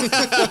baby shower.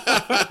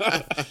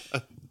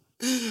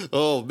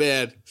 Oh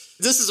man,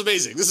 this is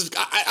amazing.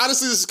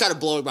 Honestly, this is kind of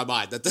blowing my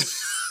mind.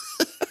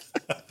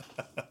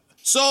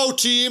 So,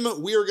 team,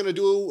 we are going to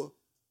do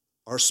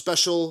our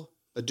special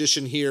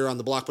edition here on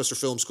the Blockbuster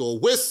Film School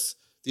with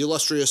the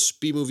illustrious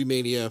B-Movie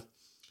Mania,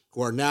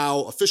 who are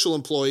now official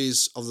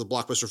employees of the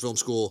Blockbuster Film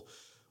School.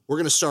 We're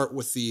going to start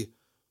with the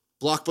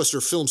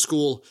Blockbuster Film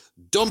School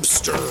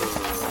dumpster.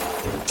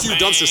 Cue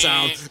dumpster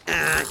sound.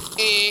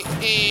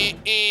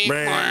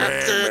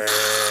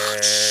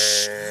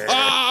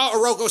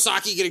 Oroku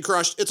Saki getting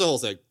crushed. It's a whole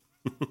thing.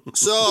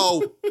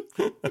 So,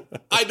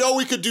 I know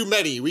we could do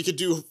many. We could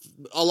do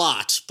a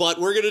lot, but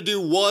we're going to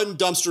do one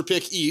dumpster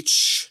pick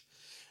each.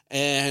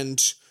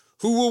 And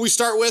who will we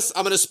start with?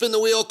 I'm going to spin the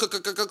wheel.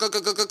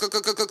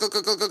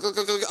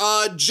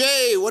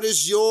 Jay, what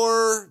is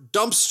your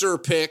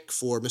dumpster pick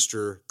for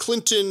Mr.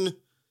 Clinton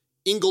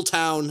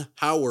Ingletown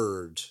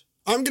Howard?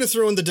 I'm going to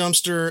throw in the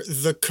dumpster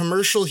the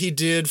commercial he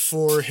did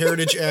for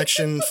Heritage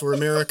Action for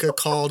America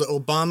called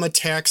Obama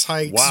Tax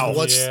Hikes. Wow.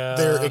 What's Yeah.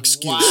 their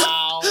excuse?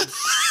 Wow.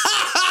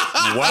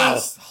 Wow.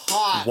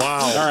 hot. Wow.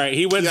 All right,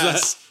 he wins.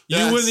 Yes. You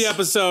Yes. win the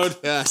episode.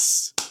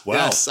 Yes. Wow.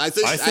 Yes. I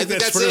think that's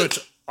that's pretty it. much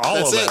all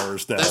That's of it.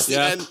 ours now. That's the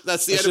Yeah. end.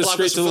 That's the Let's end of just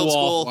straight Blockbuster to the Film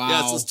wall. School.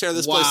 Yes, let's tear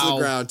this place to the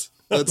ground.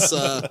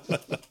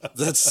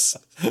 That's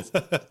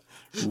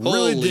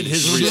Really did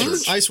his Holy shit.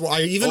 research.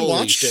 I even Holy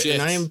watched it, shit.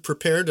 and I am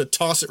prepared to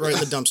toss it right in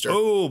the dumpster.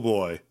 Oh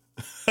boy.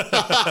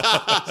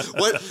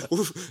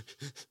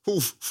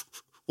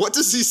 What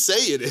does he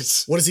say it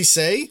is? What does he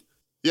say?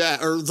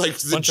 Yeah, or like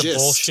the Bunch gist.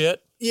 of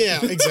bullshit.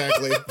 Yeah,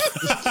 exactly. I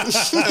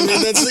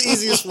mean, that's the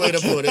easiest way to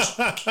put it.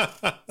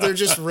 They're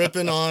just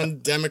ripping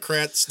on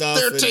Democrat stuff.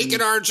 They're and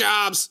taking our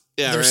jobs.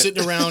 Yeah, They're right.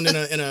 sitting around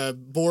in a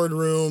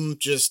boardroom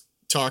just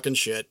talking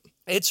shit.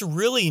 It's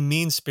really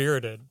mean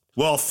spirited.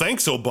 Well,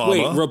 thanks, Obama.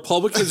 Wait,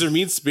 Republicans are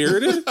mean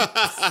spirited?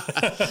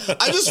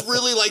 I just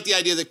really like the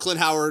idea that Clint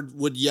Howard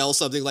would yell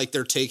something like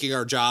 "They're taking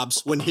our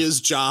jobs" when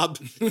his job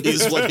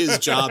is what his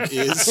job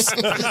is.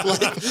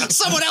 Like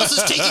someone else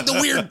is taking the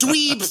weird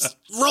dweeb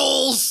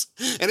roles,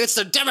 and it's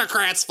the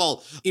Democrats'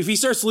 fault. If he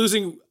starts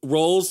losing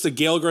roles to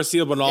Gail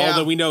Garcia Bernal, Yeah.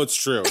 then we know it's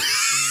true.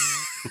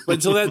 But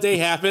until that day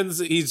happens,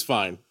 he's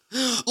fine.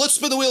 Let's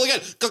spin the wheel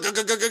again.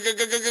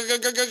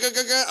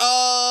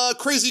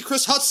 Crazy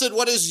Chris Hudson,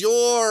 what is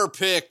your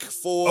pick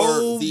for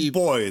Oh the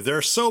boy, there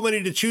are so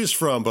many to choose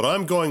from, but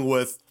I'm going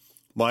with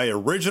my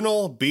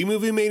original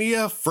B-Movie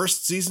Mania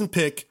first season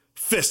pick,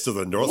 Fist of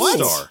the North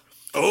Star.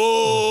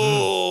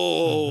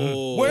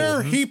 Oh,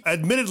 Where he,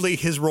 admittedly,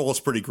 his role is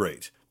pretty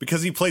great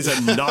because he plays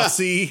a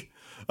Nazi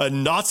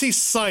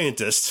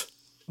scientist,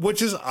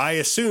 which is, I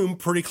assume,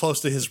 pretty close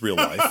to his real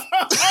life.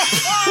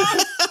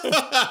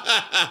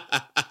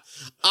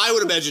 I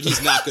would imagine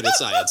he's not good at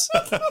science.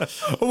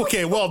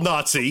 Okay, well,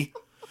 Nazi,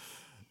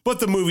 but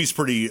the movie's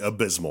pretty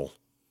abysmal.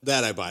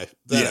 That I buy.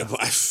 Yeah. But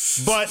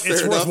But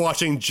it's worth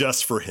watching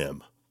just for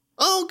him.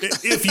 Oh,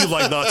 If you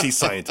like Nazi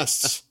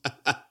scientists.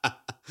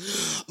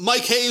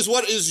 Mike Hayes,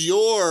 what is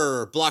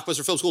your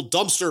Blockbuster Film School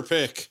dumpster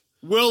pick?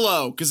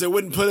 Willow, because it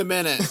wouldn't put him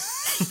in it. Ouch.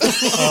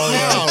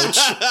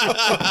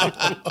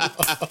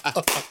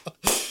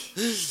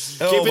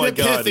 Keeping my it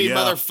God, pithy, yeah.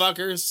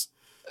 motherfuckers.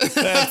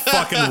 That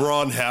fucking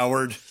Ron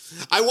Howard.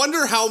 I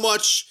wonder how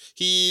much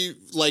he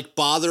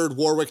bothered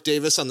Warwick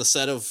Davis on the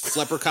set of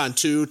Leprechaun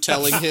 2,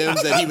 telling him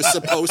that he was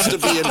supposed to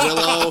be in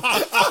Willow.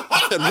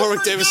 And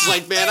Warwick Davis is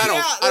like, man, I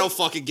don't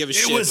fucking give a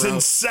shit. It was bro.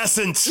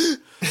 incessant.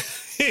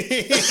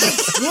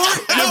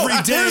 Every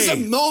There's a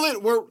day.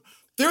 moment where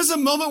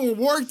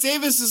Warwick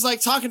Davis is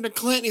like talking to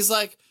Clint, and he's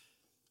like,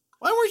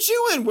 "Why weren't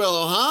you in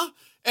Willow, huh?"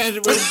 And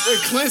when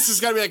Clint's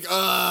just gotta be like,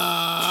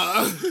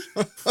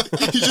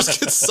 He just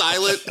gets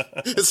silent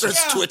and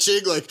starts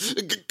twitching like.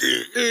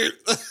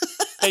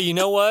 Hey, you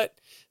know what?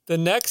 The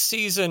next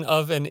season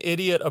of An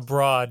Idiot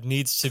Abroad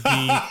needs to be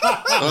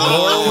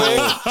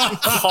Warwick,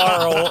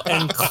 Carl,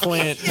 and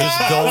Clint just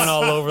going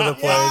all over the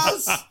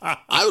place.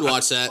 I would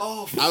watch that.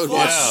 I would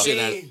watch the shit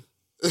out of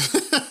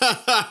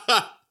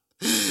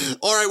it.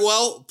 All right,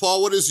 well,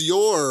 Paul, what is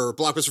your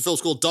Blockbuster Film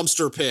School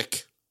dumpster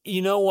pick?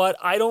 You know what?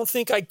 I don't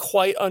think I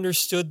quite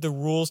understood the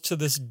rules to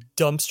this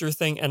dumpster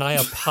thing, and I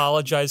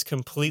apologize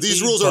completely.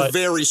 These rules are but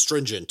very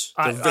stringent.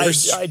 They're very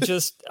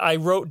I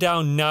wrote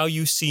down "Now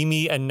You See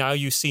Me" and "Now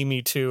You See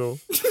Me Too."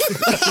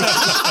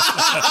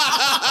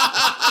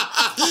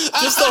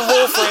 Just the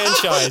whole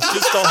franchise.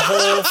 Just the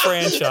whole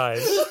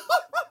franchise.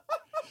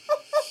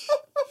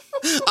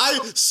 I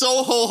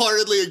so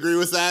wholeheartedly agree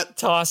with that.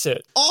 Toss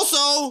it.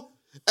 Also,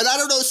 and I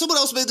don't know, someone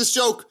else made this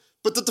joke,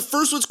 but that the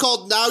first one's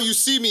called Now You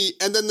See Me,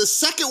 and then the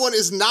second one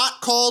is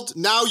not called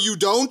Now You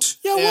Don't.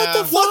 Yeah, what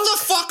the fuck? What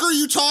the fuck are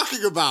you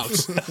talking about?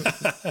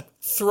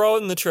 Throw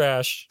it in the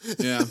trash.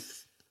 yeah.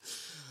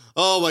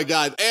 Oh my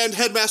God. And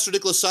Headmaster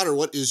Nicholas Sauter,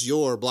 what is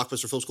your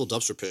Blockbuster Film School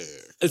dumpster pick?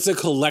 It's a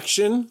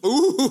collection.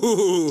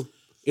 Ooh.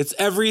 It's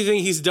everything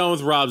he's done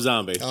with Rob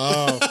Zombie.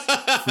 Oh,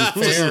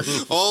 fair.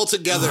 All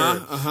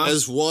together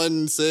as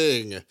one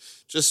thing.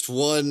 Just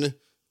one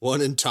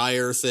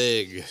entire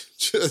thing.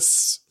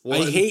 Just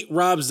one. I hate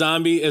Rob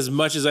Zombie as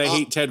much as I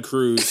hate Ted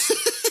Cruz.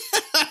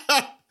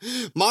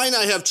 Mine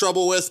I have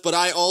trouble with, but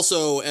I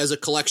also, as a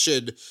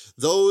collection,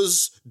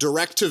 those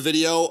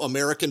direct-to-video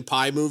American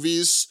Pie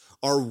movies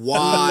are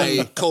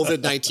why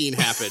COVID-19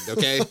 happened,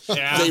 okay?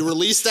 Yeah. They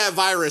released that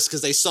virus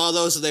because they saw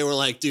those and they were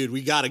like, dude,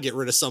 we got to get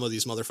rid of some of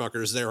these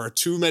motherfuckers. There are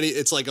too many.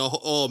 It's like,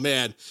 oh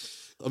man.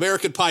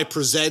 American Pie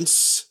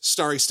Presents,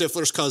 starring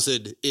Stifler's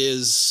cousin,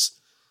 is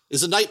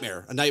a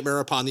nightmare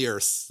upon the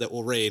earth that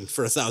will reign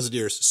for 1,000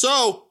 years.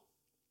 So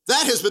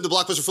that has been the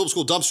Blockbuster Film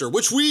School dumpster,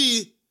 which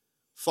we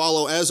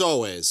follow, as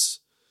always,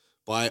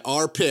 by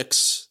our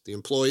picks, the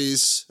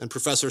employees and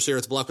professors here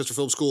at the Blockbuster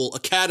Film School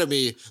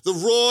Academy, the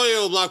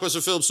Royal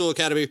Blockbuster Film School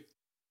Academy.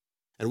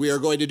 And we are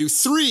going to do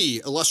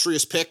 3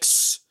 illustrious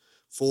picks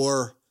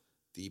for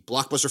the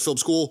Blockbuster Film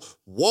School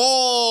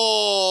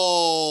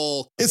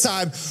Wall. It's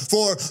time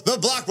for the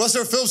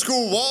Blockbuster Film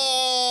School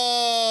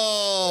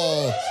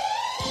Wall.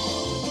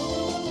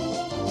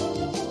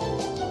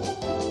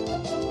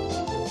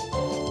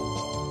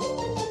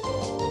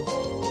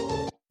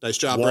 Nice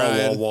job, Wah,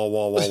 Brian. wah,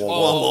 wah, wah,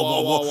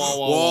 wah, wah,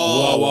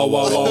 wah. Whoa, whoa,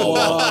 whoa,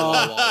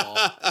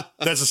 whoa.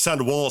 That's the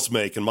sound walls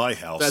make in my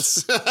house.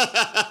 That's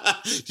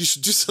you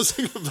should do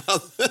something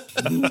about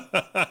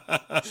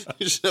that.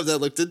 You should have that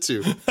looked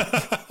into.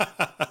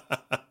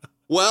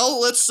 Well,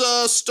 let's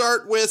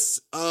start with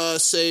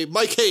say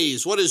Mike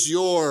Hayes. What is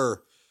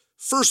your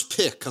first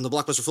pick on the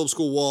Blockbuster Film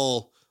School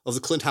wall of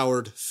the Clint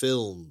Howard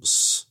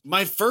films?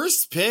 My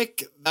first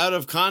pick out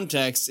of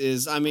context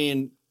is, I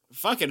mean,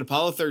 fuck it,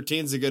 Apollo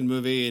 13 is a good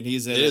movie, and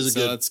he's in it.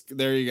 So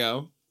there you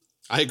go.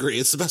 I agree.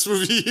 It's the best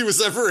movie he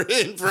was ever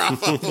in,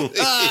 probably.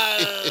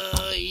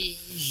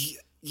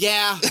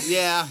 Yeah.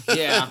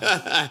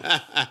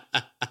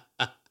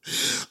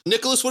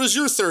 Nicholas, what is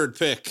your third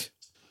pick?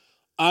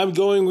 I'm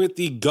going with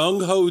the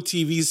Gung Ho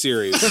TV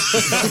series.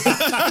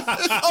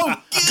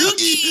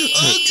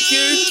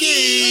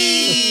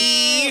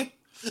 Googie!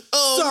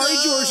 Oh, Sorry,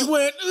 George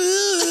went.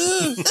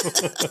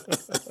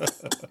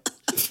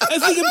 I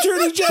think I'm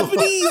turning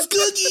Japanese.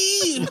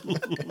 Cookie.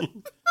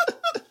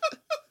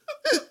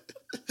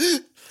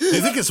 Do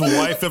you think his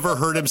wife ever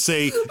heard him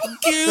say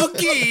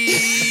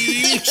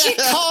 "Googie"? She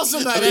calls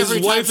him that His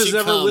every time wife has she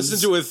never comes.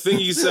 listened to a thing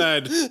he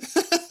said.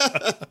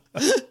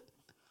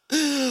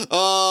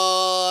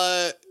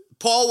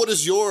 Paul, what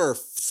is your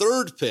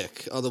third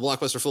pick on the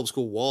Blockbuster Film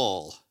School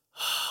wall?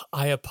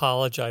 I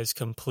apologize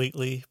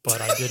completely, but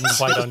I didn't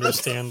quite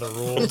understand the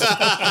rules.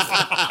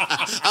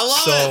 I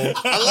love it.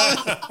 I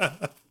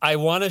love it. I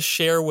want to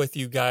share with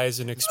you guys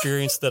an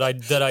experience that I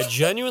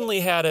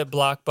genuinely had at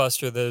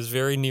Blockbuster that is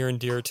very near and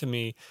dear to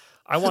me.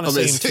 I want to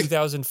say in Amazing.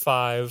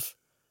 2005,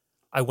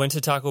 I went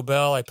to Taco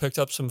Bell, I picked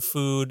up some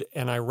food,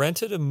 and I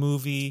rented a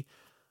movie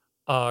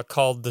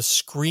called The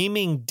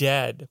Screaming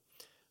Dead,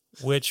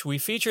 which we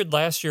featured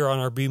last year on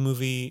our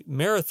B-Movie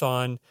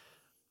Marathon.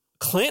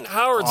 Clint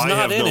Howard's I not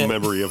have in no it,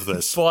 memory of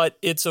this. but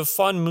it's a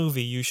fun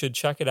movie. You should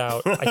check it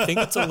out. I think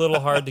it's a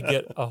little hard to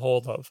get a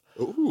hold of.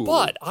 Ooh.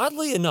 But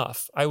oddly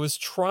enough, I was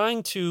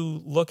trying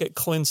to look at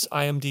Clint's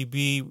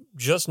IMDb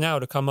just now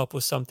to come up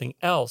with something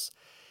else.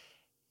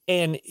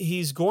 And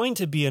he's going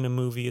to be in a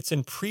movie. It's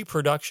in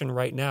pre-production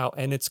right now,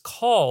 and it's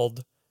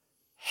called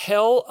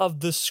Hell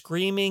of the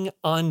Screaming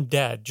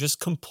Undead, just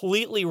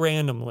completely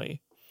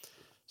randomly.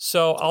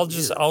 So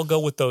I'll go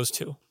with those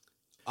two.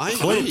 I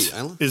agree.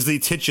 Clint is the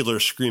titular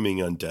screaming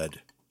undead.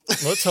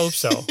 Let's hope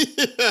so.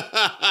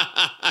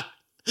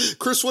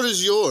 Chris, what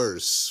is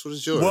yours?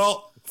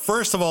 Well,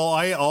 first of all,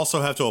 I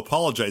also have to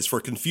apologize for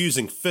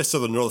confusing Fist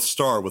of the North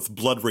Star with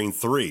Blood Rain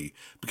 3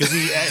 because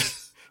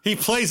he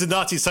plays a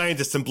Nazi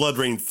scientist in Blood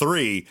Rain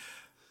 3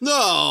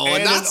 No,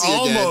 and Nazi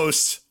an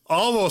again.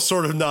 almost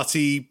sort of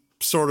Nazi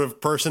sort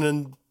of person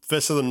in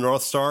Fist of the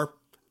North Star.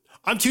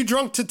 I'm too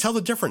drunk to tell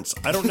the difference.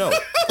 I don't know.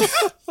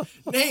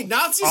 Hey,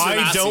 Nazis are I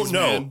Nazis, don't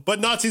know. man. But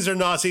Nazis are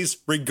Nazis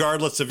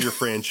regardless of your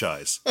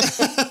franchise.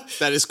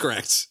 That is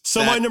correct.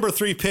 So my number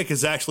 3 pick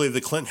is actually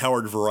the Clint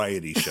Howard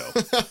variety show.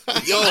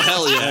 Oh,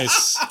 hell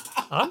yes.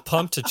 I'm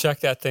pumped to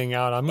check that thing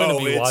out. I'm going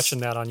to be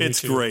watching that on YouTube.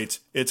 It's great.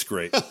 It's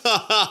great.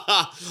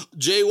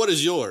 Jay, what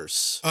is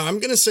yours? I'm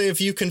going to say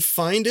if you can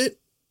find it,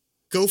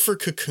 go for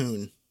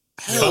Cocoon.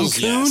 Hell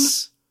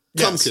yes.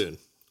 Yes. Cumcoon.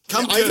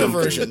 Either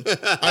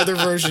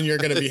version, you're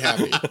going to be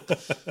happy.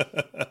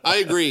 I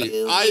agree.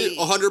 I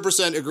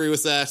 100% agree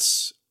with that.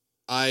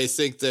 I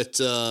think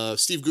that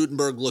Steve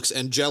Guttenberg looks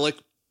angelic.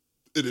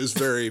 It is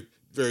very,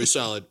 very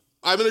solid.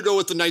 I'm going to go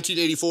with the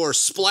 1984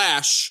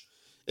 Splash,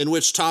 in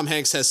which Tom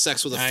Hanks has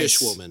sex with a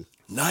fish woman.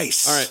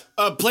 Nice. All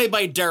right. Played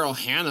by Daryl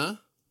Hannah.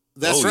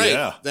 That's Oh, right.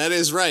 yeah. That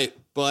is right.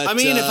 But I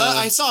mean, if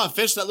I saw a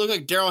fish that looked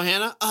like Daryl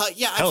Hannah,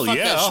 yeah, I'd Hell fuck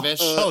yeah. that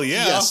fish. Hell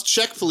yeah. Yes,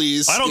 check,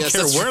 please. I don't Yes,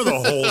 care that's where the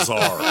holes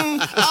are.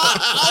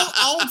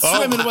 I'll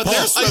swim in what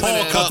they're swimming Paul,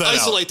 in. cut that out.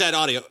 isolate that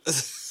audio.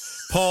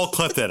 Paul,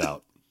 clip that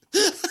out.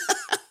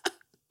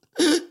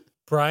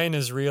 Brian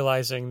is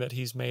realizing that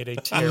he's made a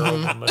terrible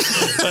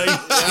mistake.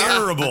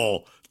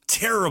 A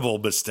terrible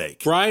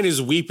mistake. Brian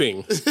is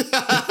weeping.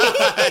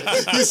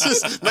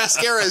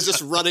 Mascara is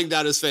just running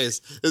down his face.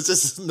 It's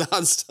just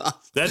nonstop.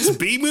 That's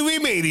B-Movie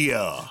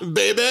Mania.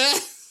 Baby.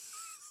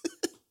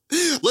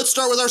 Let's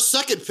start with our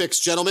second picks,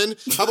 gentlemen.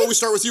 How about we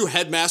start with you,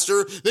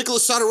 Headmaster?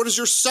 Nicholas Sauter, what is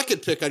your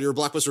second pick on your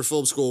Blockbuster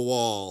Film School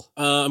wall?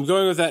 I'm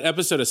going with that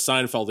episode of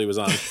Seinfeld he was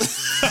on.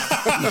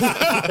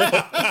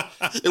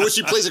 In which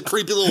he plays a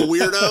creepy little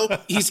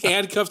weirdo? He's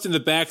handcuffed in the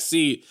back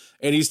seat,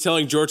 and he's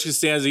telling George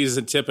Costanza he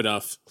doesn't tip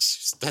enough.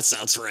 That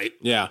sounds right.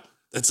 Yeah.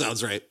 That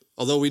sounds right.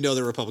 Although we know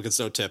the Republicans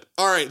don't tip.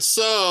 All right,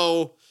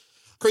 so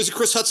Crazy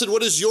Chris Hudson,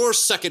 what is your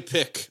second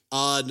pick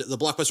on the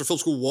Blockbuster Film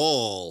School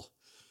wall?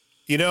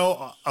 You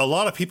know, a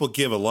lot of people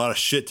give a lot of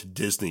shit to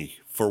Disney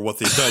for what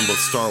they've done with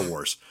Star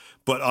Wars.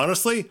 But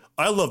honestly,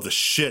 I love the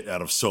shit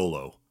out of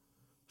Solo.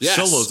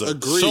 Yes,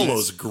 agreed.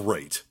 Solo's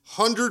great.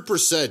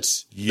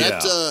 100%. Yeah.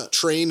 That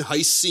train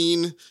heist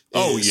scene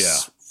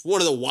is one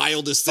of the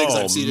wildest things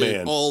I've seen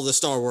in all the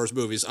Star Wars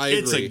movies. I agree.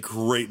 It's a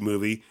great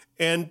movie.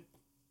 And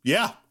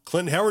yeah,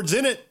 Clint Howard's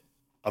in it.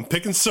 I'm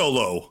picking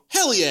Solo.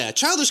 Hell yeah.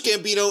 Childish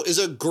Gambino is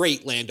a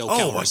great Lando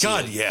Calrissian. Oh my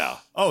God, yeah.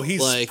 Oh,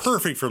 he's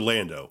perfect for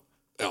Lando.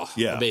 Oh,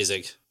 Yeah.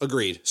 amazing.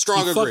 Agreed.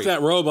 Strong Fuck agreed.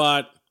 that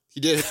robot. He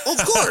did it.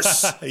 Of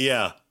course.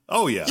 Yeah.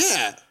 Oh, yeah.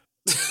 Yeah.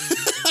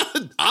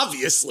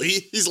 Obviously.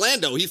 He's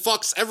Lando. He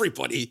fucks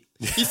everybody.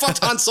 He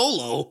fucked Han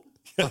Solo.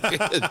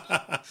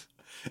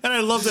 And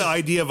I love the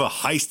idea of a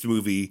heist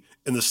movie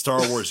in the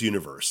Star Wars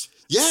universe.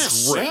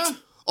 Yes. Great. Yeah.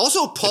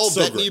 Also, Paul It's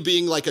so Bettany great.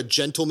 being like a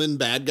gentleman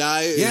bad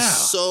guy is Yeah.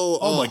 so...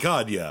 Oh, my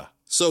God, yeah.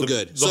 So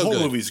good. The So whole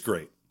good. movie's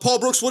great. Paul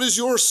Brooks, what is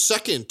your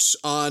second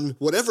on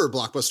whatever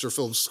Blockbuster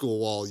Film School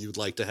wall you'd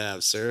like to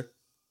have, sir?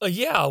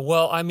 Yeah,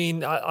 well, I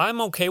mean, I'm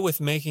okay with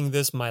making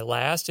this my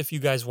last if you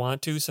guys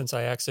want to, since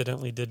I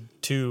accidentally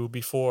did 2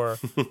 before.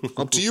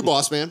 Up to you,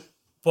 boss man.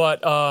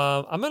 But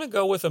I'm going to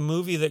go with a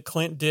movie that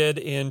Clint did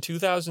in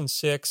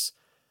 2006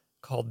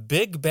 called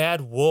Big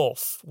Bad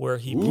Wolf, where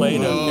he played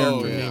a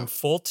character named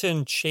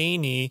Fulton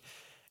Cheney.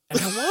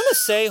 And I want to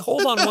say,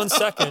 hold on one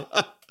second.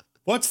 I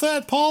What's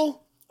that,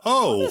 Paul?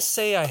 Oh, want to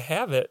say I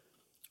have it.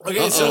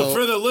 Okay, so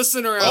for the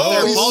listener out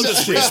there, Paul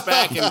just reached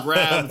back and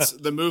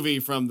grabbed the movie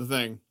from the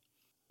thing.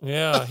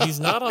 Yeah, he's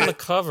not on the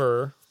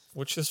cover,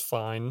 which is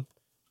fine.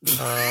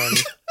 well,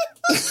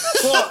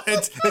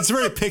 it's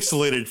very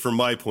pixelated from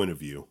my point of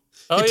view.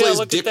 Oh, He yeah, plays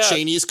look Dick at that.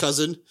 Cheney's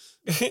cousin.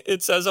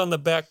 It says on the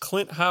back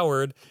Clint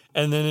Howard,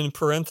 and then in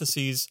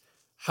parentheses,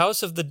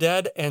 House of the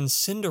Dead and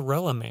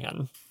Cinderella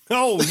Man.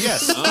 Oh,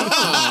 yes.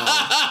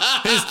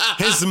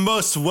 His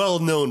most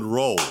well-known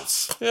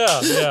roles.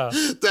 Yeah.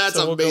 That's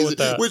So we'll go amazing. with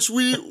that. Which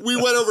we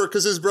went over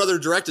because his brother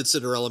directed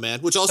Cinderella Man,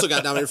 which also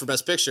got nominated for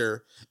Best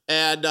Picture.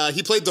 And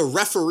he played the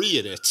referee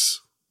in it.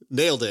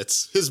 Nailed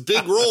it. His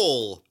big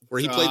role where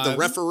he played the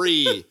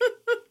referee.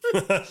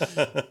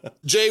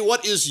 Jay,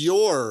 what is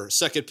your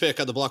second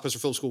pick on the Blockbuster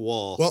Film School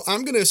wall? Well,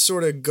 I'm going to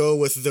sort of go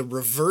with the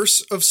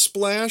reverse of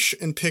Splash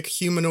and pick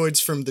Humanoids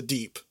from the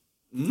Deep.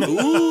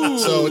 Ooh.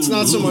 So it's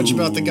not so much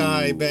about the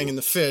guy banging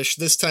the fish.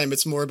 This time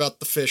it's more about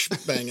the fish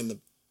banging the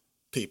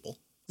people.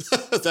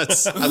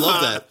 I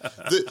love that.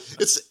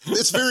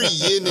 It's very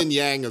yin and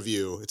yang of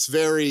you. It's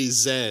very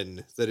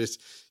zen that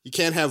you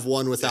can't have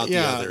one without the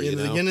other. The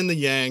yin and the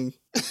yang.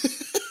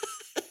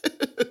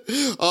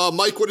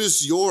 Mike, what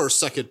is your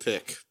second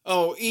pick?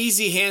 Oh,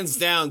 easy, hands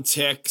down,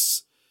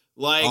 Ticks.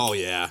 Like, Oh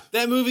yeah,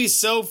 that movie's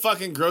so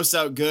fucking gross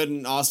out good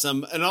and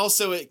awesome. And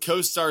also it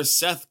co-stars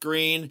Seth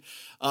Green,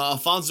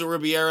 Alfonso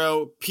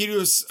Ribeiro, Peter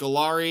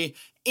Scolari,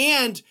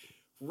 and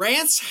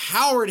Rance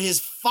Howard, his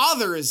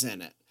father, is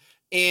in it.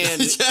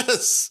 And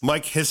yes.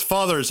 Mike, his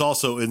father is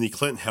also in the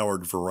Clint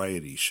Howard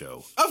variety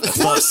show. of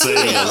course he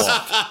saying a is.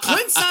 lot.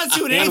 Clint's not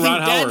doing And anything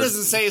Ron Dad Howard.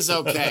 doesn't say is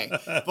okay.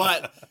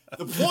 But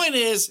the point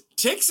is,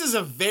 Ticks is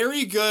a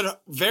very good,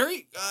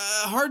 very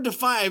hard to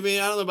find. I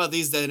mean, I don't know about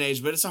these day and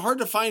age, but it's a hard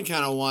to find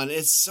kind of one.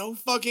 It's so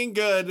fucking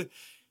good.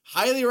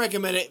 Highly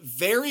recommend it.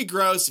 Very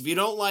gross. If you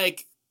don't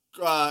like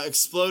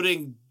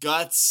exploding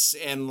guts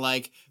and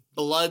like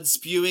blood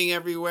spewing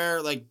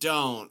everywhere, like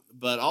don't.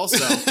 But also,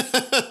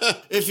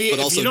 if you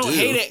don't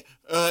hate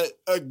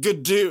it,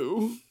 good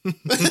do.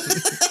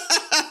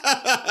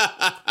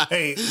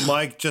 Hey,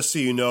 Mike, just so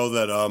you know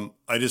that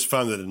I just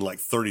found it in like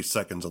 30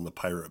 seconds on the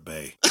Pirate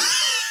Bay.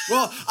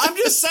 Well, I'm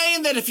just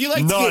saying that if you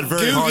like Not to get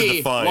very hard to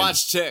googie, find.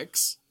 watch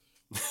Ticks.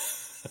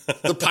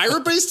 The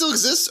Pirate Bay still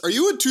exists? Are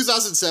you in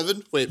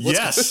 2007? Wait, what's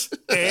Yes,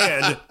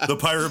 and the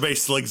Pirate Bay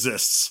still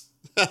exists.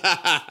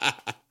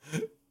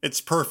 It's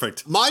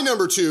perfect. My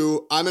number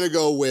 2, I'm going to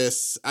go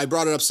with, I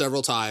brought it up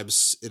several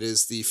times. It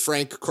is the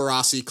Frank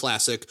Carrassi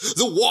classic,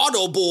 The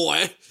Water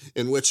Boy,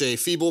 in which a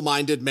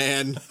feeble-minded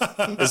man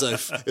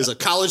is a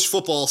college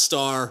football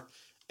star,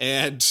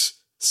 and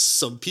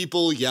some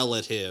people yell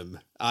at him.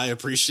 I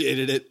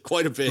appreciated it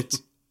quite a bit.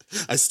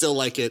 I still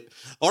like it.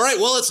 All right,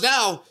 well, it's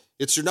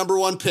your number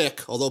 1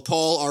 pick, although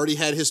Paul already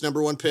had his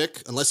number 1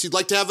 pick, unless you'd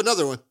like to have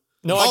another one.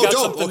 No, I got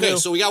something Okay, new.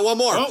 so we got one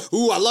more. Oh.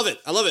 Ooh, I love it.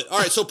 All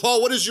right, so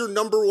Paul, what is your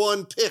number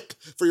 1 pick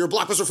for your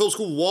Blockbuster Film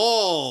School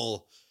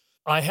wall?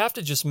 I have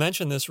to just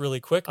mention this really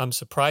quick. I'm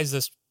surprised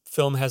this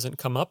film hasn't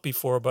come up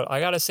before, but I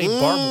got to say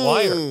Barbed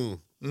Wire.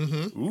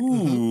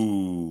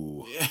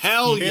 Ooh.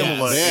 Hell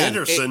Pamela yes. Man,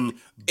 Anderson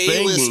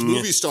A-list banging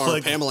movie star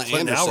Clint Pamela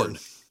Anderson. Anderson.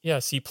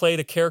 Yes, he played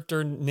a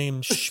character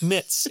named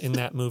Schmitz in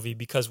that movie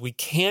because we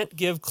can't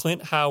give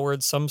Clint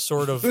Howard some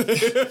sort of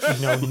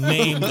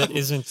name that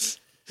isn't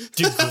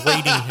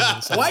degrading him.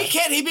 in some Why way.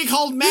 can't he be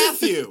called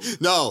Matthew?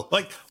 No.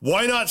 Like,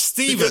 why not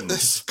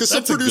Stevens? Because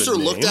some That's a good producer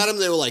looked name. at him,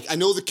 they were like, I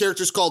know the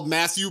character's called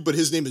Matthew, but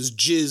his name is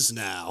Jizz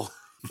now.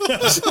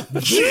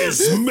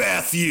 Jizz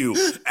Matthew,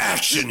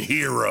 action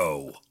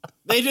hero.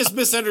 They just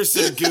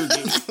misunderstood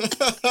Googie.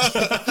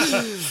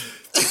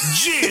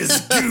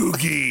 Jizz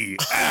Googie,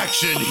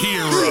 action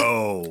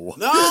hero.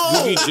 No!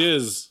 Googie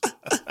Jizz.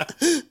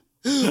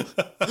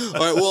 All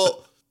right,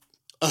 well,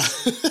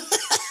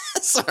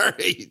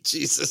 sorry,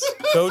 Jesus.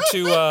 Go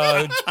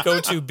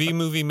to B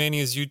Movie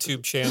Mania's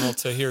YouTube channel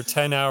to hear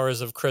 10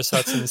 hours of Chris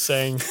Hudson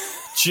saying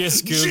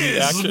 "Jizz Googie" Jizz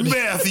action.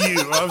 Matthew.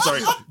 I'm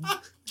sorry.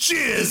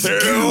 Jizz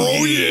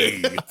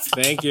Googie.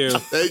 Thank you.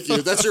 Thank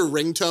you. That's your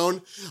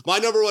ringtone. My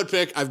number 1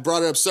 pick, I've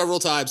brought it up several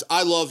times.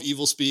 I love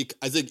Evil Speak.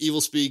 I think Evil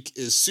Speak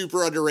is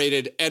super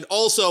underrated. And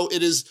also,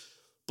 it is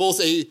both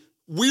a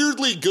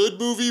weirdly good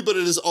movie, but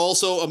it is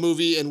also a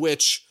movie in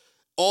which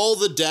all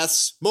the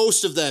deaths,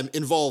 most of them,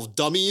 involve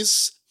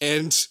dummies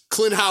and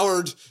Clint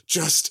Howard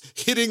just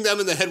hitting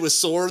them in the head with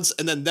swords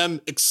and then them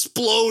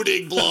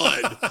exploding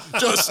blood.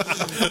 Just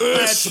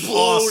explode.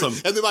 Awesome.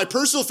 And then my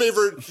personal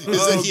favorite is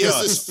that he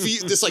has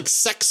this like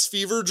sex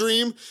fever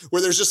dream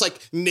where there's just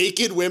like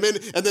naked women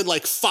and then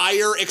like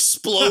fire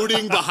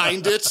exploding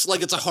behind it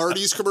like it's a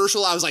Hardee's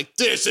commercial. I was like,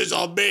 this is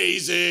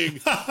amazing.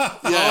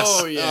 Yes.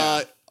 Oh,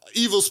 yeah.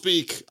 Evil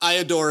Speak. I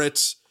adore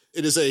it.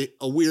 It is a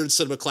weird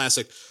cinema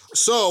classic.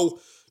 So,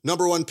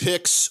 number one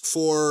picks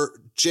for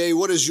Jay.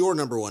 What is your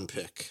number one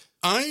pick?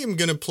 I am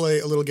going to play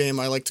a little game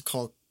I like to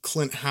call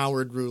Clint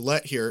Howard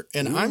Roulette here.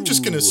 And I'm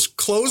just going to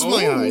close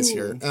my eyes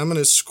here. I'm going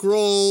to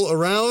scroll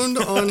around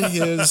on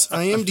his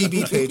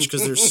IMDb page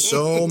because there's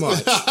so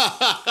much.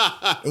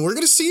 And we're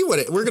going to see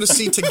we're going to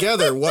see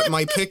together what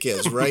my pick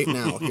is right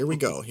now. Here we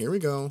go.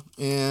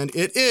 And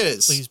it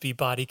is. Please be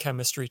body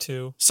chemistry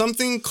too.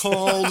 Something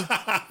called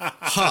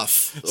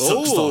Huff.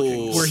 Silk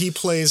Stalking. Where he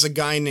plays a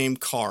guy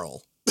named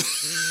Carl.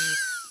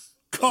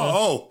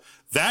 Oh,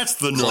 that's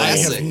the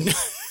Classic. normal.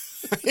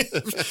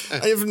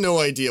 I have no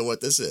idea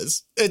what this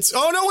is. It's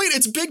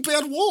Big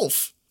Bad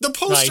Wolf. The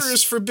poster Nice.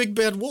 is for Big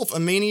Bad Wolf. A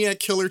maniac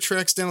killer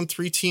tracks down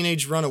 3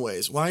 teenage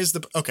runaways. Why is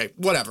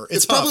whatever.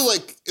 It's Huff.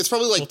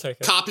 probably like take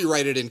it.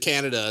 copyrighted in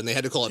Canada and they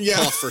had to call it Yeah.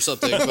 Puff or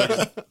something.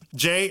 But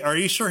Jay, are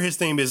you sure his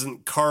name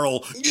isn't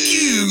Carl?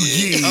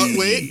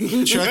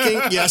 Wait,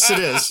 checking. Yes, it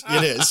is.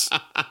 It is.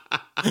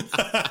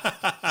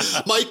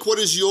 Mike, what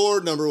is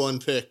your number one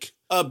pick?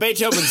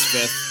 Beethoven's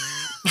Fifth.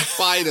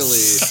 Finally.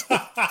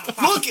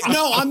 Look,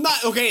 no, I'm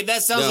not. Okay,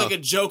 that sounds No. like a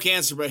joke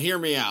answer, but hear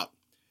me out.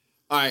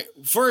 All right,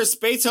 first,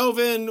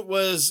 Beethoven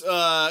was,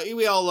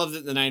 we all loved it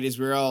in the 90s.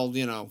 We were all,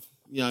 young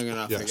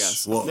enough, I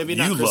guess. Well, Maybe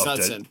not you Chris loved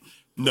it. Hudson.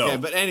 No, Okay,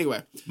 but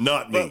anyway.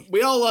 not me. But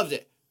we all loved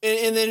it.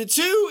 And then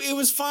 2, it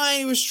was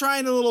fine. It was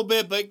trying a little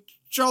bit, but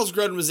Charles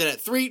Grodin was in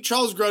it. 3,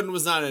 Charles Grodin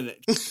was not in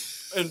it.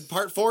 And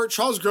part 4,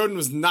 Charles Grodin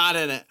was not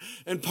in it.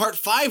 And part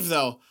 5,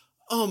 though,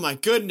 oh my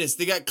goodness,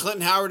 they got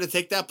Clinton Howard to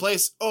take that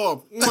place.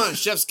 Oh,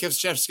 chef's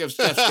kiss. Was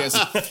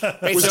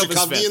Beethoven's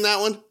Jacoby Fifth. in that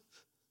one?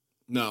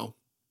 No.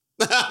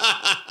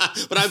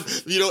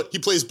 But he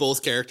plays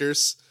both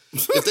characters.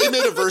 If they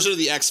made a version of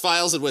the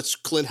X-Files in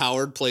which Clint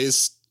Howard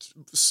plays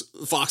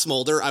Fox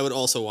Mulder, I would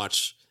also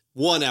watch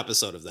one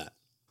episode of that.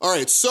 All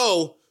right,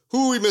 so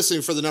who are we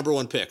missing for the number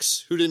one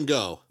picks? Who didn't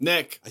go?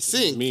 Nick. I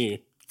think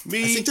Me. I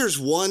think there's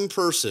one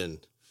person.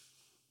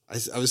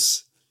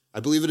 I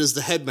believe it is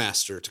the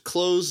headmaster to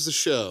close the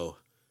show.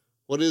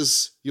 What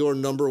is your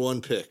number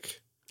one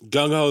pick?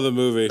 Gung Ho the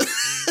movie.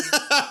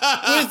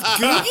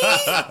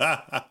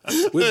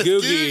 With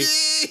Googie.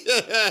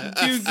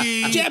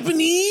 Googie.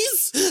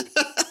 Japanese?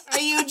 Are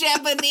you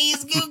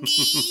Japanese,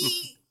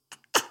 Googie?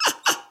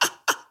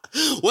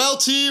 Well,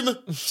 team,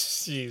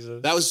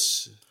 Jesus. that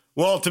was.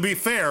 Well, to be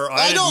fair, I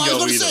I didn't know. I was go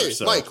going to either. say,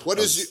 So Mike. What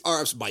is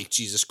Mike?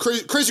 Jesus,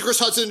 Crazy Chris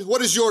Hudson.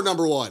 What is your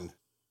number one?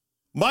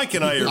 Mike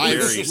and I are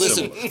very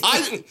Listen, similar.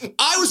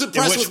 I was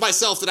impressed which- with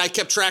myself that I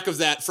kept track of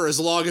that for as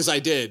long as I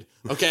did.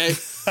 Okay,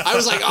 I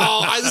was like,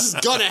 this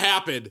is gonna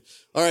happen.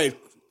 All right,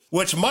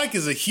 Which Mike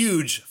is a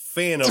huge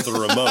fan of the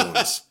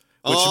Ramones,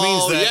 which Oh,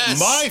 means that yes.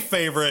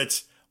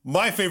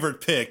 my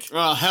favorite pick,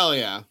 Oh, hell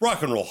yeah.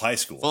 Rock and Roll High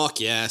School. fuck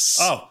yes.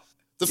 Oh,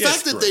 The yeah,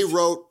 fact it's that they great.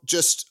 wrote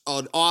just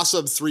an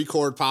awesome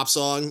 3-chord pop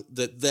song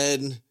that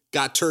then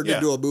got turned Yeah.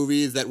 into a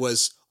movie that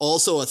was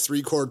also a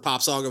 3-chord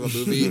pop song of a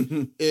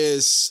movie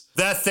is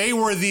that they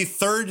were the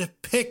third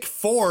pick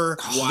for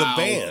the Wow.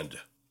 band.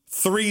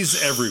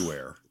 3s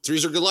everywhere.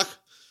 3s are good luck,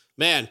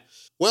 man.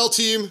 Well,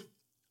 team,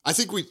 I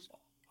think we.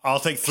 I'll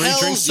take 3 Hell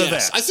drinks to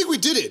yes. that. I think we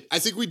did it.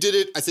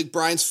 I think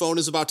Brian's phone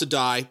is about to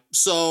die.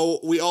 So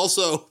we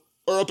also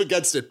are up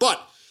against it.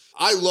 But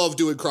I love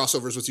doing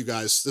crossovers with you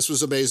guys. This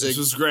was amazing. This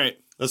was great.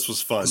 This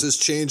was fun. This has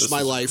changed This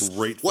my was life.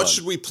 Great What fun.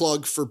 should we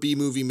plug for B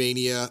Movie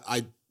Mania?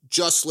 I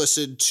just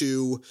listened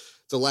to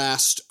the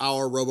last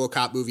Our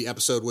RoboCop movie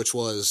episode, which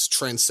was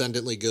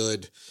transcendently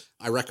good.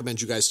 I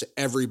recommend you guys to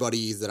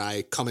everybody that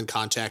I come in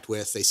contact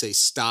with. They say,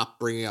 stop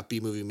bringing up B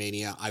Movie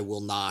Mania. I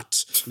will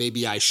not.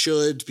 Maybe I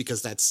should,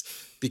 because that's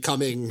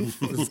becoming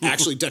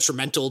actually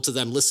detrimental to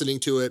them listening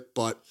to it,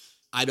 but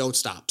I don't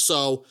stop.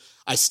 So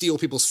I steal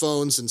people's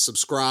phones and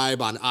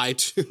subscribe on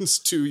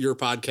iTunes to your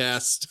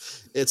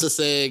podcast. It's a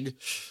thing.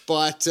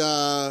 But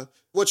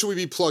what should we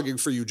be plugging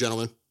for you,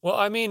 gentlemen? Well,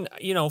 I mean,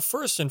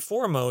 first and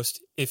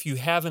foremost, if you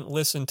haven't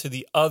listened to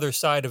the other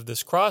side of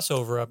this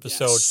crossover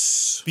episode,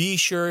 Yes. be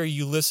sure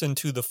you listen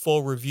to the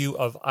full review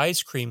of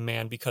Ice Cream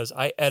Man because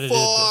I edited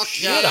the Fuck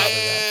shit out of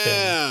that thing.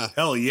 yeah.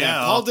 Hell yeah.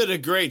 Yeah, Paul did a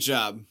great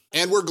job.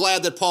 And we're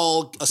glad that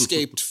Paul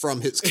escaped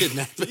from his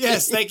kidnapping.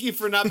 Yes, thank you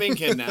for not being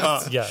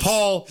kidnapped. Yes.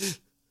 Paul,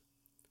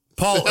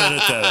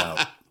 edit that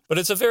out. But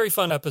it's a very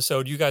fun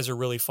episode. You guys are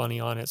really funny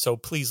on it, so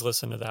please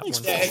listen to that one.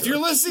 Yeah, if you're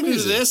listening to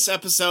this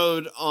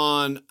episode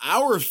on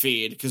our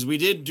feed, because we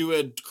did do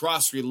a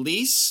cross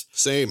release,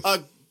 Same.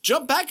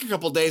 jump back a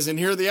couple days and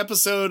hear the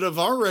episode of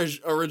our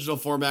original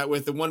format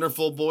with the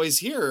wonderful boys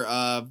here,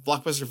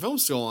 Blockbuster Film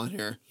School on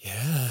here.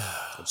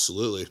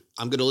 Absolutely.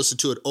 I'm going to listen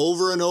to it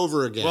over and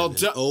over again. Well,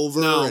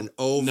 and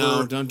over.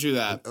 No, don't do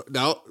that.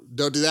 No,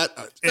 don't do that.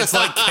 It's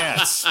like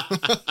cats.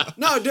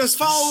 No, just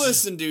follow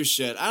us and do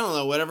shit. I don't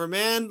know, whatever,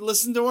 man.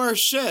 Listen to our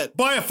shit.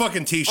 Buy a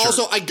fucking t-shirt.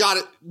 Also, I got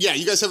it. Yeah,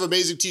 you guys have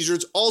amazing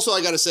t-shirts. Also,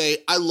 I got to say,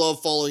 I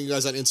love following you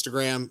guys on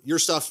Instagram. Your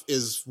stuff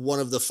is one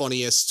of the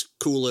funniest,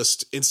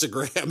 coolest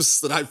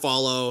Instagrams that I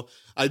follow.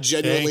 I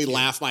genuinely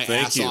laugh my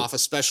ass off,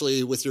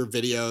 especially with your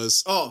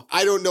videos. Oh.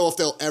 I don't know if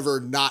they'll ever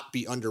not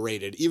be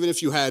underrated. Even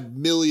if you had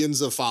millions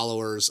of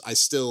followers, I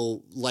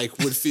still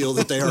would feel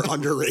that they are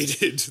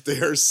underrated. They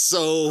are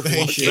so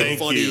fucking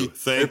funny.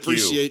 I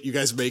appreciate you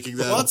guys making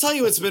them. Well, I'll tell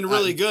you what's been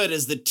really good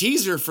is the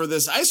teaser for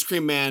this Ice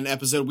Cream Man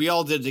episode we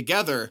all did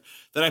together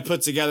that I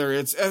put together.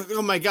 It's,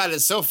 oh my God,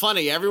 it's so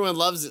funny. Everyone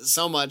loves it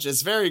so much.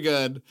 It's very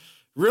good.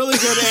 Really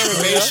good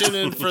animation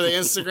and for the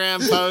Instagram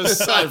posts,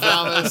 I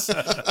promise,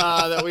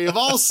 that we've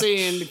all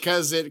seen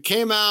because it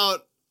came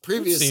out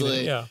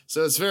previously.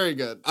 So it's very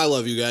good. I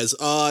love you guys.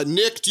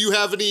 Nick, do you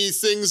have any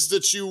things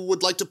that you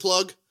would like to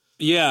plug?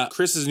 Yeah,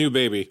 Chris's new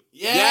baby.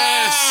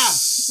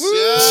 Yes!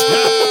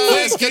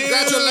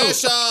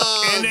 Congratulations!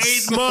 In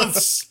 8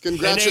 months.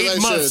 Congratulations. In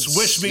 8 months.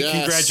 Wish me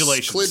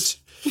congratulations.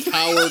 Clint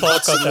Howard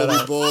Hudson will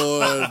be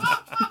born.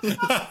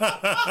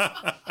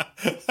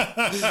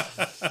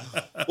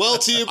 Well,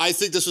 team, I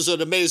think this was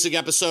an amazing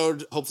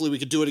episode. Hopefully we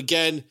could do it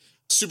again.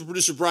 Super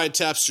producer Brian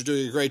Tepps, you're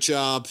doing a great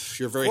job.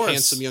 You're a very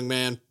handsome young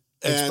man.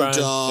 Thanks, and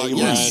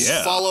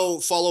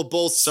Brian. follow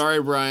both.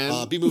 Sorry,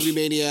 Brian. B Movie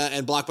Mania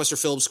and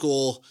Blockbuster Film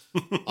School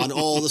on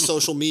all the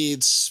social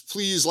medias.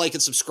 Please like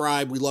and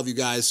subscribe. We love you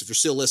guys. If you're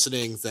still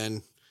listening,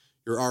 then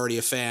you're already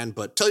a fan.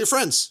 But tell your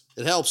friends.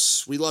 It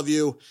helps. We love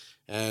you.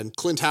 And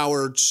Clint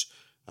Howard.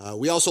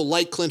 We also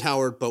like Clint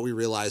Howard, but we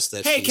realize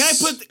that. Hey,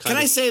 can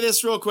I say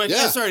this real quick?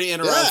 Yeah. I'm sorry to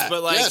interrupt,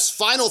 but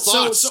final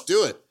thoughts.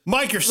 Do it.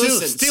 Mike, you're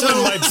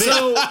stealing my bit.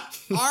 So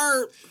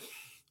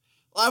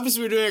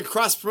obviously we're doing a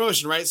cross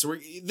promotion, right? So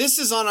this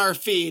is on our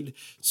feed.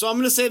 So I'm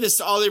going to say this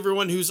to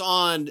everyone who's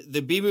on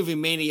the B Movie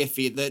Mania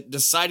feed that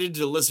decided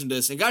to listen to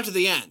this and got to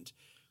the end.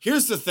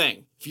 Here's the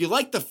thing: if you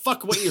like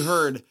what you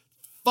heard,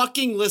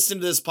 fucking listen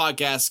to this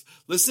podcast.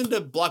 Listen to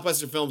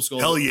Blockbuster Film School.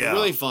 Hell yeah, it's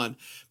really fun.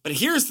 But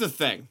here's the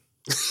thing.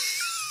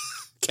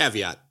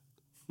 Caveat.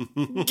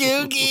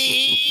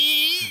 Googie.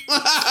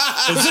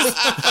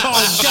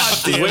 Oh, God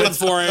damn Waiting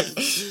for it.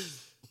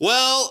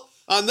 Well,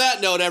 on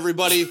that note,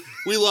 everybody,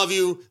 we love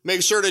you.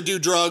 Make sure to do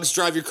drugs.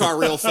 Drive your car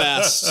real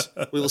fast.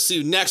 We will see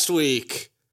you next week